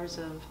 2 hours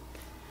of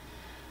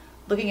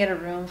looking at a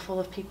room full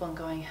of people and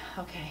going,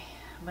 okay,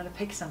 I'm going to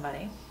pick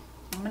somebody.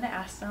 I'm going to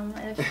ask them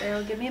if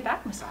they'll give me a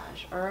back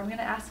massage, or I'm going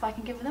to ask if I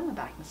can give them a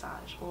back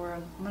massage, or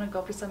I'm going to go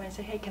up to somebody and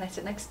say, hey, can I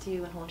sit next to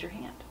you and hold your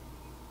hand?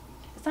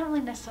 It's not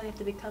really necessarily have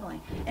to be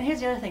cuddling. And here's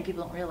the other thing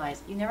people don't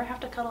realize. You never have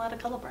to cuddle at a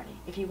cuddle party.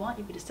 If you want,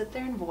 you can just sit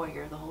there and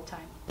voyeur the whole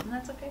time. And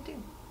that's okay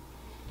too.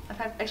 I've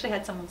actually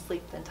had someone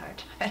sleep the entire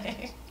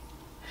time.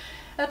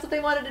 That's what they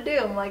wanted to do.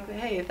 I'm like,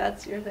 hey, if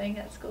that's your thing,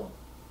 that's cool.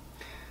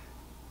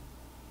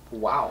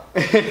 Wow.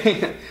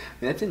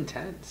 That's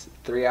intense.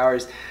 3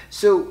 hours.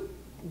 So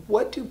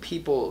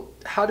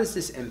how does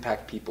this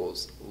impact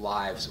people's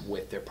lives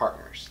with their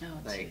partners? Oh,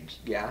 it's huge.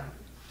 Yeah.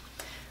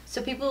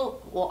 So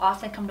people will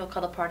often come to a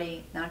cuddle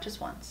party, not just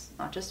once,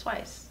 not just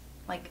twice,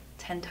 like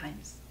 10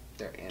 times,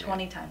 They're in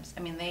 20 times. I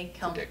mean, they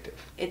come. It's addictive.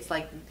 It's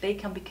like they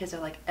come because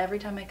they're like, every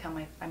time I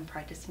come, I'm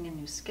practicing a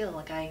new skill.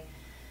 Like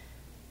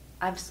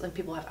I'm still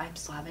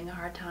having a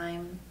hard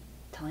time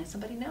telling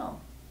somebody no.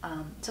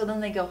 So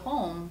then they go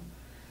home.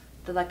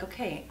 They're like,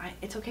 okay,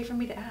 it's okay for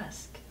me to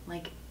ask.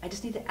 Like, I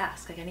just need to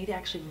ask. Like, I need to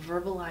actually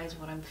verbalize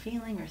what I'm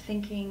feeling or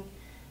thinking.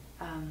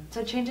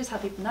 So it changes how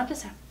people not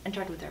just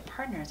interact with their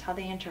partners, how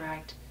they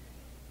interact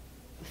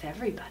with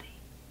everybody,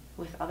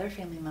 with other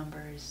family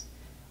members,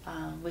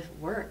 with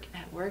work.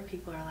 At work,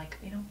 people are like,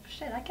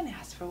 shit, I can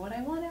ask for what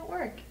I want at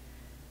work.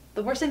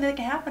 The worst thing that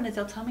can happen is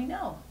they'll tell me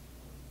no.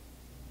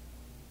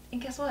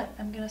 And guess what?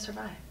 I'm going to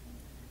survive.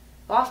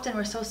 Often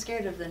we're so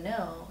scared of the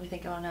no, we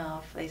think, oh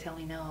no, if they tell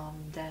me no,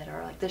 I'm dead.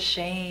 Or like the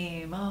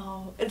shame,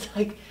 oh, it's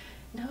like,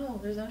 no,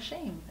 there's no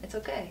shame. It's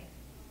okay.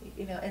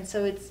 And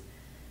so it's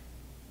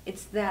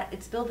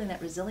building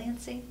that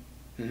resiliency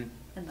Mm-hmm.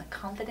 and the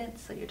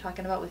confidence that you're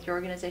talking about with your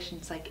organization.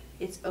 It's like,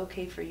 it's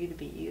okay for you to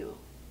be you.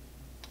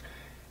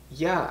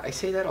 Yeah, I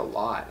say that a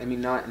lot. I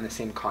mean, not in the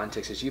same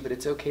context as you, but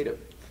it's okay to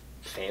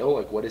fail.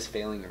 Like, what is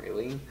failing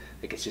really?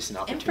 Like, it's just an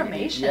opportunity.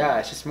 Information. Yeah,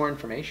 it's just more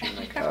information.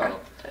 Like, oh,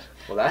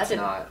 well, that's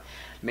not.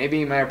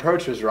 Maybe my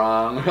approach was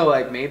wrong, or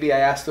like maybe I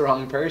asked the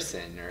wrong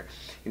person, or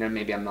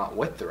maybe I'm not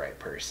with the right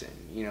person.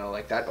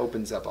 Like that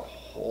opens up a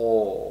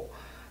whole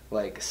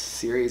like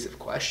series of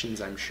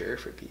questions, I'm sure,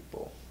 for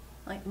people.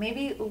 Like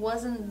maybe it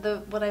wasn't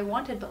what I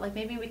wanted, but like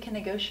maybe we can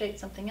negotiate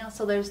something else.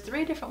 So there's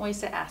 3 different ways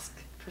to ask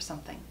for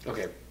something.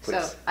 Okay,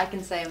 please. So I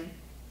can say,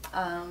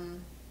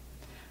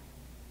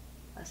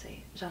 let's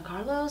see,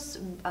 Giancarlos,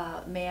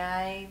 may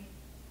I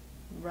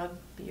rub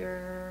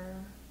your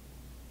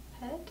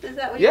head? Is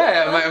that what you call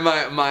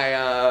it?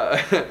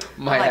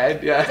 My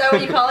head, yeah. Is that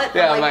what you call it?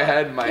 Yeah, my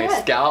head, my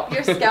scalp.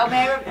 Your scalp,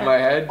 may I rub my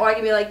head. Or I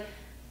could be like,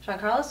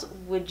 Giancarlos,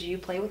 would you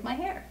play with my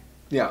hair?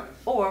 Yeah.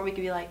 Or we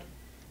could be like,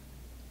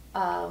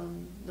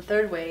 the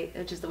third way,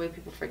 which is the way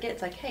people forget,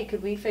 it's like, hey,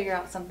 could we figure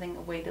out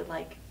a way to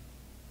like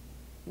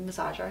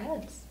massage our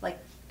heads? Like,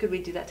 could we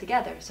do that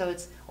together? So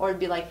or it'd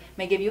be like,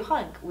 may I give you a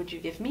hug? Would you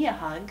give me a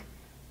hug?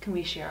 Can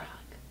we share a hug?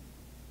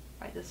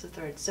 Right, that's the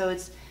third. So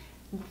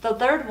the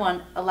third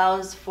one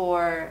allows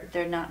for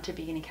there not to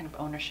be any kind of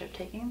ownership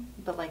taking,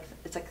 but like,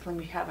 it's like when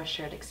we have a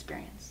shared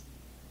experience.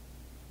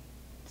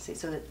 See,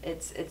 so that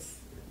it's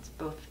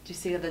both. Do you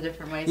see the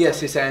different ways?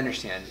 Yes, I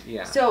understand.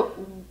 Yeah. So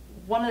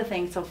one of the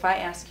things, so if I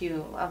ask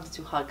you, I'll just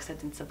do hugs,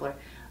 that's simpler.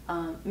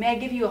 May I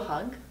give you a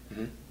hug?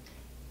 Mm-hmm.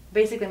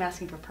 Basically, I'm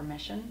asking for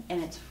permission,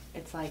 and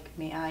it's like,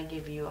 may I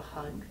give you a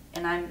hug?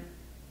 And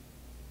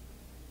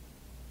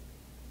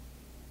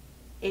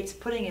it's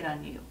putting it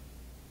on you.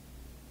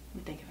 Let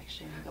me think of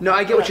actually. No,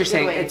 I get what you're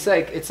saying. It's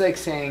like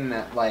saying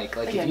that like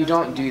if you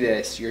don't do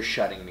this, you're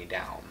shutting me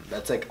down.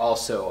 That's like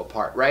also a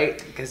part,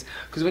 right? Because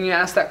when you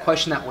ask that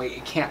question that way,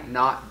 it can't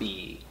not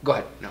be. Go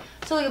ahead. No.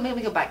 So like,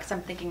 maybe go back because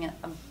I'm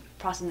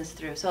processing this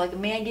through. So like,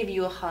 may I give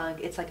you a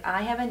hug? It's like,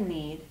 I have a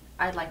need.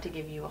 I'd like to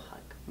give you a hug.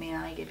 May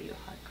I give you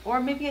a hug? Or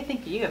maybe I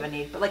think you have a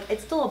need, but like,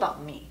 it's still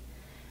about me.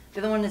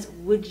 The other one is,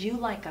 would you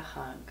like a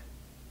hug?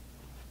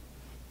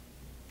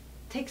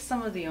 Take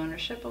some of the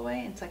ownership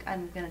away. It's like,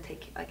 I'm gonna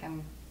take, like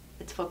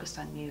it's focused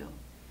on you.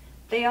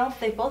 They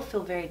both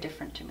feel very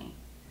different to me.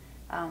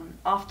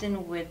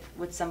 Often with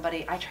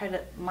somebody,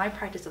 my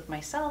practice with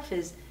myself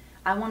is,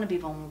 I want to be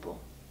vulnerable.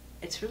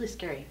 It's really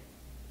scary,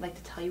 like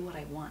to tell you what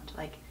I want.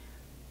 Like,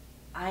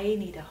 I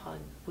need a hug.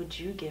 Would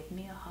you give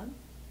me a hug?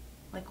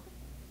 Like,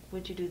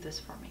 would you do this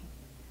for me?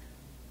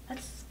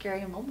 That's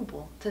scary and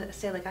vulnerable to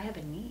say, like, I have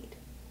a need.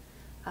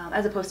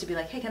 As opposed to be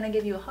like, hey, can I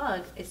give you a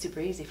hug? It's super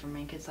easy for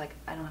me because like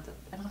I don't have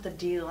to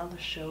deal. I don't have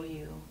to show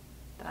you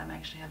that I'm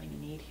actually having a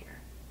need here.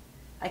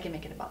 I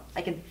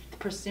can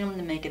presume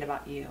to make it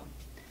about you.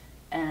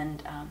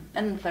 And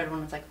the third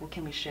one is like, well,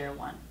 can we share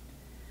one?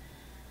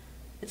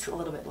 It's a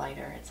little bit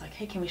lighter. It's like,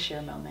 hey, can we share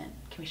a moment?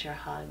 Can we share a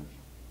hug?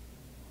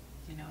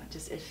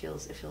 It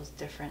feels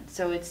different.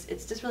 So it's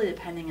just really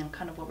depending on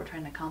kind of what we're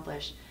trying to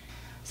accomplish.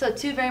 So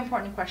 2 very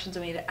important questions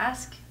we need to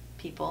ask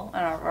people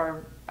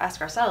or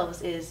ask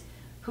ourselves is,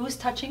 who's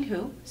touching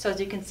who? So as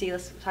you can see,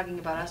 let's talking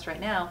about us right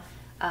now.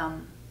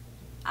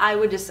 I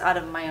would just, out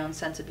of my own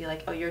sense, would be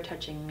like, oh, you're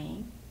touching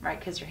me, right?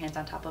 Because your hand's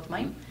on top of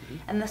mine. Mm-hmm.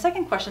 And the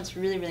second question that's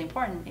really, really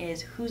important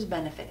is, who's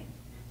benefiting?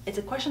 It's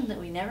a question that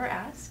we never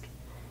ask,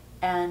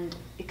 and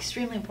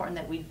extremely important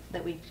that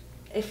we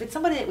if it's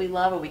somebody that we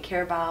love or we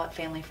care about,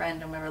 family,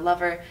 friend, or whatever,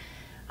 lover,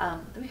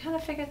 we kind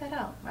of figure that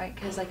out, right?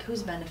 Because like,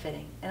 who's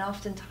benefiting? And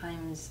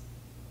oftentimes,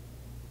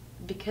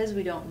 because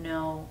we don't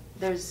know,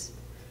 this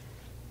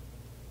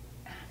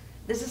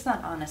is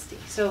not honesty.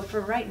 So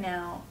for right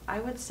now, I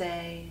would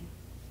say,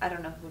 I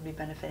don't know who would be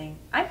benefiting.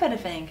 I'm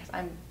benefiting because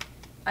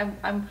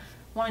I'm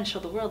wanting to show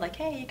the world, like,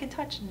 hey, you can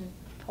touch and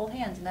hold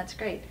hands, and that's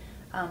great.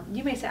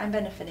 You may say I'm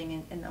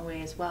benefiting in a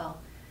way as well.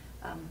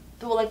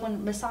 Well, like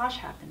when massage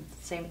happens,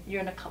 say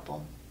you're in a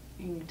couple,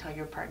 you can tell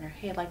your partner,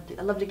 hey,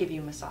 I'd love to give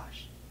you a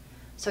massage.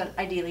 So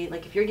ideally,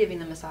 like if you're giving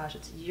the massage,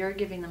 it's you're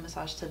giving the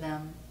massage to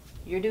them,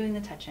 you're doing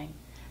the touching.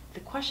 The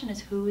question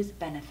is, who is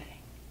benefiting?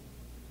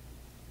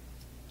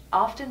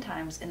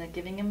 Oftentimes in the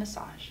giving a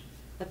massage,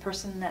 the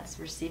person that's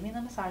receiving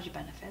the massage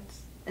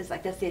benefits. Is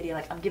like, that's the idea,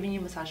 like I'm giving you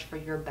a massage for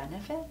your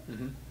benefit.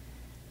 Mm-hmm.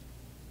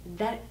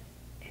 That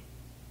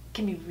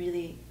can be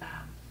really,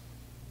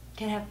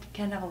 can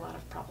have a lot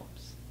of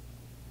problems.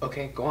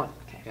 Okay, go on.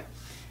 Okay. Yeah.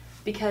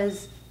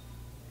 Because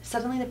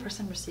suddenly the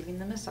person receiving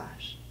the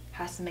massage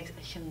has to make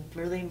some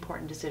really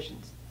important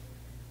decisions.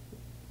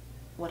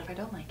 What if I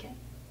don't like it?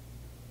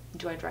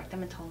 Do I direct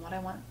them and tell them what I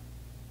want?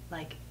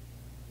 Like,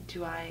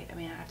 do I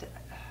have to,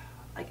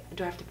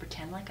 do I have to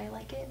pretend like I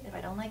like it if I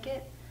don't like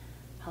it?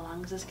 How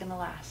long is this gonna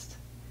last?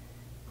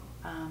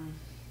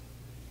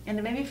 And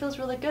it maybe feels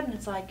really good, and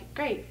it's like,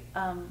 great,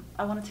 I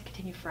want it to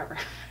continue forever.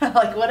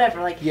 Like,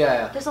 whatever, like,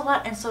 yeah. There's a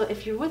lot, and so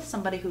if you're with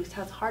somebody who has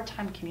a hard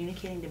time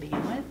communicating to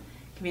begin with,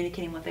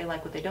 communicating what they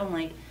like, what they don't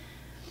like,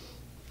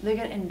 they're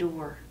gonna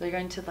endure, they're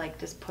going to, like,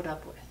 just put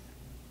up with.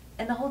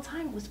 And the whole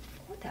time it was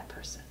for that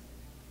person,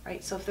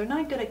 right? So if they're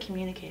not good at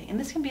communicating, and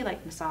this can be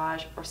like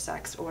massage or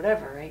sex or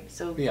whatever, right?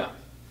 So yeah.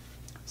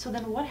 So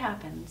then what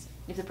happens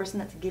if the person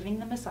that's giving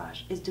the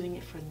massage is doing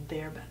it for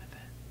their benefit?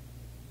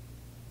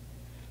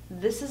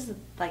 This is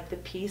like the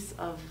piece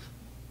of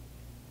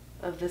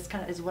this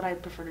kind of is what I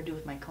prefer to do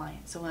with my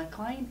clients. So when a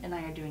client and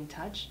I are doing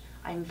touch,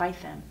 I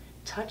invite them,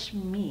 touch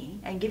me.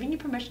 I'm giving you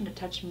permission to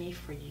touch me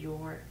for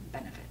your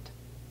benefit.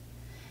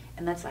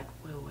 And that's like,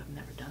 whoa, I've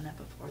never done that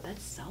before.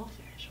 That's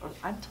selfish. Or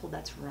I'm told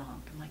that's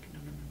wrong. I'm like, no.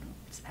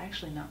 It's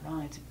actually not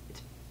wrong.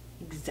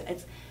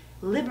 It's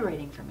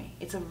liberating for me.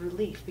 It's a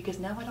relief because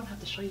now I don't have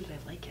to show you that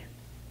I like it.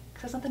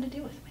 Because it has nothing to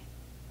do with me.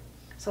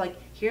 So like,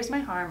 here's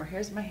my arm or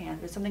here's my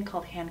hand. There's something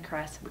called hand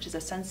caress, which is a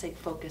sensate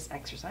focus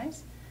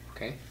exercise.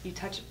 Okay. You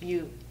touch,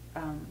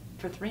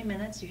 for 3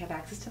 minutes, you have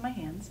access to my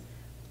hands,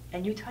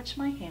 and you touch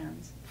my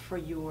hands for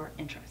your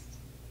interest,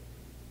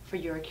 for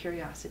your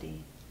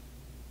curiosity.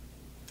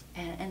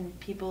 And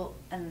people,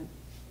 and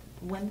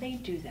when they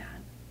do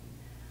that,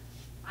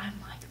 I'm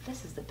like,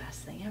 this is the best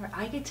thing ever.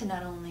 I get to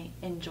not only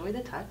enjoy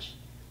the touch,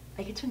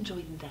 I get to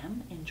enjoy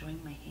them enjoying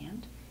my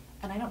hand,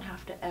 and I don't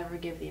have to ever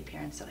give the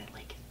appearance that I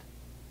like it.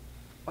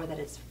 Or that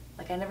it's,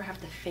 like, I never have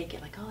to fake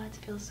it, like, oh, that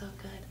feels so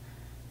good.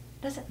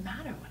 It doesn't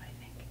matter what I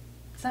think.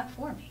 It's not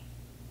for me.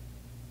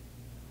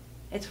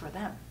 It's for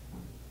them.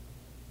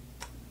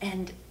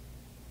 And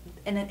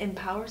it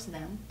empowers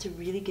them to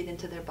really get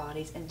into their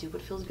bodies and do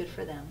what feels good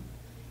for them.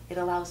 It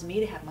allows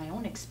me to have my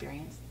own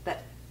experience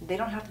that they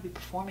don't have to be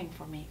performing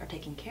for me or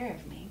taking care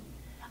of me.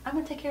 I'm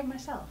going to take care of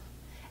myself.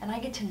 And I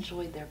get to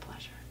enjoy their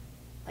pleasure.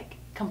 Like,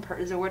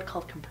 there's a word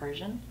called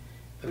compersion.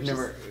 I've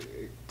never,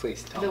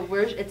 please tell me. The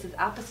word, it's the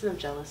opposite of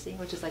jealousy,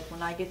 which is like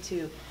when I get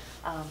to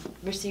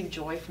receive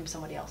joy from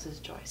somebody else's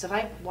joy. So if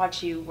I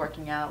watch you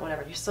working out,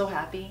 whatever, you're so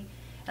happy,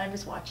 and I'm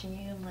just watching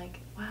you, I'm like,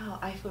 wow,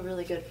 I feel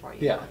really good for you.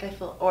 Yeah. Like I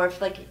feel, or if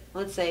like,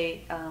 let's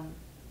say,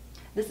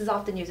 this is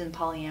often used in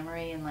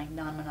polyamory and like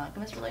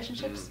non-monogamous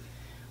relationships,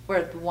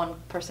 where the one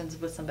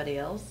person's with somebody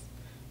else,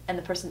 and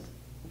the person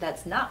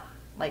that's not,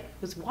 like,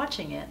 who's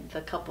watching it, the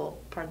couple,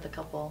 part of the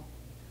couple,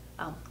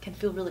 can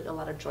feel really a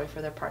lot of joy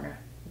for their partner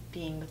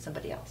being with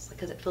somebody else,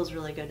 because it feels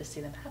really good to see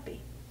them happy.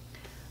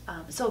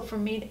 So for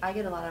me, I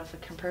get a lot of the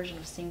compersion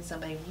of seeing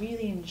somebody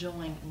really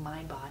enjoying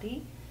my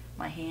body,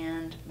 my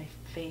hand, my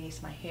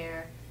face, my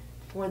hair,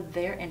 for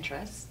their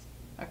interest,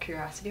 or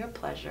curiosity, or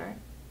pleasure,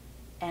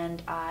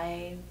 and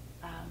I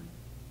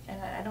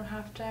don't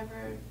have to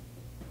ever,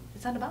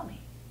 it's not about me.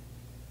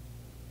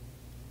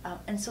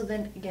 And so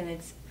then, again,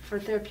 it's, for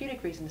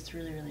therapeutic reasons, it's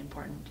really, really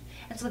important.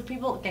 And so the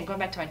people, again, going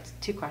back to my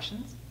 2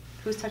 questions,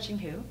 who's touching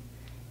who,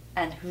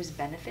 and who's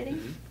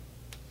benefiting,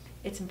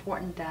 it's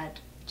important that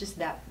just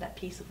that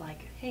piece of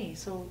like, hey,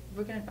 so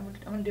I'm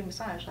gonna do a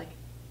massage, like,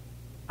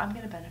 I'm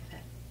gonna benefit,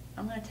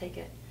 I'm gonna take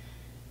it.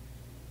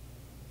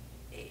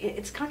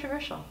 It's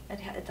controversial. I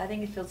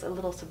think it feels a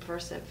little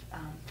subversive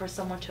for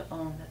someone to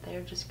own that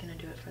they're just gonna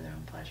do it for their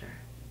own pleasure.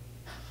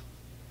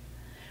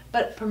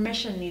 But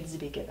permission needs to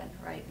be given,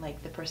 right?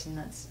 Like the person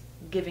that's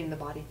giving the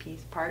body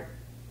piece part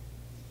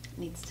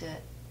needs to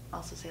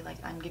also say, like,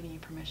 I'm giving you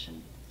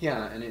permission.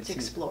 Yeah, and it's to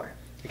explore.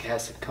 It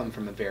has to come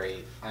from a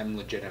very, I'm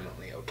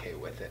legitimately okay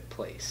with it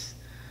place,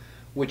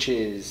 which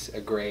is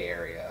a gray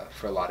area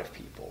for a lot of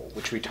people,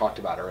 which we talked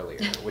about earlier,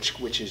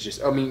 which is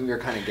just, I mean, we were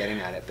kind of getting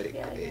at it, but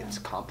it's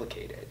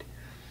complicated.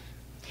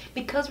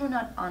 Because we're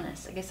not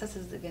honest. I guess this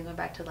is, again, going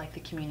back to like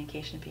the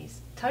communication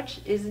piece.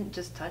 Touch isn't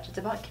just touch, it's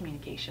about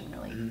communication,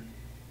 really. Mm-hmm.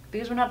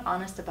 Because we're not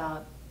honest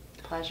about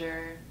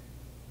pleasure.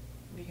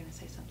 Were you going to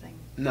say something?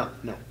 No.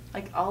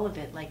 Like all of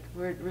it. Like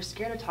we're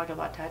scared to talk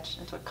about touch.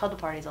 That's what Cuddle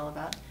Party is all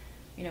about.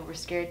 You know, we're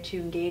scared to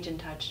engage in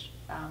touch.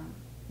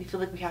 We feel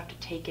like we have to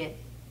take it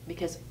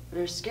because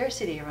there's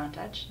scarcity around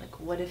touch. Like,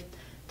 what if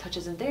touch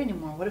isn't there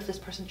anymore? What if this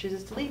person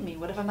chooses to leave me?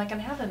 What if I'm not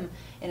going to have them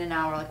in an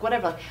hour? Like,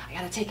 whatever. Like, I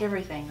got to take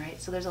everything,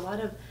 right? So there's a lot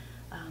of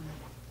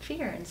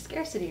fear and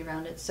scarcity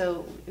around it.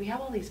 So we have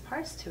all these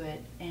parts to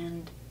it,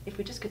 and if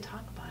we just could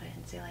talk about it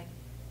and say like,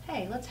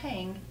 hey, let's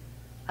hang.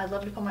 I'd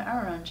love to put my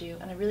arm around you,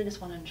 and I really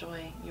just want to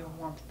enjoy your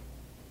warmth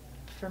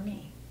for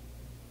me.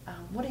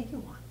 What do you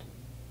want?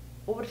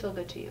 What would feel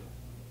good to you?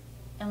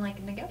 And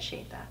like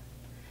negotiate that.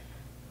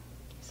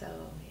 So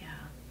yeah.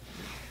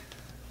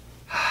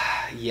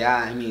 Yeah,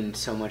 I mean,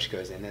 so much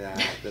goes into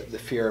that. The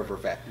fear of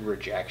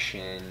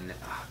rejection.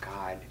 Oh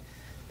God,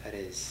 that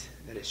is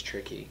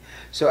tricky.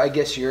 So I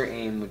guess your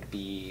aim would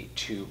be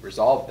to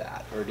resolve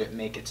that, or to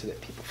make it so that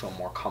people feel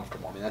more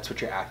comfortable. I mean, that's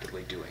what you're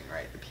actively doing,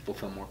 right? That people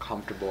feel more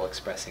comfortable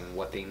expressing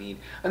what they need,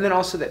 and then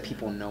also that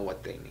people know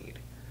what they need.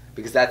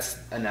 Because that's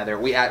another,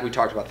 we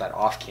talked about that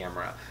off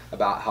camera,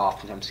 about how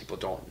oftentimes people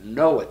don't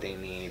know what they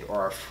need or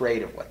are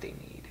afraid of what they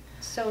need.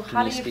 So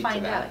how do you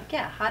find out?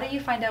 Yeah, how do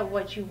you find out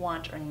what you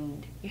want or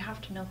need? You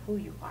have to know who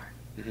you are.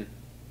 Mm-hmm.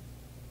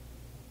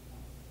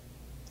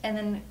 And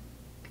then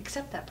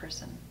accept that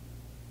person.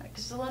 Like,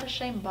 there's a lot of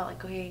shame about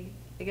like, okay,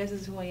 I guess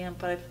this is who I am,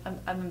 but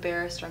I'm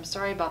embarrassed, or I'm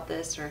sorry about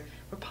this, or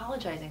we're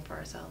apologizing for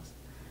ourselves.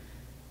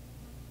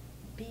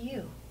 Be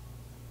you.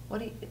 What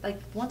do you, like,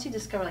 once you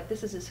discover like,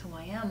 this is just who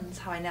I am, this is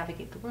how I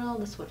navigate the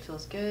world, this is what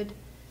feels good.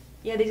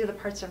 Yeah, these are the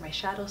parts that are my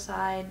shadow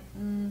side,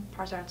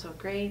 parts aren't so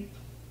great,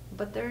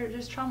 but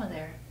there's trauma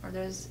there, or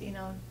there's,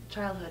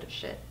 childhood of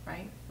shit,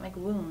 right? Like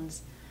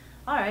wounds.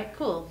 All right,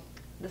 cool.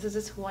 This is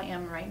just who I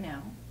am right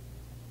now,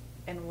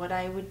 and what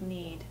I would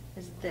need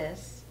is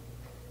this,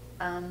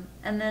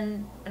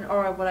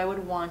 or what I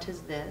would want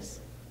is this,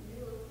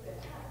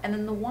 and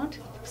then the want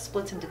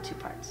splits into two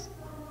parts.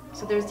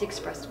 So there's the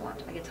expressed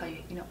want. I can tell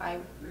you, I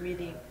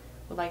really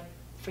would like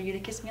for you to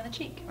kiss me on the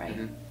cheek, right?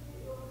 Mm-hmm.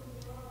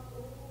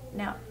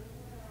 Now,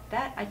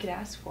 that I could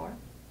ask for,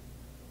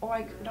 or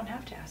I don't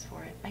have to ask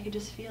for it. I could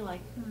just feel like,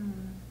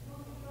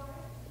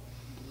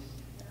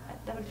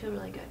 that would feel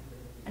really good.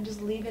 And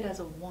just leave it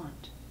as a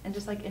want. And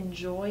just like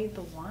enjoy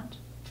the want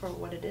for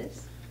what it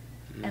is,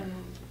 and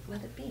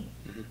let it be.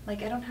 Mm-hmm.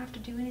 Like, I don't have to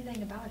do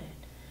anything about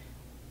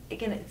it.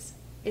 Again,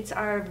 it's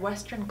our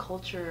Western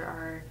culture,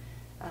 our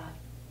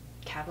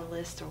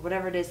capitalist or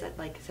whatever it is that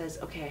like says,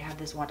 okay, I have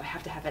this want, I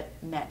have to have it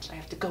met, I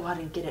have to go out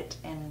and get it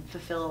and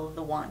fulfill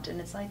the want. And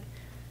it's like,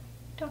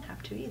 you don't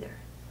have to either.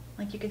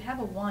 Like, you can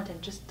have a want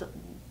and just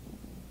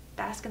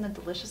bask in the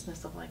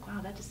deliciousness of like,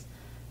 wow,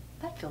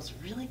 that feels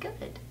really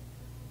good,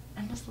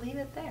 and just leave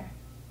it there.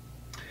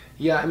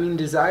 Yeah, I mean,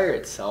 desire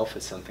itself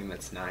is something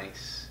that's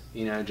nice.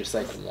 Just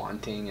like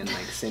wanting and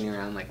like sitting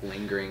around like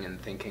lingering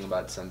and thinking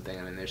about something.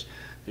 I mean, there's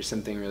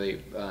something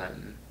really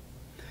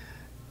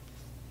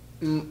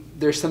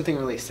there's something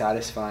really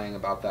satisfying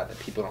about that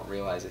people don't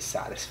realize is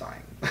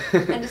satisfying.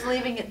 And just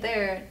leaving it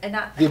there and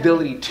not the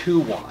ability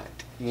to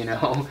want,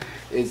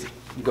 is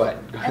go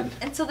ahead.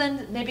 And so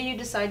then maybe you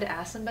decide to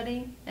ask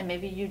somebody, and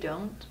maybe you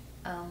don't.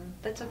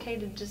 That's okay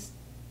to just.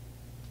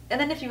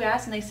 And then if you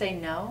ask and they say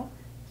no,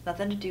 it's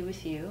nothing to do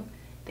with you.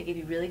 They give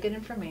you really good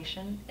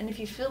information, and if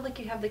you feel like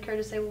you have the courage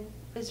to say, well,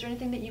 is there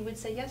anything that you would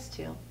say yes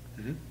to?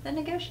 Mm-hmm. Then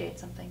negotiate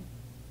something.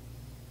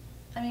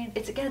 I mean,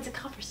 it's a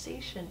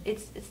conversation.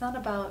 It's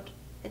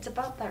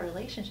about that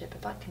relationship,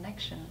 about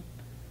connection.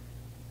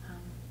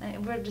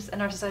 And we're just, in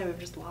our society, we've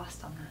just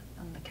lost on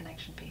the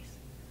connection piece.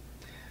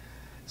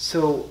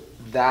 So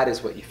that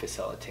is what you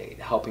facilitate,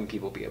 helping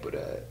people be able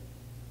to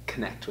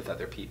connect with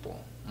other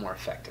people more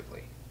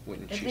effectively,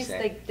 wouldn't you say?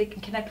 At least they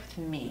can connect with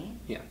me.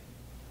 Yeah.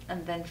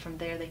 And then from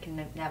there they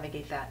can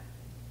navigate that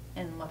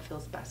in what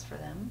feels best for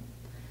them.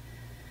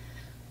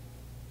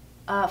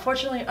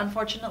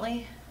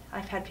 Unfortunately,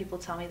 I've had people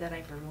tell me that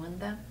I've ruined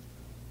them.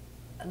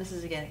 And this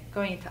is, again,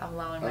 going into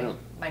allowing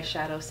my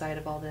shadow side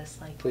of all this.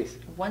 Like, please.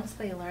 Once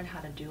they learn how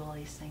to do all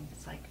these things,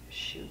 it's like,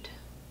 shoot,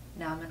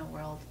 now I'm in a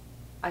world.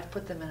 I've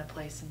put them in a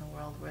place in the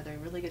world where they're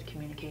really good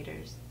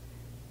communicators.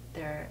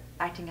 They're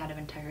acting out of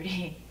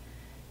integrity.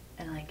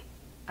 And like,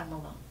 I'm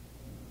alone.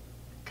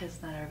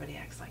 Because not everybody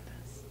acts like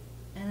this.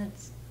 And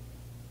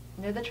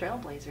they're the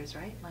trailblazers,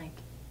 right? Like,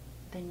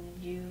 then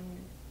you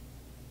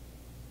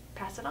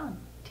pass it on,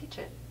 teach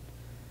it.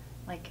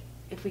 Like,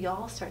 if we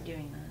all start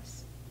doing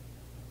this,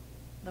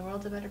 the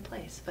world's a better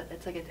place. But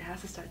it's like, it has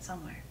to start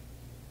somewhere.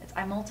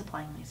 I'm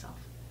multiplying myself.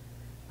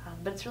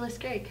 But it's really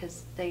scary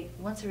because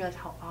once they realize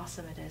how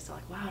awesome it is, they're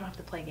like, wow, I don't have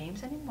to play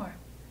games anymore.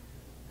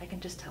 I can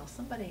just tell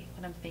somebody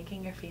what I'm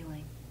thinking or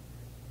feeling.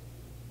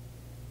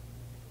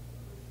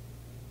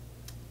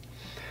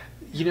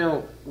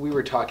 We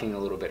were talking a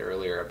little bit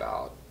earlier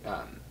about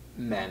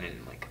men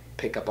and like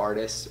pickup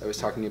artists. I was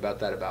talking to you about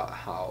that, about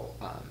how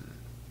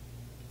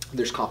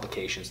there's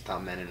complications with how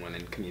men and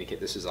women communicate.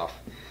 This is off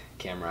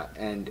camera.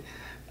 And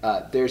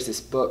there's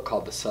this book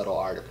called The Subtle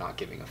Art of Not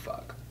Giving a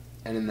Fuck.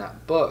 And in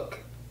that book,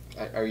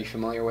 are you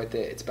familiar with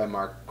it? It's by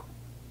Mark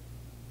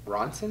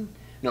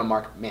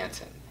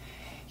Manson.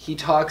 He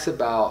talks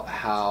about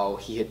how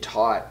he had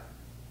taught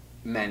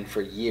men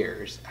for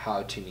years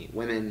how to meet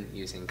women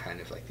using kind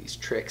of like these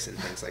tricks and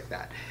things like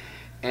that.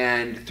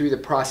 And through the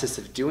process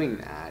of doing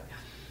that,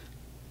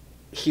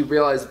 he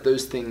realized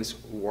those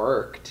things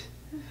worked,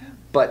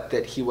 but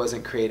that he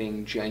wasn't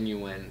creating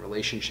genuine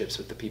relationships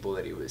with the people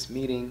that he was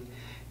meeting,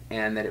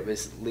 and that it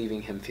was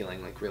leaving him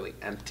feeling like really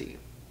empty.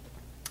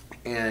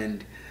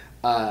 And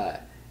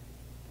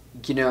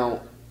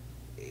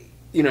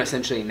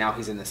essentially now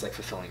he's in this like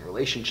fulfilling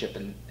relationship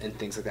and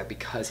things like that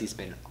because he's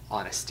been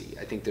honesty.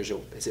 I think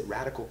is it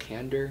radical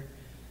candor?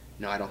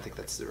 No, I don't think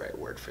that's the right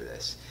word for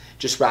this.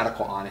 Just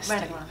radical honesty.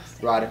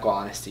 Radical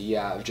honesty,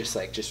 yeah. Of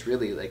just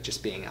really like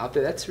just being out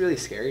there. That's really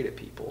scary to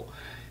people.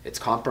 It's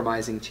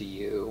compromising to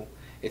you.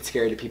 It's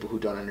scary to people who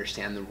don't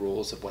understand the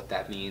rules of what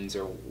that means,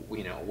 or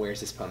where's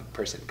this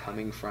person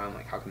coming from?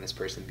 Like, how can this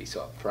person be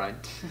so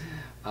upfront?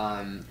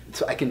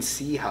 So I can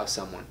see how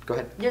someone. Go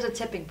ahead. There's a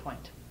tipping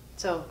point.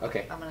 So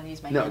okay. I'm gonna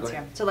use my hands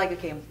here. So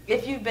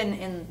if you've been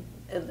in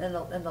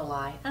the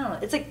lie, I don't know.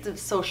 It's like the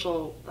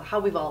social, how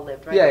we've all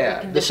lived, right?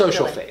 Yeah. The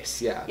social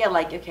face. Yeah. Yeah,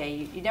 like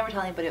you never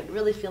tell anybody,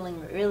 really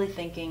feeling, really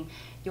thinking.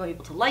 You want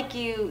people to like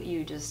you.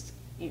 You just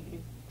you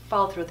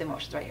follow through with the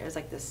emotions, right? It's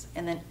like this,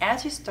 and then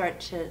as you start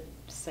to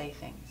say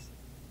things,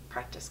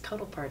 practice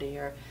cuddle party,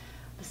 or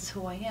this is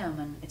who I am,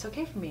 and it's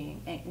okay for me,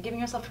 and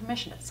giving yourself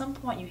permission. At some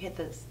point, you hit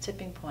this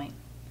tipping point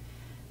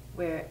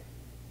where.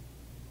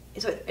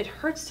 So it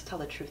hurts to tell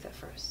the truth at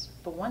first,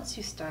 but once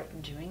you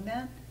start doing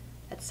that,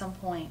 at some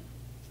point,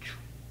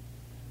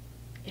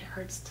 it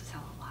hurts to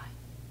tell a lie.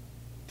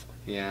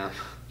 Yeah.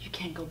 You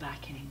can't go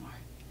back anymore.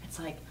 It's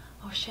like,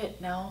 oh shit,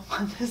 now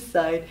on this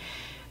side,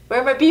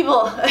 where are my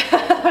people?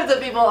 The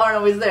people aren't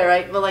always there,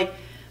 right? But like,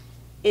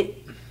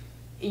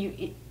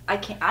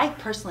 I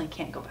personally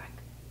can't go back.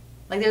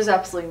 Like, there's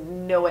absolutely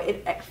no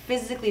way. It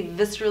physically,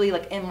 viscerally,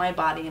 like, in my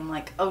body, I'm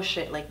like, oh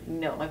shit, like,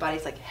 no. My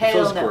body's like, hell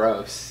no. It feels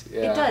gross.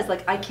 Yeah. It does.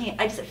 Like, I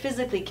just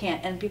physically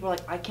can't. And people are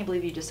like, I can't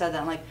believe you just said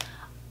that. I'm like,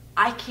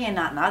 I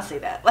cannot not say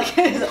that. Like,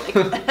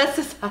 that's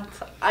just not,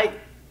 like,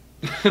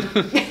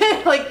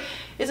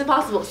 it's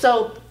impossible.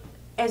 So,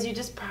 as you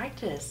just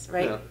practice,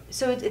 right? Yeah.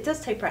 So it does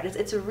take practice.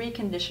 It's a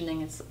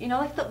reconditioning. It's,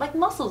 like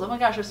muscles. Oh my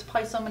gosh, there's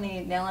probably so many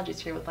analogies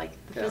here with, like,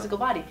 the physical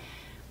body.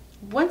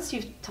 Once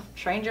you've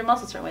trained your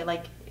muscles a certain way,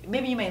 like,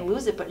 maybe you may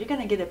lose it, but you're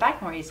going to get it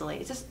back more easily.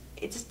 It's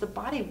just the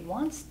body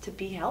wants to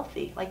be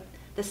healthy. Like,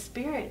 the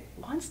spirit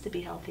wants to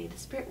be healthy. The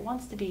spirit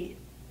wants to be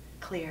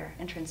clear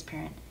and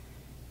transparent.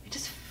 It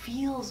just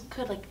feels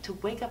good, like, to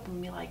wake up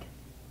and be like,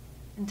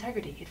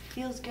 integrity. It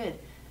feels good.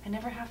 I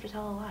never have to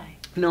tell a lie.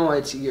 No,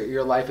 it's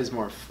your life is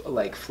more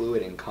like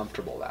fluid and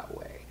comfortable that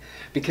way.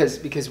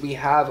 Because we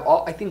have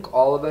I think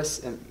all of us,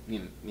 and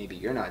maybe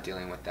you're not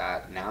dealing with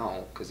that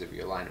now because of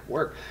your line of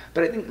work,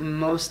 but I think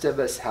most of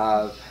us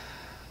have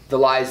the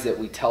lies that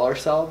we tell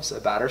ourselves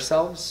about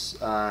ourselves,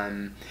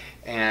 and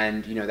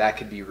that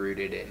could be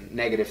rooted in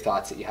negative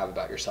thoughts that you have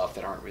about yourself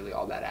that aren't really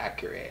all that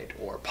accurate,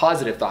 or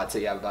positive thoughts that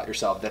you have about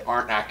yourself that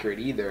aren't accurate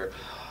either,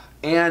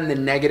 and the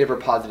negative or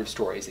positive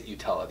stories that you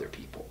tell other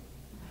people,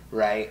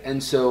 right?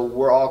 And so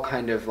we're all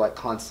kind of like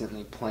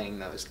constantly playing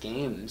those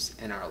games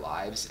in our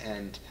lives,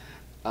 and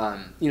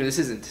this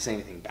isn't to say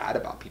anything bad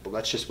about people.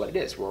 That's just what it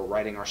is. We're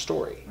writing our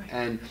story,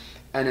 right.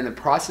 And in the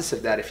process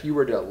of that, if you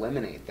were to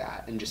eliminate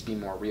that and just be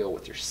more real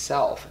with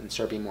yourself and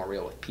start being more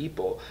real with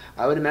people,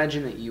 I would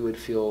imagine that you would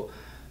feel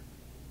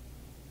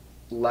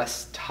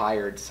less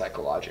tired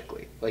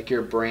psychologically. Like,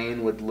 your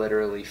brain would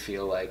literally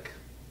feel like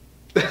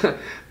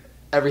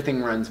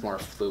everything runs more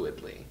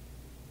fluidly.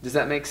 Does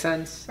that make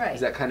sense? Right.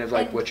 Is that kind of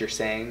like what you're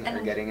saying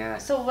or getting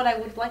at? So what I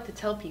would like to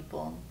tell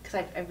people,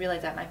 because I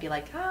realize that might be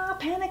like,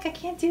 panic, I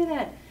can't do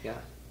that. Yeah.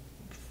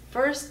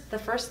 The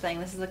first thing,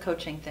 this is a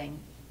coaching thing,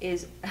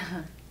 is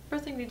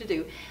first thing you need to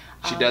do.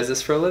 She does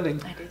this for a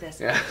living. I do this.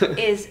 Yeah.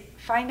 Is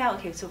find out,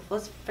 okay, so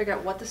let's figure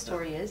out what the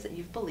story is that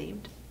you've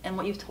believed and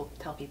what you've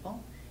tell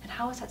people, and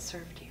how has that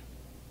served you?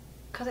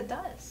 Because it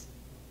does.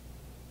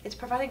 It's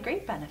provided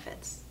great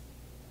benefits.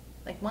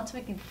 Like, once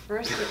we can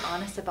first be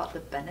honest about the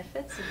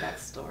benefits of that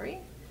story.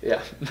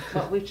 Yeah.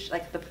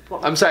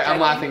 I'm sorry, I'm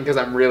laughing because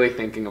I'm really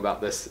thinking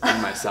about this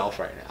in myself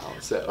right now.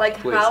 So like,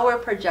 please. How we're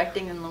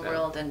projecting in the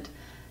world, and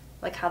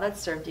like how that's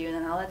served you, and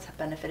then how that's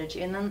benefited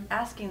you, and then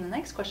asking the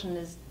next question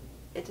is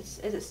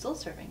it still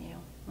serving you?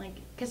 Like,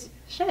 because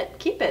shit,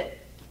 keep it.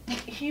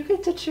 You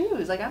get to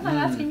choose. Like, I'm not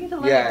asking you to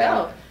let it go.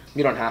 Yeah.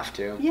 You don't have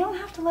to. You don't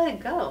have to let it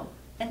go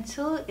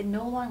until it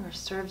no longer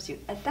serves you.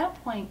 At that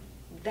point,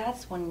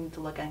 that's when you need to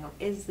look at it and go,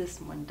 is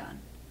this one done?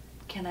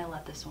 Can I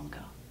let this one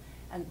go?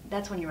 And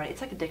that's when you're ready.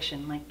 It's like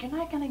addiction. Like, you're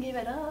not going to give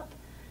it up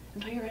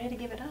until you're ready to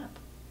give it up.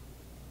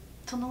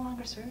 Until it no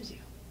longer serves you.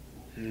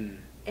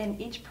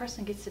 And each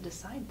person gets to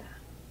decide that.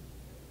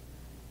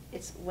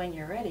 It's when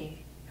you're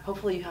ready.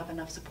 Hopefully you have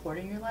enough support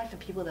in your life and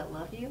people that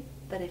love you,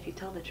 that if you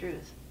tell the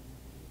truth,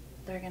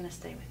 they're going to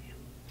stay with you.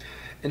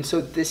 And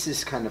so this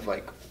is kind of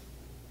like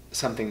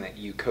something that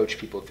you coach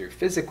people through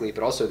physically,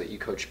 but also that you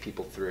coach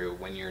people through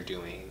when you're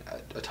doing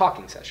a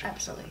talking session.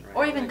 Absolutely. With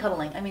someone, right? Or even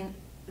cuddling. I mean,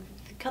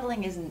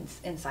 cuddling isn't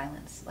in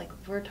silence. Like,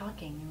 we're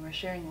talking and we're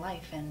sharing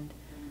life, and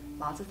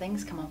lots of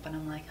things come up, and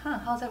I'm like,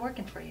 how's that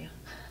working for you?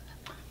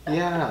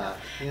 Yeah.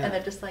 And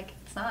they're just like,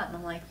 it's not. And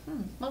I'm like,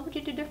 what would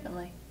you do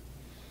differently?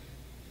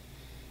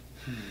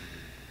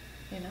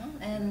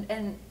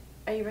 And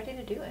are you ready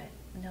to do it?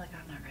 and you're like,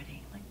 I'm not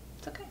ready. Like,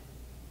 it's okay.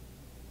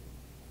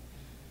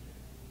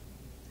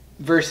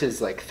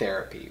 Versus like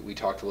therapy. We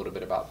talked a little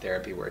bit about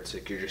therapy where it's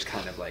like you're just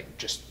kind of like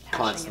just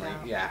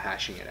constantly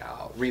hashing it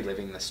out,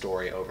 reliving the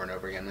story over and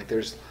over again. Like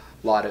there's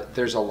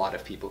a lot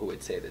of people who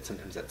would say that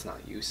sometimes that's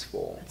not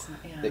useful.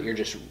 That you're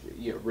just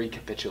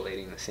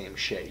recapitulating the same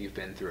shit you've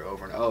been through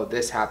over and oh,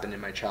 this happened in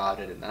my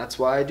childhood and that's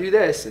why I do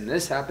this and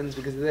this happens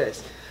because of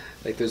this.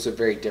 Like those are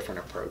very different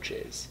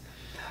approaches.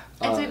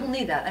 And so people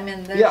need that. I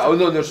mean,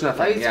 there's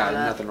nothing. Yeah,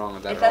 nothing wrong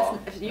with that at all.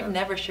 If you've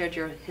never shared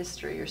your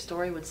history, your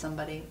story with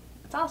somebody,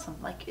 it's awesome.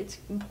 Like, it's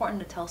important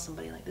to tell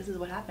somebody, like, this is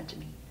what happened to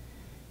me.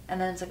 And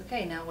then it's like,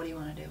 okay, now what do you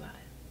want to do about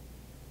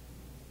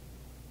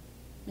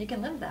it? You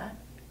can live that.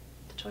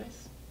 It's a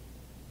choice.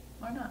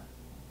 Or not.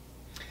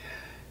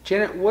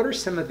 Janet, what are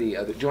some of the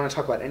other... Do you want to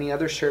talk about any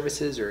other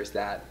services, or is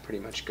that pretty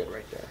much good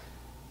right there?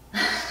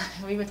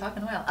 We've been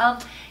talking a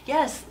while.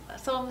 Yes,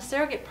 so I'm a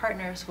surrogate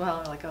partner as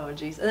well. Like, oh,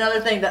 geez.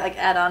 Another thing that, like,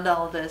 add on to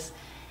all of this.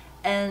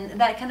 And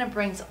that kind of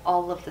brings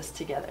all of this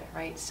together,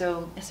 right?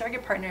 So a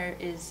surrogate partner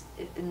is,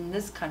 in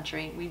this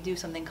country, we do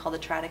something called the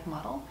TRADIC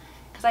model.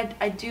 Because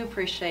I do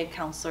appreciate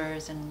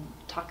counselors and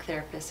talk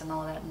therapists and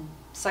all that, and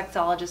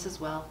sexologists as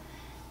well.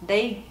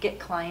 They get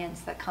clients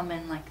that come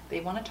in, like,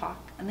 they want to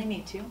talk, and they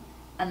need to.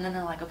 And then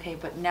they're like, okay,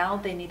 but now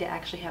they need to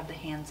actually have the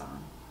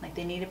hands-on. Like,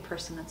 they need a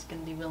person that's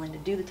going to be willing to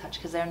do the touch,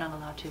 because they're not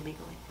allowed to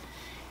legally.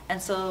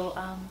 And so,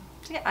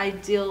 yeah, I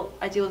deal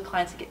with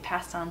clients that get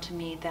passed on to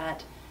me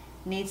that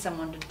need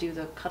someone to do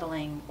the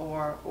cuddling,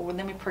 or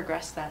then we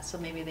progress that. So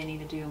maybe they need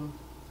to do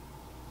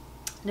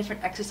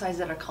different exercises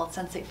that are called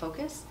sensate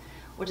focus,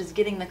 which is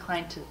getting the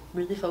client to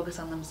really focus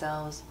on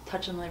themselves,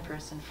 touch another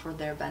person for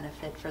their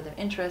benefit, for their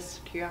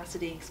interest,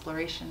 curiosity,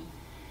 exploration.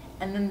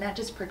 And then that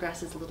just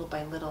progresses little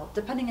by little,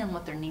 depending on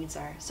what their needs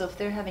are. So if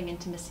they're having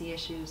intimacy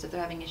issues, if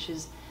they're having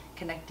issues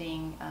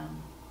connecting,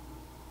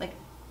 like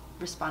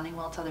responding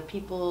well to other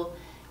people,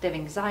 if they have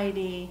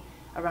anxiety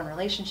around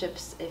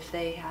relationships, if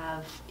they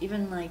have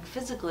even like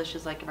physical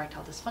issues like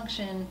erectile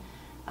dysfunction,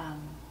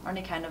 or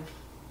any kind of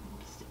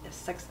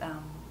sex,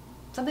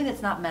 something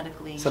that's not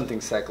medically...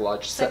 Something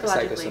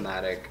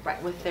psychosomatic.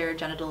 Right, with their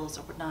genitals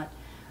or whatnot.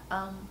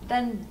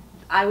 Then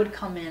I would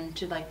come in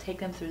to like take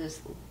them through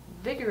this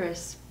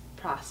vigorous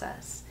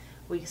process.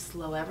 We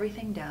slow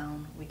everything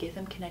down. We get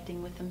them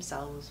connecting with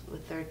themselves,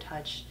 with their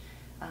touch,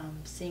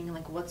 seeing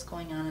like what's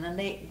going on. And then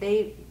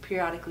they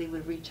periodically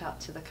would reach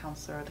out to the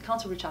counselor, or the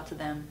counselor would reach out to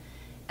them,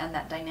 and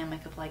that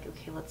dynamic of like,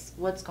 okay,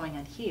 what's going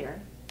on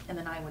here? And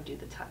then I would do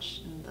the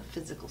touch and the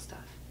physical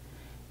stuff.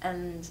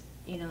 And,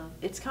 you know,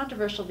 it's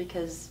controversial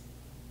because,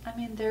 I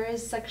mean, there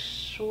is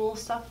sexual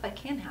stuff that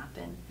can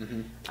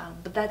happen,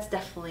 but that's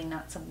definitely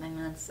not something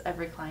that's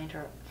every client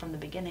or from the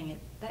beginning.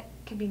 That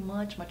can be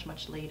much, much,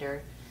 much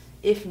later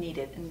if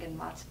needed. And again,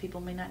 lots of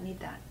people may not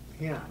need that.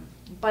 Yeah.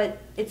 But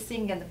it's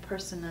seeing again the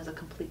person as a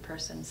complete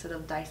person instead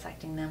of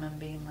dissecting them and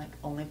being like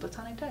only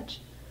platonic touch.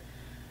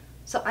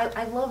 So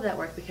I love that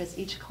work because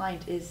each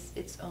client is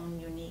its own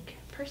unique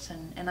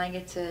person, and I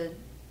get to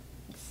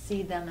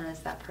see them as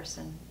that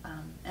person,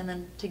 and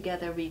then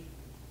together we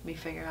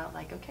figure out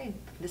like, okay,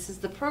 this is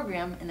the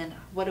program, and then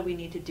what do we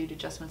need to do to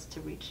adjustments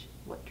to reach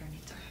what your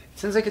needs are. It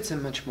sounds like it's a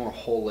much more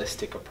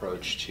holistic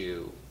approach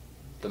to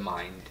the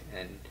mind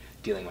and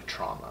dealing with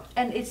trauma.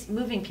 And it's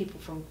moving people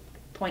from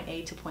point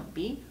A to point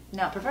B.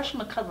 Now,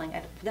 professional cuddling,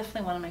 I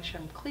definitely want to make sure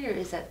I'm clear,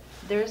 is that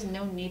there is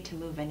no need to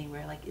move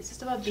anywhere. Like, it's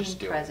just about being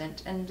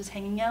present and just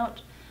hanging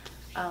out.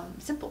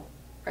 Simple,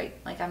 right?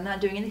 Like, I'm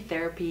not doing any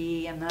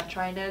therapy. I'm not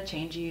trying to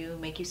change you,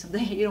 make you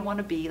something you don't want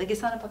to be. Like,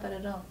 it's not about that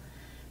at all.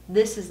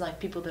 This is like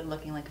people that are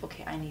looking like,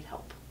 okay, I need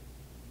help.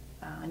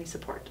 I need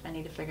support. I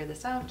need to figure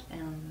this out,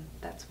 and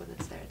that's what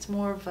it's there. It's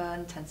more of an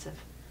intensive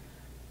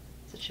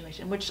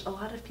situation, which a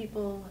lot of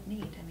people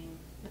need. I mean,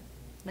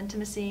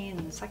 intimacy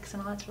and sex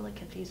and all that's really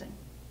confusing.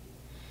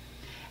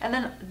 And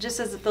then, just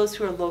as those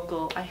who are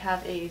local, I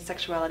have a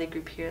sexuality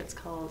group here. It's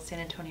called San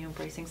Antonio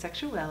Embracing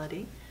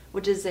Sexuality,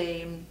 which is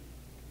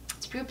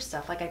it's group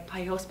stuff. Like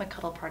I host my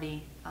cuddle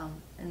party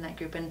in that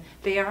group, and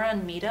they are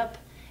on Meetup,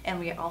 and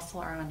we also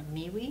are on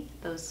MeWe.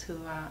 Those who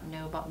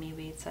know about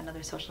MeWe, it's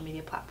another social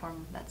media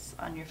platform that's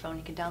on your phone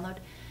you can download.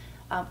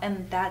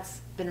 And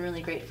that's been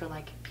really great for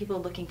like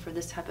people looking for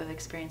this type of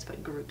experience,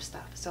 but group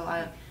stuff. So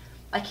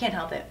I can't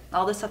help it.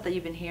 All the stuff that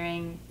you've been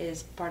hearing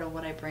is part of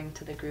what I bring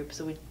to the group.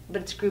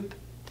 But it's group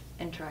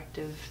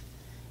interactive,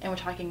 and we're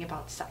talking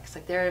about sex.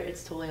 Like there,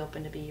 it's totally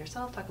open to be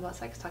yourself, talk about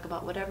sex, talk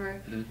about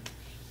whatever.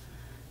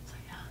 So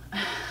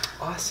yeah.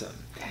 Awesome.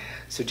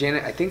 So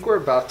Janet, I think we're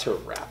about to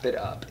wrap it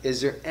up.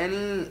 Is there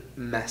any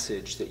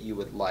message that you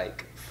would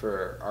like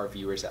for our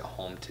viewers at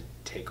home to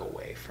take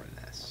away from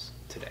this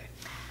today?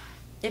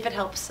 If it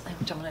helps,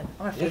 I'm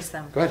gonna face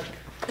them. Go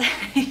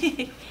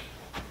ahead.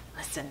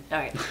 Listen, all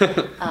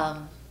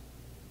right.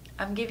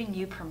 I'm giving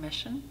you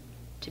permission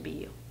to be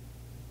you.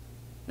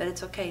 That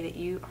it's okay that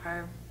you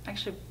are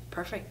actually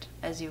perfect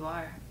as you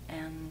are,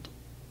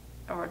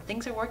 or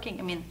things are working.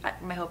 I mean,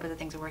 my hope is that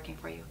things are working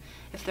for you.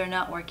 If they're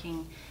not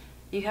working,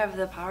 you have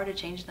the power to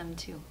change them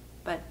too.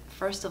 But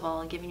first of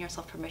all, giving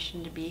yourself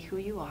permission to be who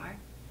you are,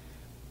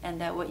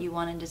 and that what you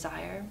want and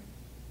desire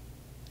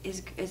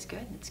is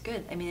good. It's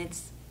good. I mean,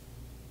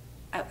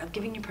 I'm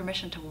giving you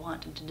permission to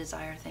want and to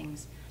desire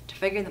things, to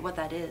figure out what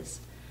that is.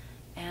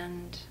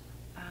 And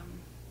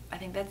I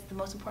think that's the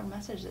most important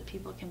message, that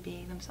people can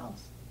be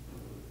themselves.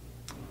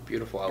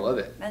 Beautiful. I love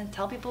it. And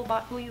tell people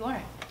about who you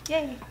are.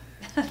 Yay.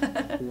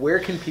 Where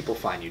can people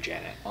find you,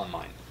 Janet,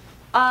 online?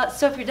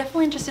 So if you're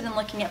definitely interested in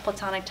looking at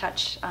Platonic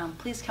Touch,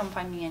 please come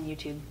find me on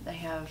YouTube. I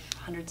have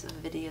hundreds of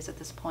videos at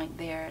this point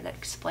there that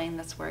explain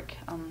this work.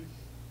 And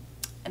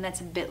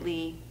that's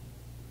bit.ly/YouTube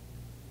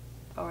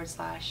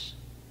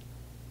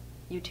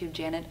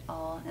Janet,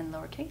 all in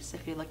lowercase,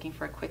 if you're looking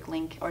for a quick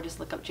link, or just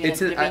look up Janet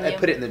Trevino. I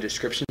put it in the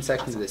description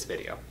section Awesome. of this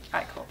video. All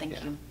right, cool.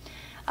 Thank you.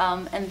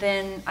 And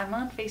then I'm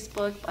on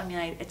Facebook. I mean,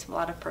 it's a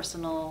lot of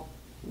personal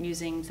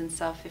musings and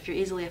stuff. If you're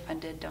easily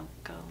offended, don't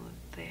go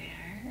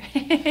there,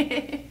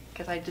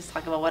 because I just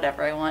talk about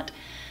whatever I want.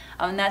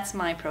 And that's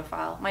my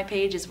profile. My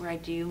page is where I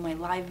do my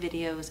live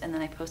videos, and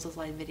then I post those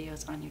live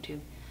videos on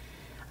YouTube.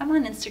 I'm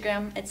on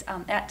Instagram. It's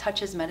at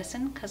Touches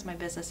Medicine, because my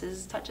business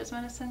is Touches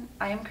Medicine.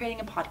 I am creating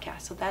a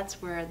podcast, so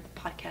that's where the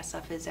podcast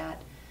stuff is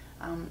at.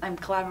 I'm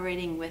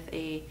collaborating with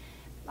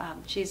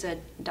she's a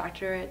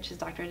doctorate. She's a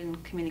doctorate in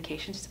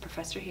communication. She's a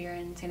professor here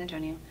in San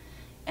Antonio,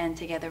 and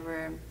together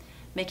we're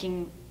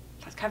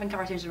having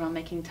conversations around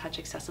making touch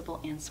accessible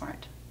and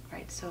smart.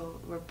 Right, so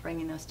we're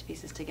bringing those two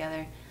pieces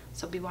together.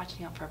 So be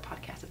watching out for a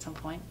podcast at some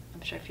point.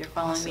 I'm sure if you're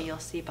following me, you'll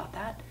see about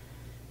that.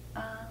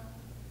 Yeah,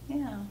 I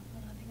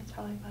think that's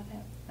probably about it.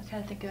 I was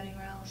trying to think of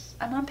anywhere else.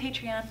 I'm on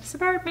Patreon.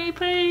 Support me,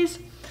 please.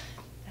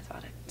 That's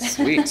about it.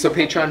 Sweet. So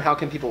Patreon, how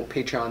can people,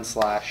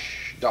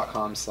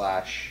 patreon.com/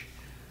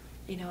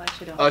 You know, I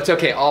actually don't. Oh, it's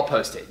okay. I'll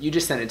post it. You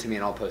just send it to me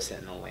and I'll post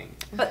it in a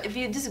link. But if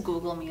you just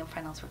Google me, you'll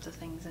find all sorts of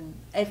things. And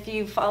if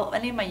you follow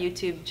any of my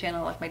YouTube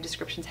channel, like my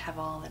descriptions have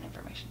all that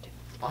information too.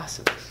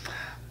 Awesome.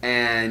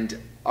 And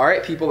all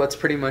right, people, that's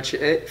pretty much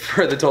it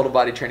for the Total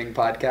Body Training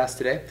Podcast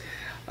today.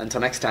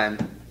 Until next time,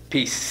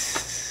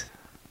 peace.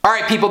 All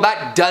right, people,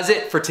 that does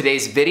it for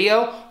today's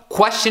video.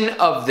 Question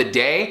of the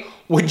day: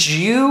 would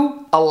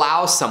you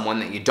allow someone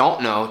that you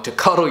don't know to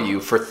cuddle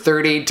you for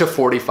 30 to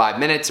 45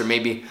 minutes, or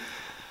maybe...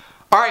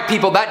 All right,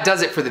 people, that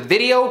does it for the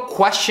video.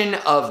 Question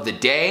of the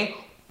day: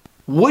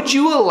 would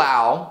you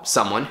allow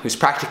someone who's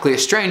practically a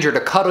stranger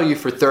to cuddle you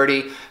for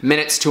 30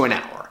 minutes to an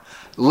hour?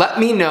 Let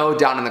me know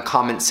down in the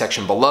comments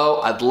section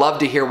below. I'd love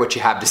to hear what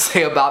you have to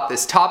say about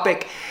this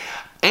topic.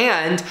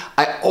 And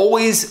I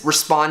always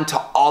respond to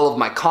all of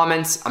my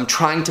comments. I'm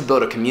trying to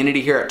build a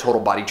community here at Total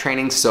Body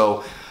Training,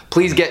 so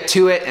please get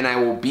to it and I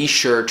will be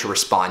sure to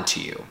respond to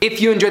you. If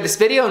you enjoyed this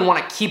video and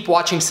want to keep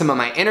watching some of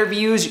my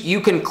interviews,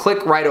 you can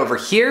click right over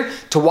here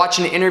to watch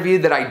an interview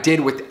that I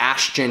did with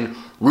Ashton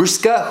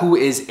Ruska, who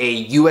is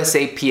a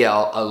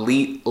USAPL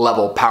elite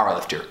level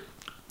powerlifter.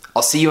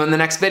 I'll see you in the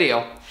next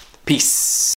video. Peace.